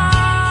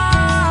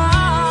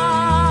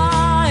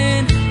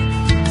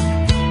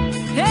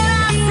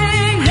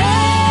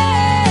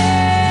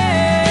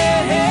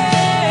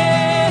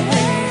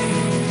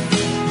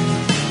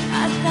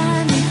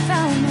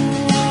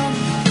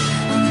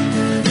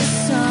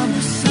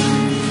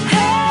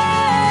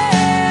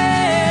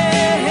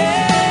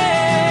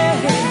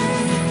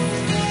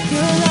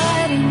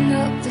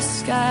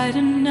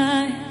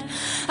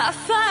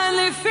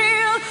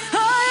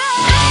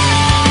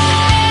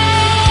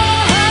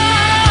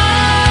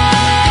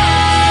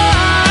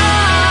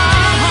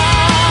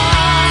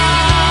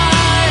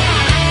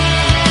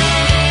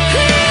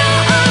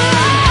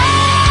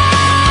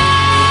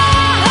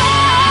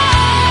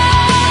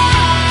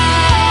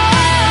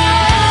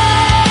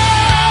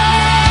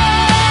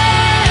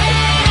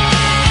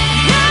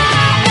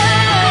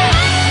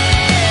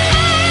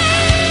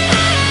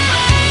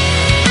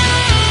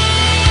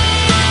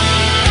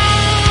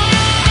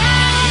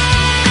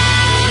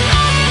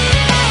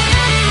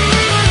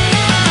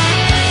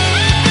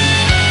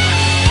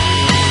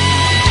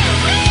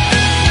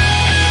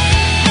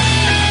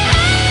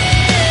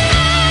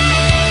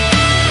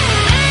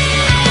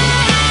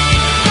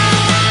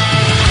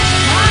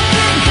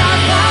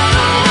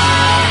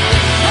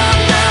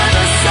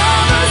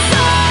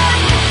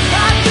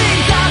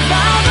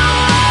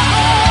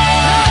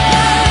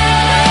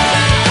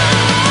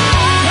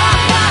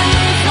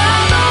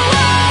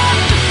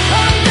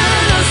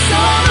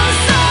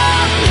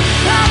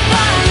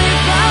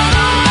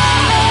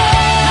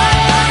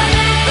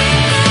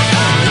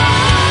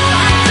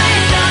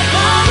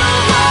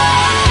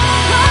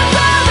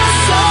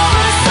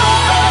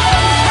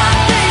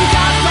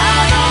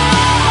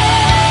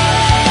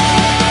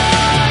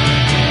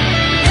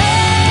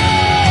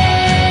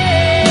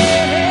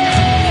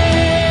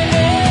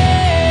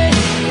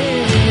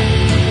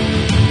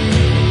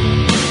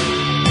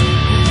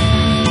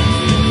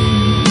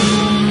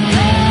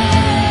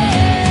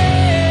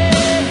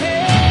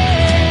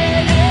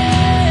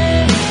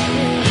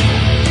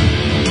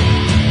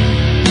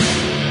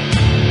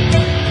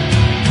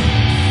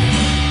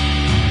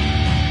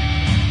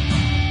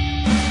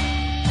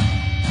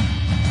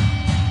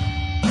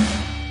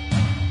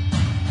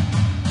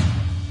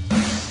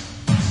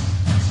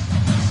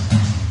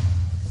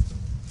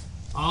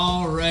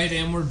 right,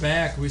 and we're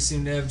back. We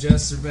seem to have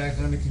Jester back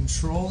under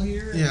control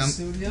here in the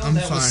studio.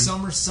 That was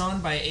Summer Sun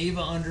by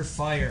Ava Under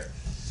Fire.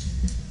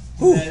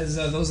 That is,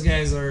 those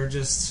guys are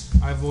just...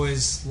 I've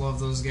always loved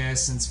those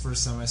guys since the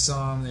first time I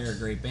saw them. They're a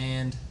great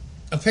band.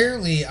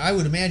 Apparently, I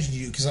would imagine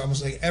you, because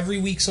almost like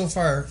every week so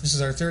far, this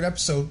is our third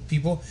episode,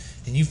 people,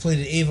 and you've played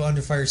an Ava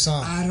Under Fire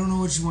song. I don't know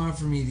what you want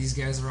from me. These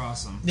guys are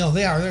awesome. No,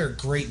 they are. They're a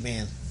great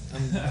band.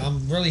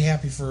 I'm really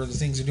happy for the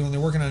things they're doing.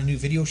 They're working on a new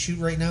video shoot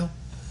right now.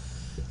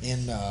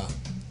 And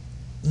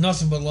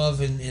nothing but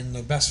love and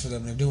the best for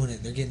them. They're doing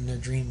it. They're getting their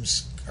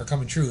dreams are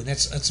coming true. And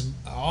that's an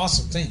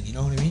awesome thing. You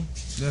know what I mean?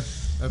 Yeah,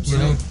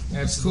 absolutely.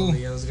 Absolutely.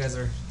 Cool. Yeah, those guys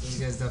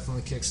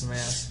definitely kick some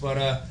ass. But,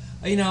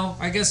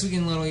 I guess we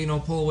can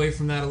pull away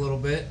from that a little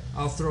bit.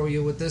 I'll throw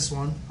you with this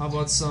one. How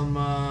about some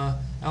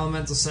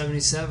Elemental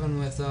 77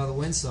 with the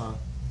Wind Song?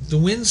 The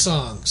Wind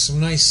Song. Some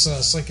nice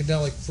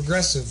psychedelic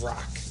progressive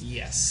rock.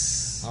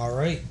 Yes. All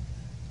right.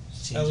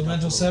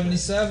 Elemental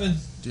 77.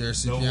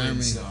 DRCP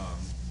Army. Song.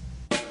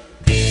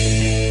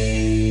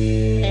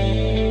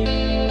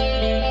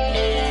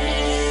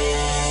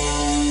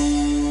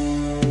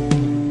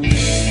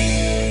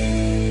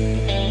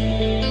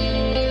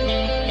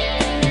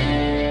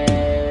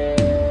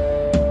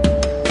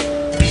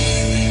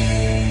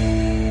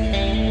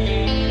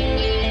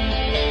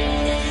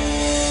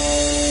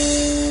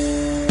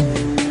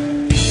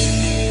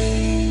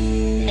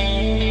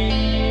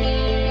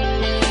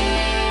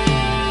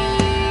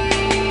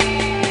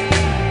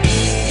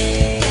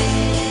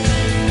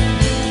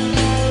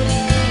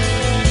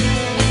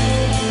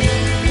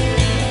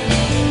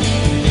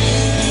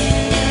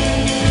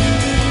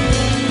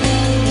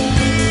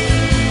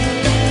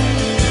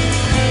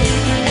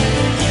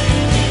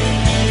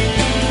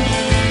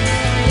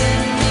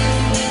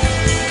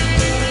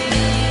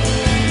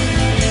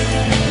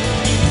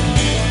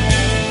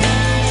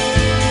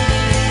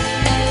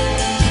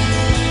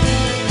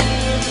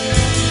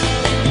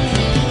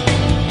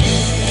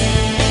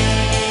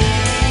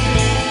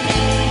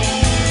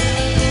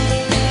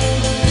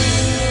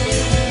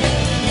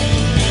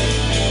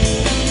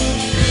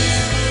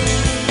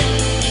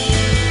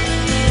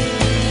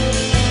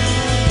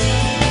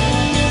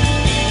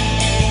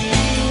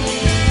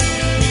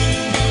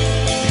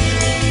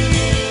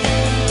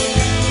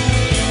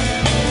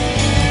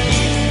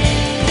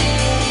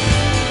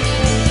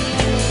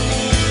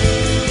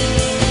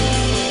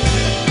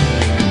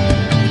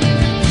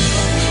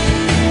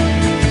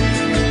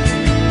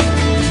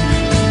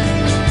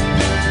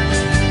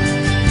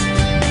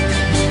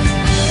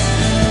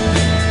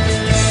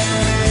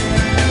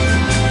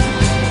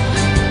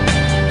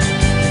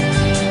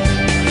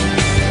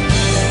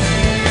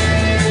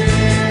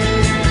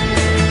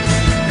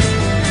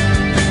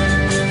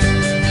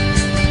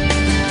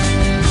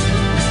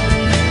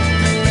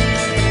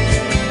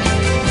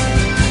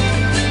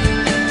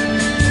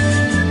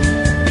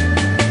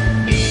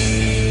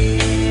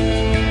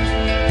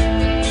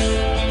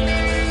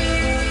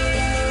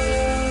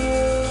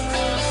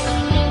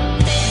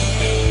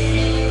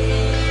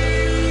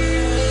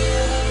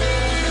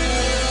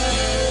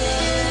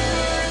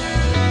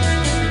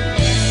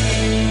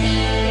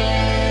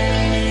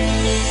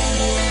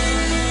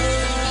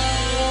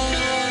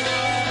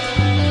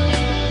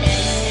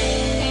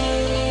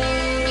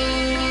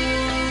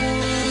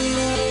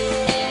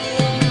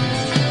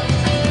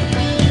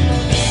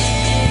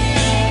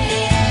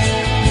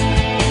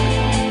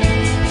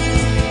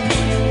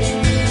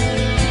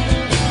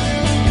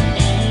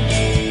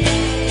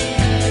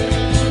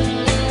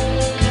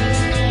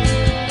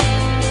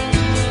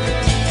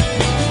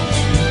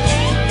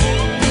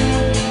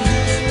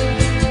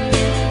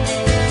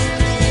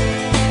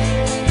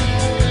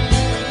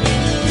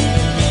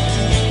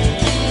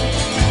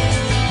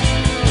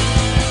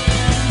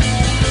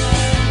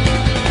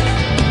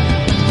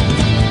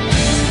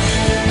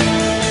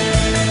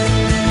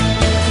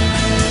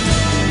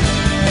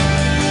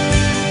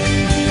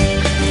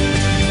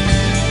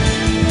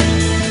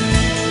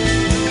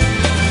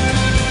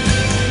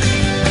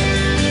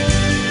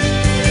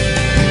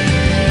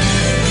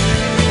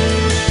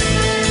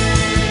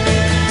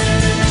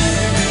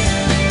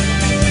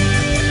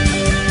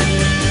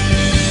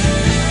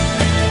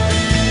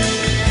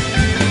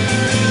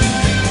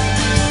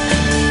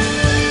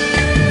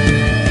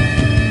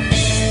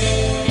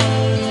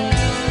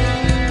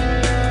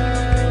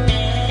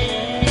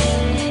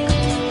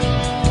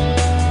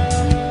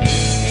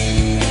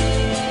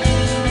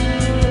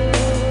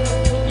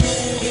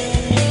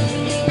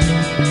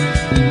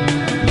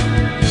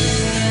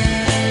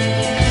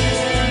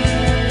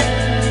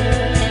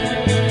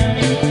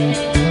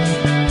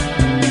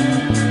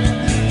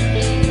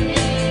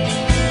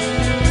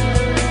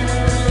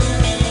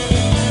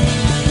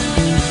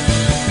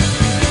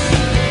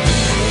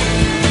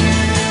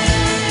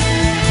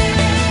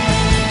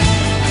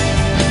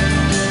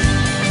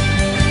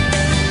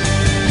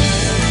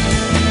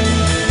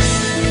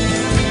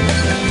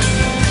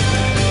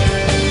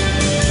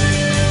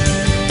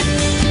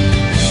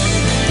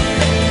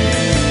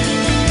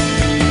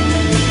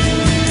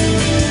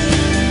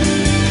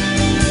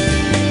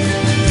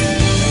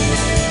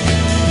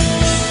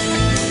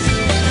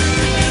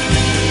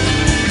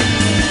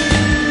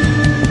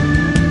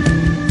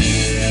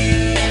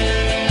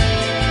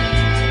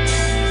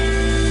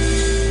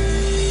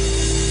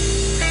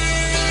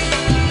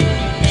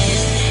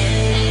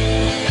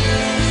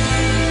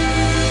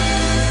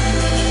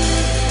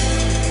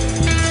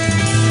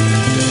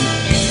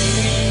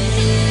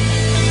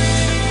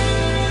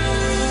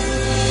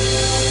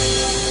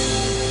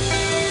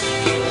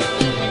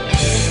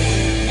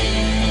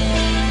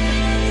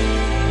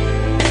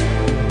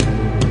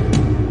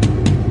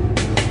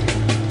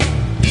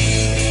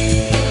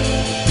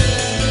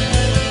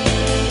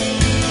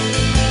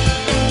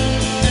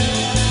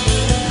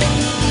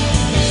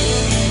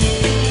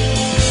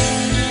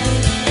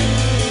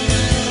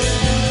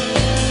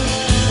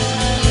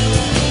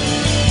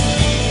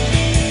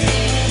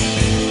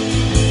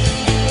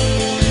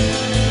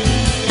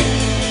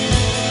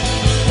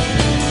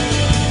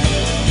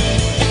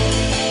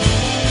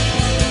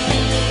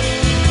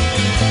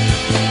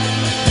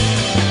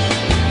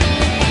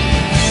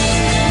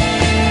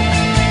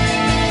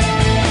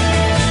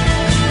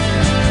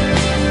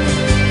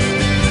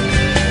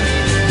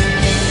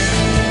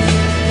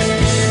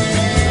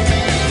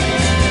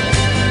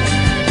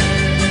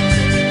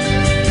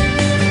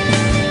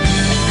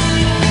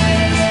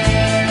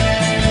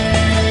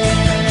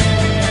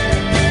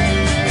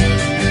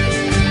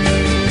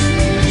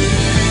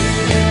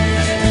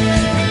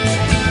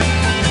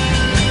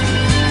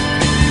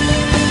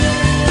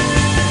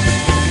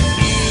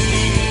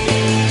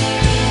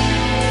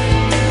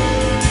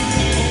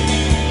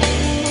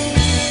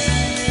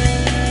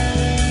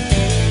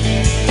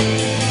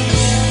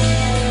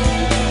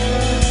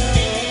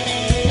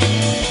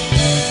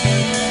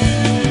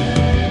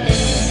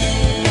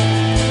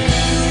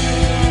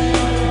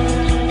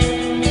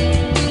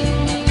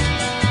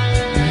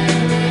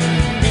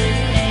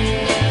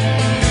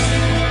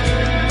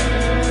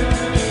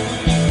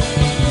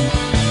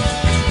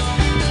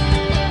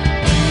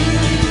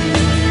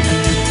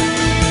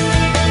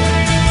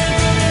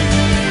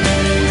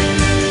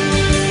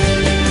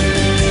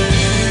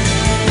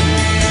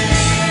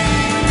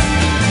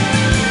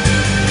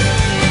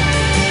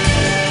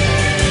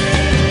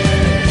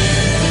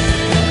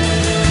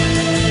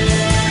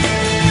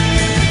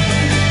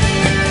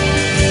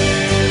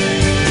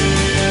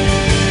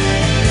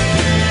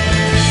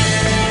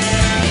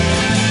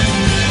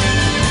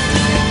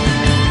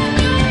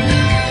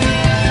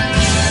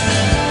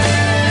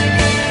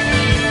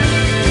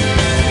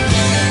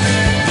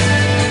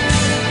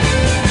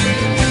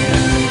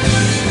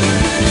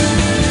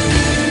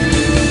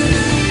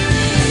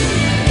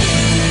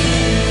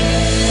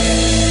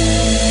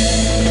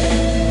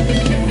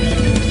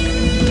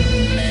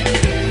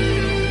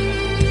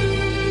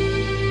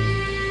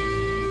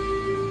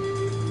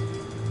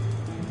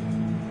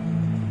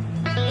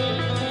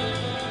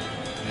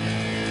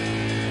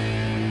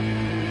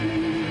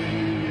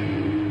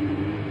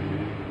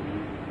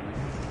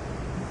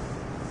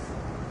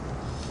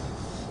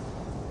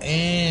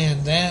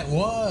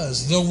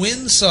 was The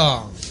Wind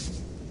Song.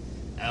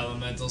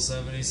 Elemental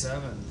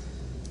 77.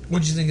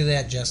 What'd you think of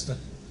that, Jesta?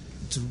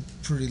 It's a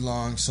pretty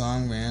long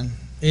song, man.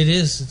 It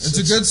is. It's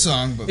a good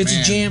song, but it's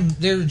man, a jam.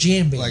 They're a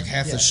jam band. like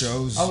half the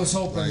shows. I was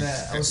hoping like,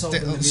 that. I was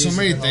hoping the so music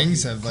many would help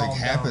things you have calm like down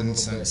a happened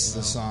little since bit,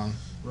 the song.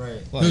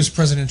 Right. Like, There's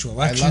presidential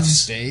elections. I left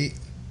state,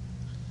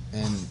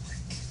 and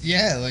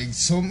yeah, like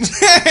so.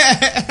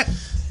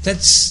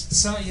 That's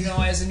so, you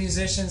know, as a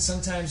musician,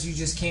 sometimes you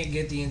just can't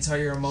get the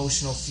entire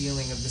emotional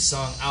feeling of the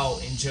song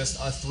out in just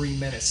a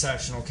 3-minute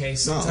session. Okay,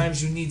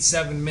 sometimes you need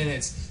 7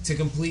 minutes to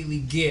completely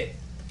get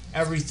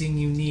everything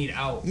you need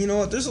out. You know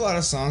what? There's a lot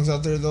of songs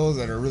out there though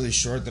that are really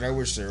short that I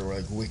wish they were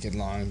like wicked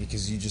long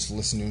because you just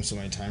listen to them so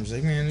many times.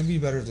 Like, man, it'd be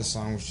better if the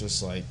song was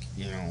just like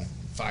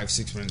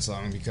 5-6 minutes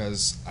long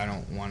because I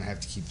don't want to have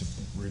to keep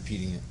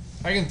repeating it.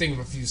 I can think of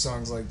a few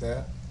songs like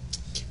that.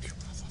 Keep your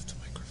mouth off the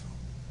microphone.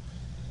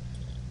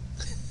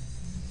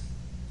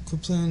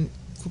 Quit playing.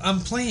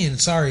 I'm playing.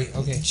 Sorry.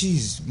 Okay.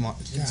 Jeez,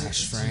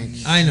 gosh, Frank.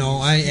 I know.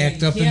 I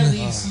act up in the. You can't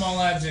leave small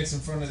objects in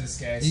front of this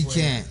guy. You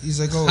can't. He's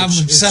like, oh, I'm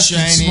obsessed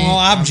with small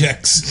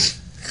objects.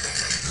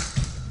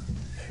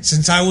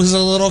 Since I was a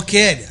little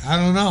kid. I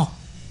don't know.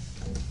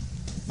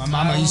 My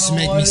mama used to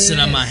make me sit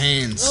on my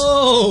hands.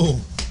 Oh.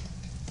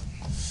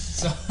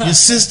 Your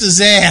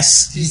sister's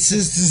ass. Your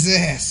sister's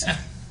ass.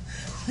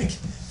 Like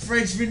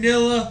French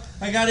vanilla.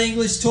 I got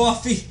English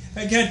toffee.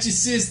 I got your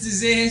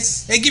sister's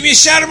ass. Hey, give me a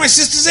shot of my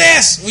sister's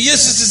ass. Or your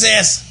sister's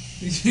ass.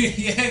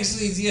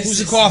 Actually, it's your Who's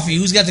sister. the coffee?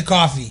 Who's got the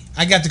coffee?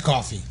 I got the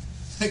coffee.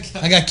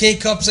 I got K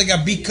cups. I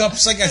got B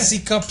cups. I got C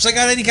cups. I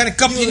got any kind of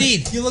cup you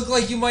need. You look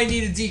like you might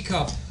need a D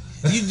cup.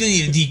 You do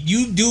need a D.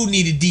 You do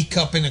need a D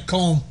cup and a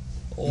comb.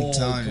 I'm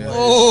telling you.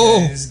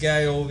 Oh, this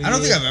guy over here. I don't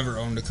think I've ever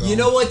owned a comb. You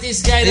know what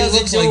this guy doesn't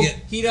looks do? like it.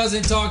 He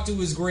doesn't talk to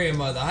his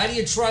grandmother. How do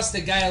you trust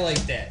a guy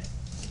like that?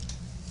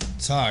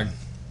 It's hard.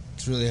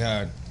 It's really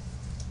hard.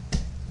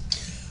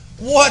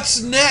 What's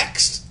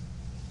next?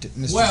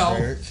 Mr. Well,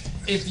 Darik.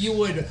 if you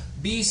would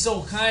be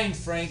so kind,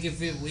 Frank,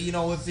 if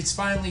it's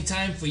finally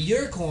time for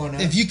your corner.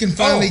 If you can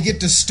finally get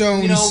to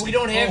Stones. We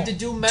don't have to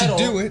do metal.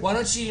 To do it. Why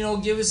don't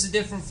you, give us a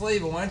different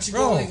flavor? Why don't you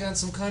go on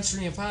some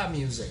country and pop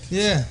music?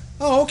 Yeah.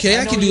 Oh, okay,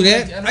 I can do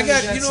that.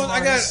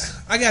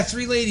 I got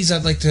 3 ladies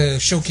I'd like to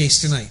showcase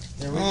tonight.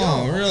 There we go.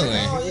 Oh, really?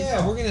 Oh,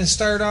 yeah. We're gonna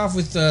start off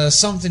with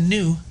Something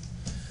New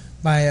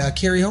by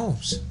Carrie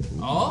Holmes.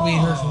 Oh, we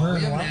ain't heard from her. We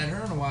in a haven't while. had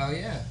her in a while,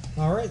 yeah.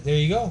 All right, there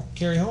you go,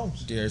 Carrie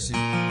Holmes. DRC.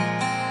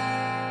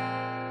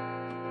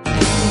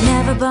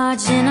 Never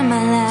barged into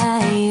my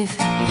life.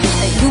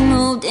 You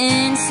moved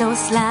in so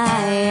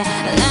sly,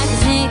 like a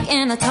snake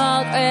in a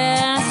tall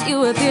grass.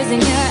 You were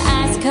piercing your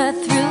eyes, cut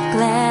through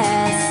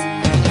glass.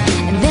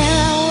 And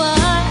there I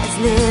was,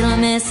 little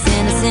Miss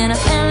Innocent. I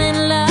fell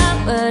in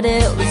love, but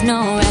it was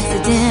no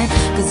accident.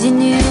 'Cause you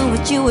knew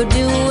what you were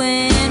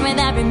doing with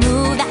every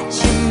move that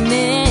you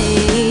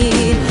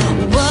made.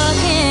 What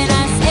can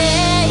I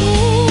say?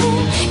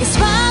 You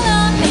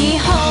swallowed me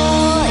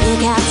whole. You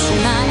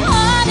captured my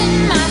heart and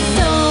my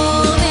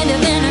soul in a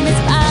venomous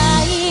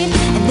bite.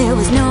 And there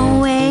was no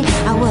way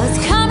I was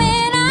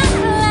coming out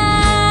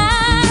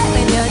alive.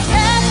 With your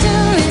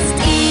treacherous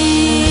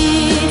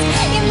deeds,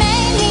 you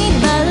made me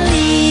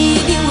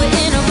believe you were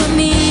in over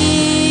me.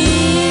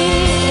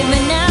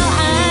 But now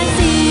I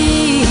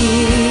see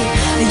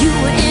you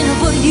were in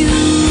over you.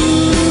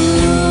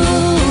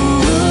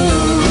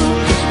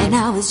 And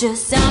I was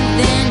just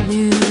something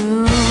new.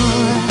 I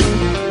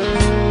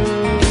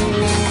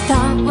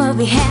thought what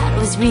we had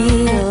was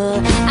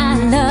real. I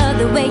love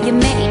the way you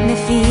made me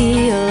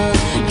feel.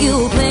 You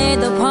played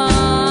the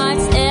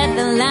parts, said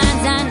the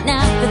lines. I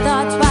never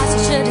thought twice. I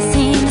should have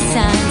seen the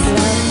signs.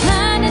 Love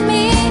blinded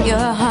me.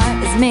 Your heart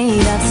is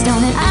made of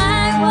stone, and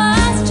I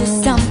was just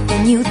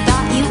something you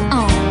thought you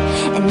owned.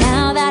 And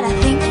now that I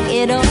think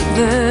it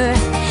over,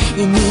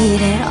 you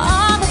needed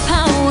all the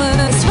power.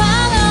 You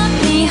swallowed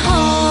me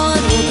whole.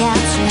 You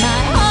captured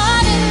my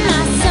heart and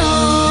my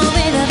soul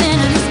with a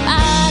venomous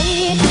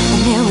bite.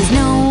 And there was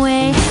no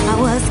way I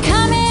was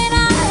coming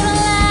out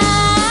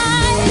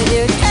alive. With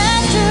your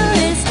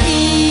treacherous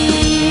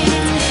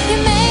deeds, you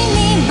made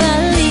me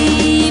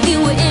believe you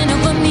were in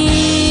over me.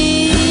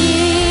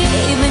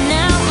 But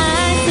now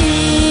I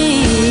see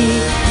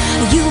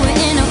you were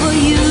in over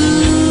you.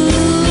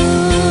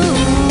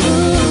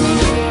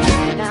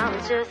 Now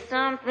it's just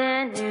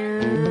something new.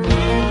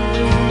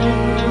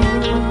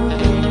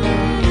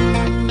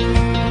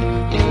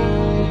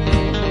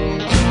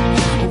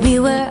 We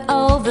were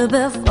over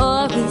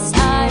before we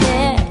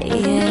started,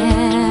 yeah.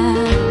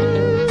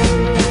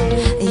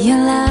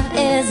 Your love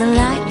is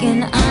like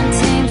an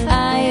untamed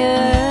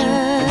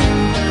fire.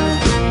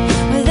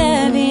 With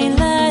every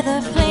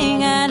leather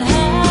fling I'd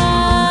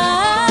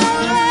have,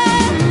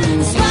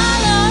 you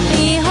swallowed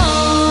me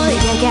whole.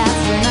 You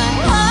captured my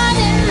heart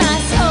and my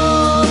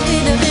soul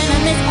with a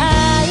venomous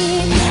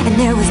bite. And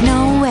there was no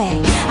way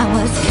I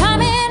was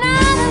coming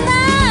out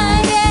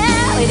alive,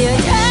 yeah. With your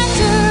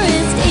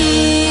treacherous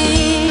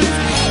deeds,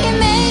 you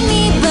made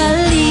me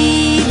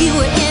believe you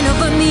were in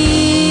over me.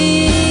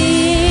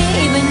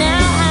 But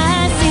now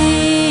I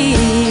see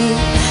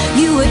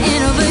you were in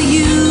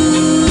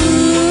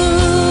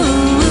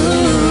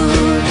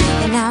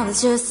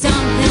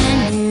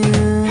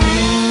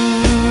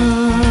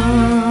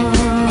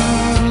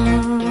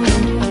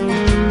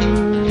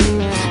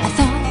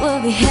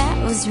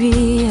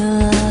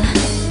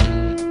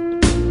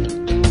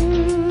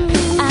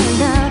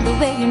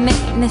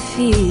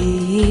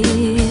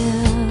feel.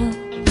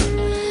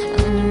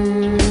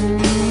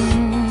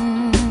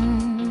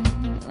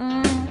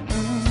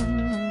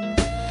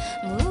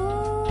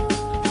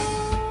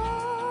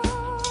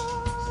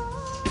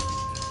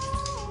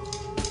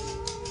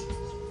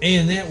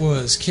 And that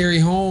was Carrie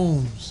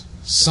Holmes,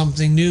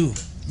 Something New.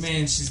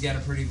 Man, she's got a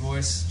pretty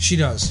voice. She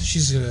does.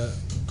 She's a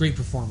great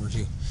performer,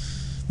 too.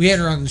 We had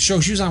her on the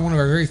show. She was on one of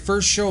our very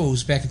first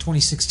shows back in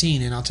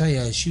 2016, and I'll tell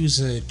you, she was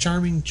a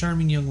charming,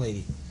 charming young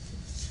lady.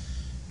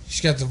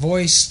 She's got the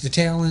voice, the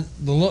talent,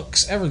 the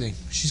looks, everything.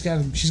 She's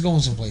going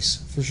someplace,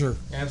 for sure.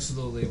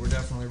 Absolutely. We're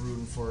definitely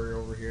rooting for her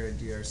over here at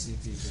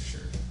DRCP, for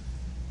sure.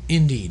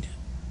 Indeed.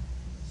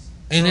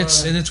 And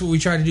that's what we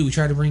try to do. We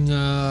try to bring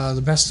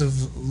the best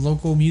of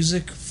local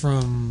music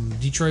from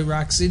Detroit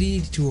Rock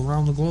City to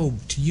around the globe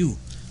to you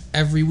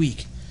every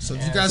week. So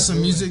if you got some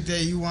music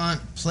that you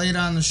want played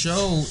on the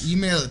show,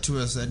 email it to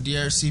us at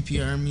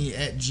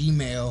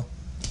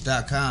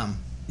drcparmy@gmail.com.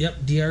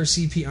 Yep,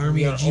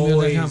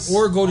 drcparmy@gmail.com.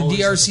 Or go to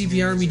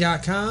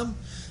drcparmy.com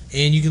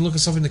and you can look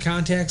us up in the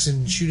contacts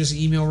and shoot us an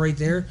email right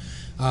there.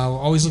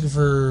 Always looking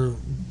for,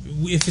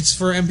 if it's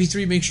for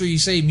MP3, make sure you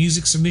say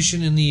music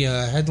submission in the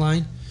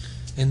headline.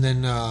 And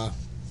then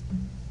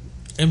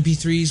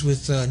MP3s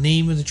with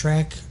name of the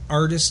track,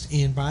 artist,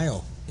 and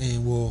bio.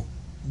 And we'll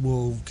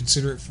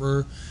consider it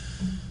for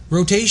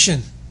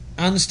rotation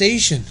on the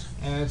station.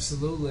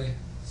 Absolutely.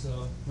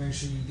 So make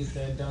sure you get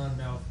that done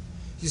now.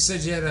 You said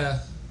you had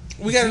a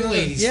few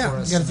ladies for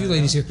us. We got a few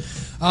ladies here.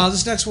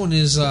 This next one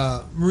is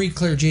Marie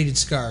Claire Jaded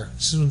Scar.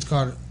 This one's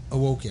called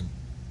Awoken.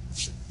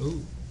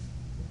 Ooh.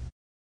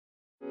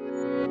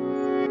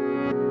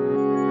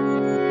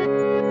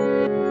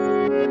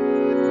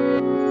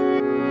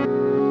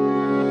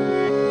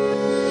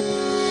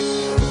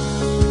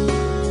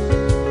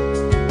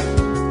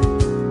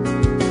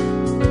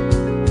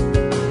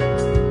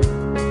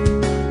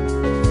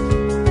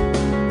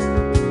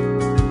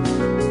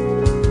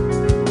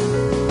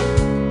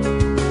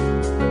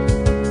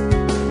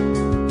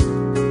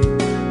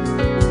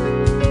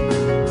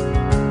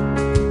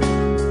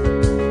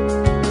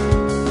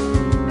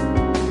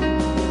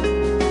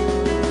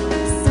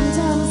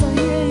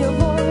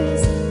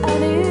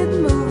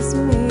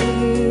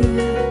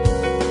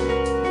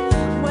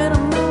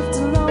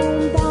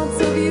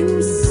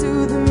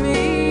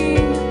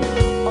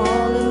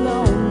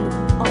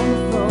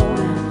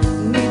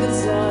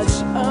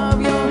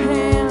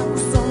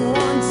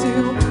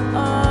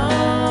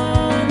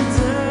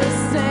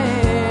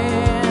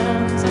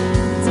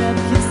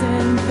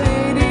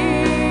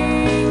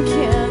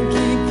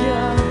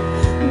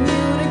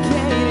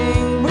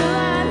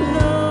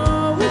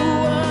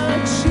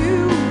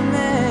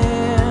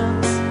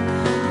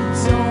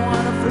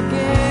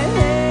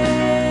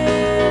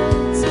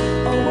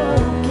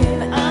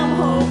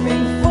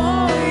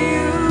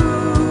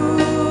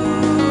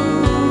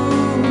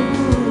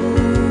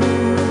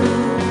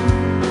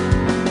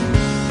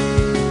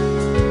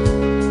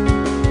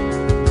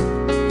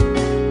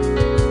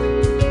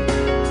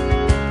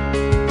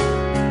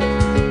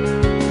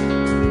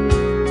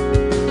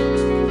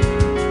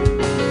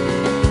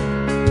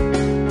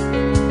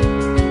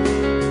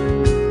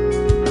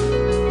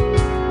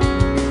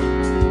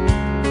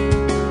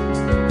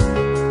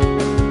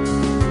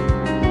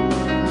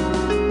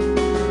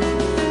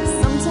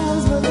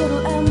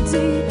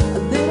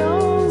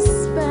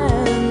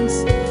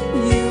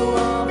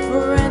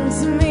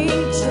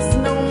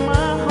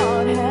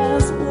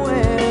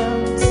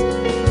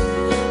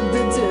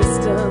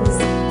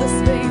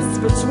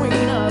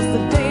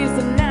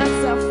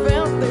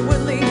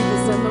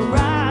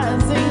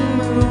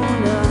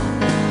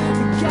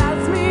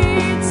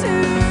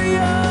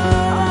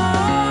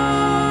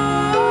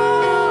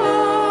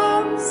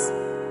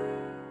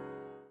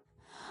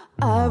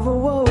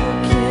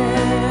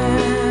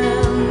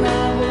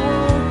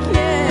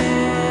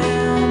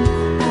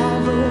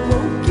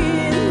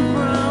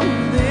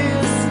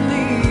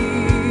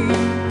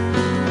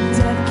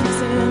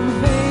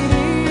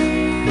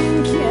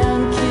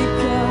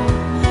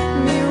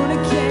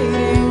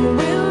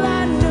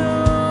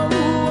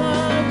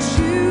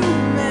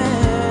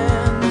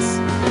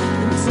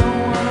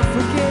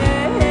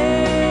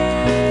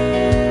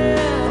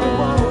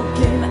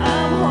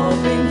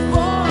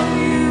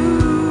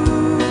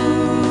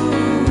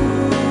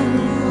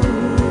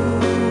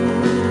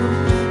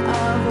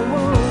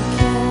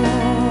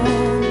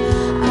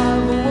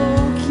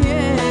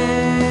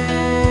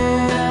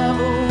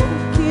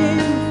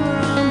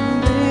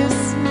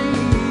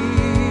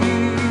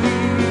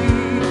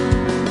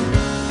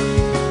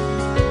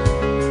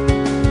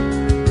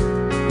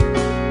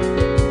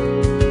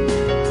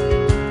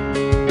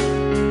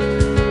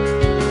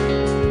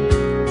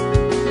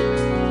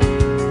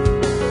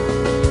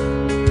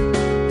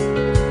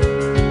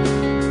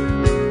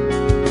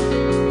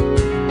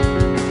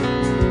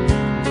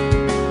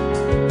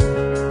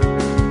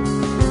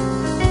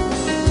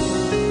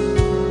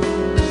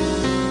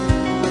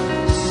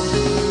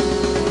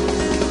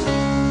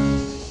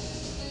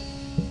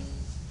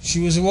 She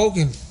was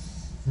awoken.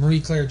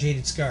 Marie Claire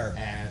Jaded Scar.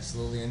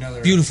 Absolutely,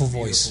 another Beautiful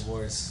voice.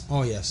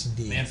 Oh, yes,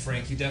 indeed. Man,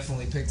 Frank, you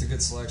definitely picked a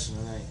good selection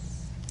tonight.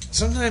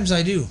 Sometimes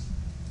I do,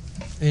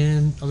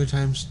 and other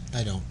times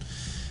I don't.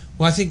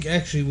 Well, I think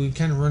actually we're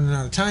kind of running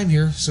out of time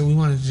here, so we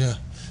wanted to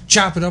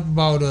chop it up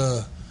about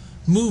a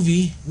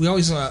movie. We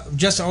always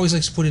Jesta always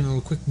likes to put in a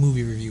little quick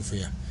movie review for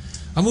you.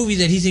 A movie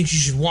that he thinks you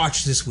should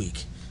watch this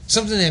week.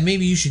 Something that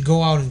maybe you should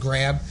go out and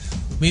grab.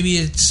 Maybe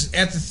it's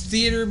at the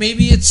theater.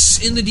 Maybe it's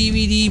in the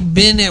DVD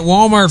bin at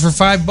Walmart for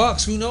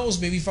 $5. Who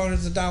knows? Maybe you found it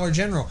at the Dollar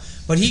General.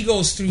 But he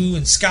goes through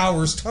and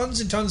scours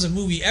tons and tons of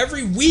movie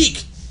every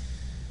week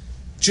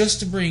just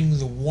to bring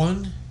the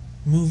one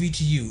movie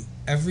to you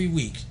every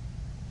week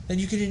that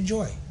you could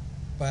enjoy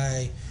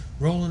by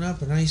rolling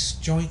up a nice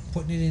joint,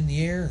 putting it in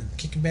the air, and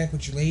kicking back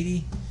with your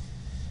lady,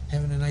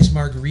 having a nice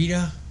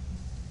margarita.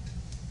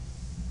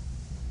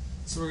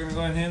 So we're going to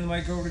go ahead and hand the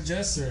mic over to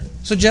Jester.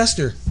 So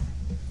Jester.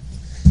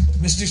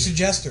 Mr.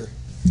 Suggester.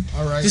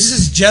 All right. This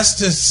is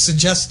Jesta's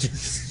Suggester.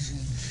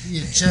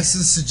 Yeah,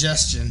 Jesta's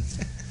suggestion.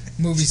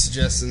 Movie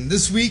suggestion.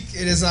 This week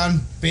it is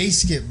on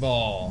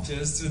Basketball.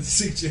 Jester the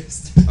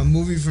Suggester. A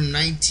movie from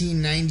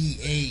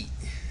 1998.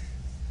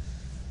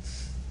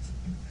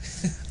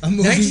 A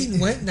movie.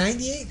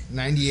 98?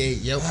 98,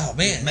 yep. Oh,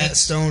 man. Matt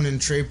Stone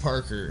and Trey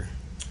Parker.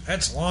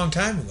 That's a long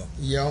time ago.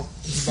 Yep.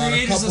 It's about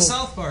Creators of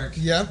South Park.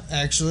 Yep,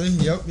 actually.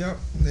 Yep.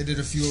 They did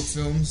a few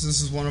films.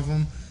 This is one of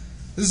them.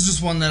 This is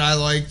just one that I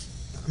like.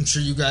 I'm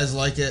sure you guys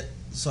like it.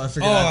 So I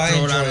figured I'd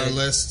throw it on our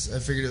list. I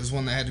figured it was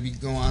one that had to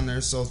go on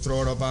there, so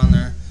throw it up on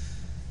there.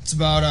 It's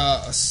about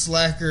a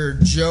slacker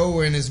Joe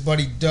and his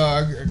buddy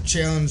Doug are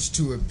challenged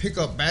to a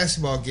pickup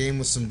basketball game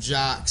with some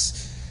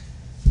jocks.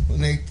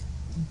 When they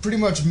pretty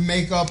much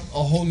make up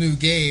a whole new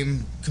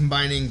game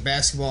combining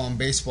basketball and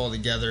baseball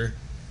together.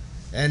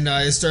 And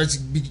it starts,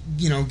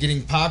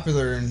 getting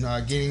popular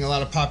and gaining a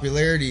lot of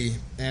popularity.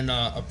 And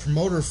a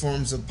promoter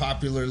forms a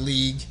popular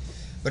league.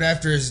 But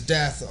after his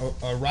death,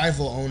 a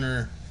rival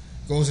owner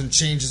goes and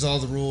changes all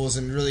the rules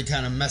and really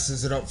kind of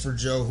messes it up for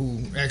Joe,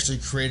 who actually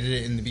created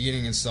it in the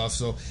beginning and stuff.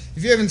 So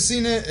if you haven't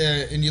seen it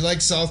and you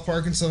like South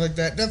Park and stuff like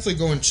that, definitely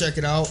go and check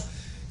it out.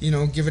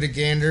 Give it a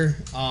gander.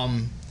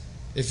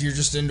 If you're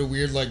just into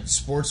weird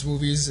sports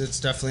movies, it's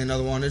definitely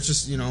another one. It's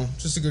just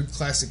just a good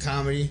classic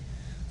comedy.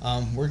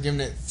 We're giving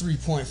it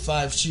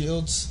 3.5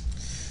 shields.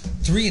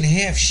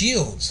 3.5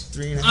 shields.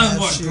 3.5 On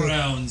what shields.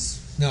 grounds?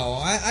 No,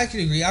 I can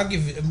agree. I'll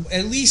give it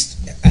at least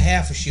a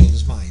half a shield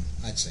is mine,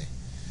 I'd say.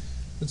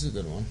 It's a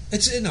good one.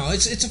 It's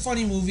a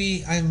funny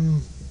movie. I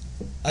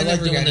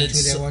like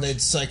it when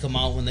they'd psych them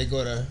out when they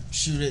go to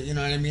shoot it. You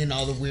know what I mean?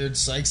 All the weird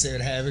psychs they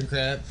would have and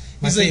crap.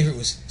 My favorite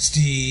was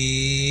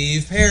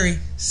Steve Perry.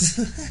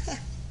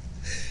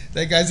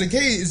 That guy's like,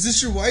 "Hey, is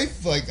this your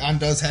wife?"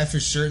 Undoes half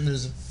his shirt and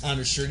there's on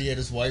his shirt he had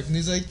his wife, and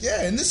he's like,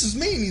 "Yeah, and this is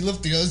me." And he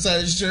lifted the other side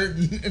of his shirt.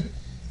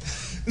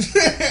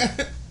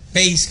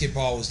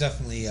 Basketball was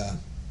definitely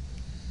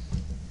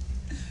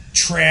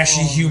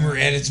trashy humor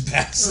at its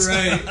best.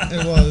 Right.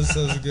 It was.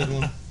 That was a good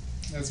one.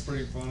 That's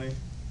pretty funny.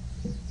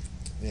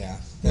 Yeah.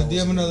 Do you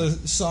have another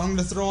song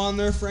to throw on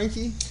there,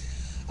 Frankie?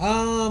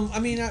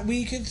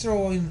 We could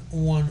throw in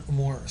one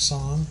more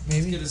song,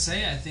 maybe. I was gonna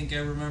say, I think I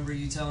remember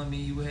you telling me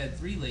you had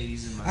 3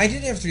 ladies in mind. I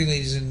did have 3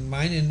 ladies in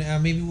mind,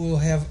 and maybe we'll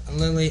have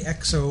Lele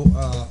EXO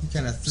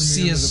kind of threw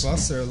me under the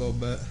bus there a little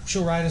bit.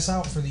 She'll ride us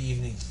out for the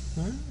evening.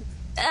 All right.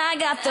 I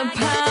got the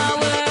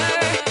power,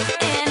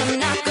 and I'm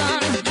not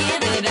gonna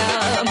give it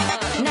up.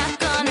 Not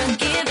gonna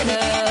give it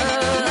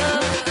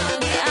up.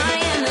 I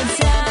am the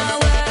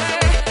tower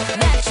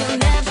that you'll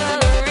never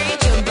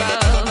reach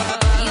above.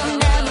 You'll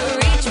never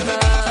reach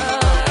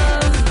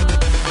above.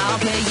 I'll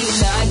play you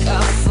like a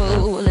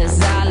fool as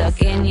I look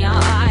in your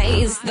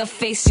eyes. The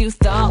face you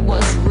thought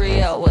was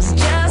real was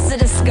just a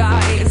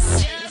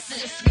disguise.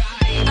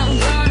 I'm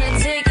gonna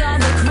take all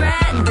the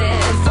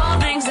credit for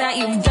things that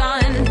you've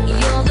done.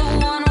 You're the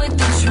one with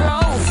the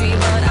trophy,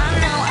 but I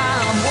know I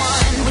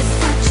won.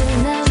 Without your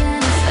love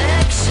and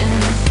affection,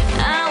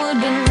 I would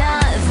be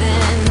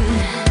nothing,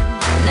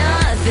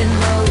 nothing.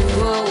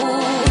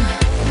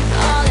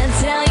 All I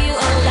tell you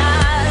are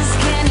lies.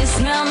 Can you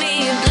smell me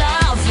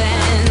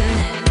bluffing,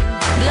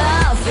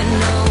 bluffing?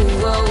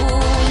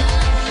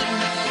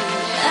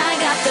 I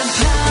got the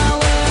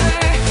power,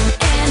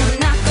 and I'm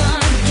not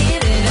gonna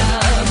give it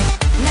up,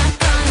 not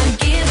gonna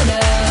give it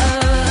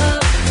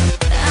up.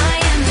 I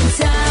am the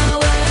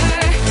tower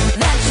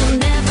that you'll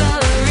never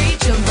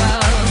reach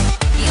above.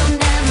 You'll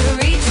never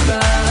reach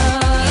above.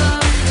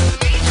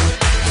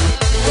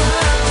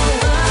 Whoa,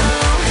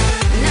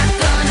 not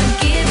gonna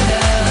give it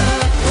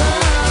up.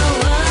 Whoa,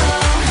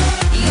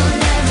 you'll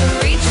never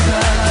reach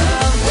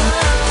above.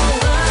 Whoa,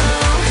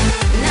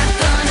 not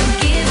gonna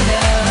give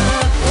it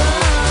up.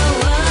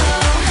 Whoa,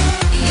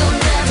 you'll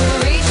never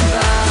reach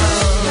above.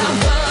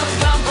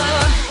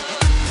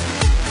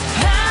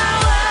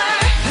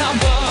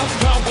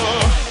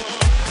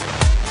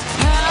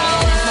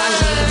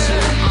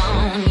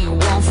 You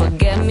won't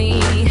forget me,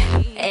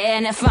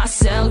 and if I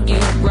sell you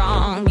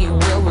wrong, you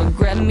will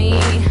regret me.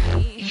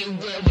 You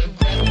will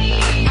regret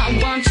me. I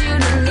want you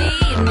to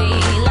need me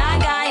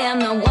like I am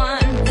the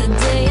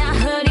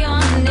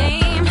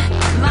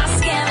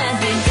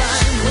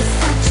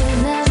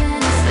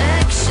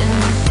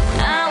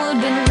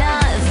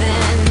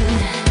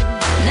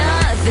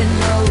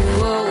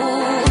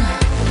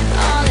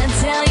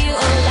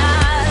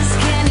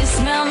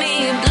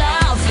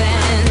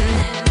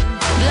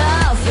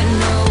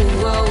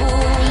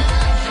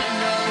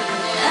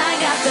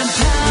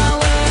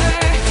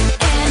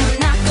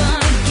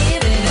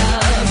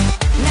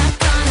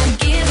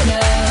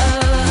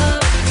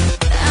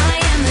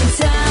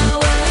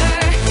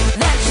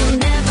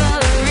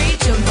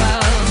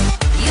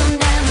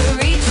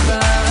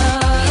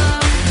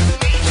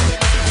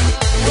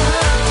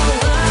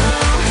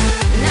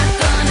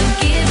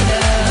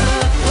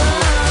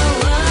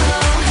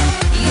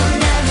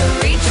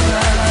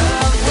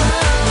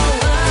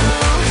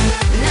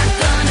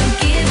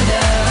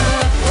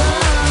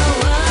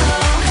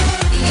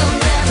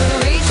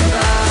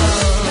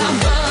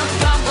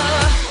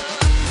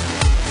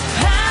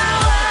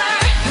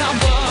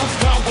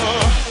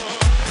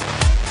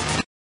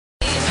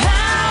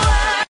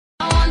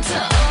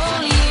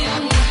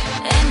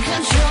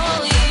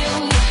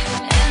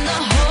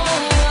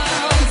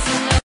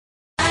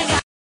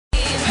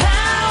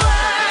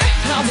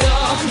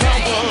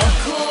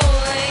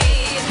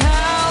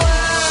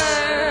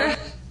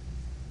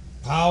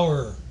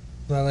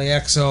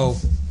back. So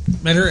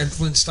met her at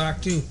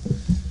Flintstock too.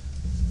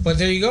 But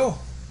there you go,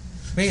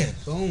 man.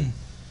 Boom.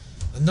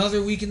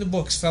 Another week in the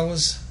books,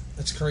 fellas.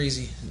 That's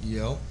crazy.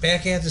 Yep.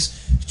 Back at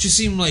this. It just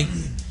seemed like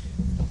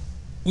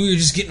we were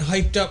just getting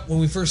hyped up when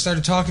we first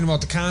started talking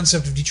about the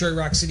concept of Detroit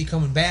Rock City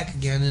coming back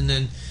again, and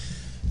then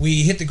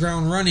we hit the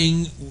ground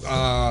running.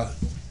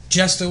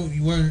 Jesta,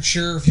 you weren't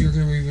sure if you were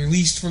going to be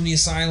released from the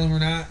asylum or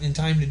not in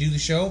time to do the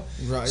show.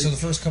 Right. So the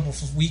first couple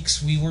of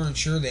weeks, we weren't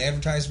sure. The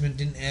advertisement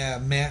didn't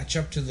match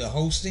up to the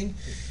hosting.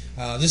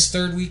 This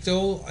third week,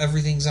 though,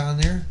 everything's on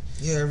there.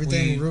 Yeah,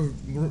 everything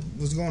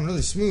was going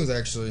really smooth,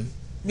 actually.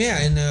 Yeah,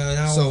 and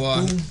now...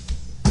 So,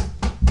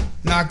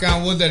 knock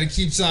on wood that it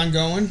keeps on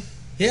going.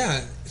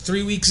 Yeah,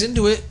 3 weeks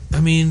into it,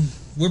 I mean,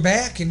 we're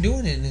back and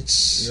doing it, and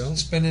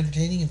it's been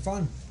entertaining and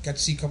fun. Got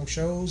to see a couple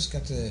shows,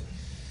 got to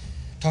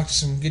talk to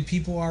some good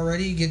people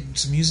already, get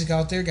some music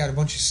out there, got a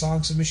bunch of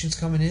song submissions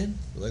coming in.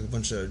 Like a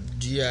bunch of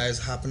GIs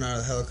hopping out of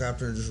the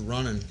helicopter and just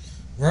running.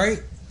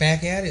 Right,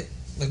 back at it,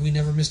 like we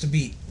never missed a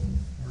beat.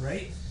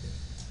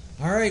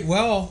 All right,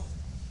 well,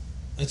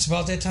 it's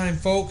about that time,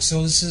 folks,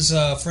 so this is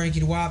Frankie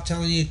The Wop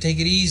telling you to take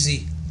it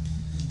easy.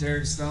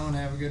 Darik Stone,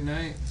 have a good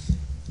night.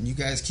 You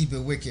guys keep it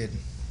wicked.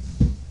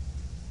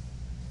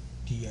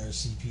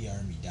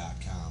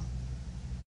 DRCPArmy.com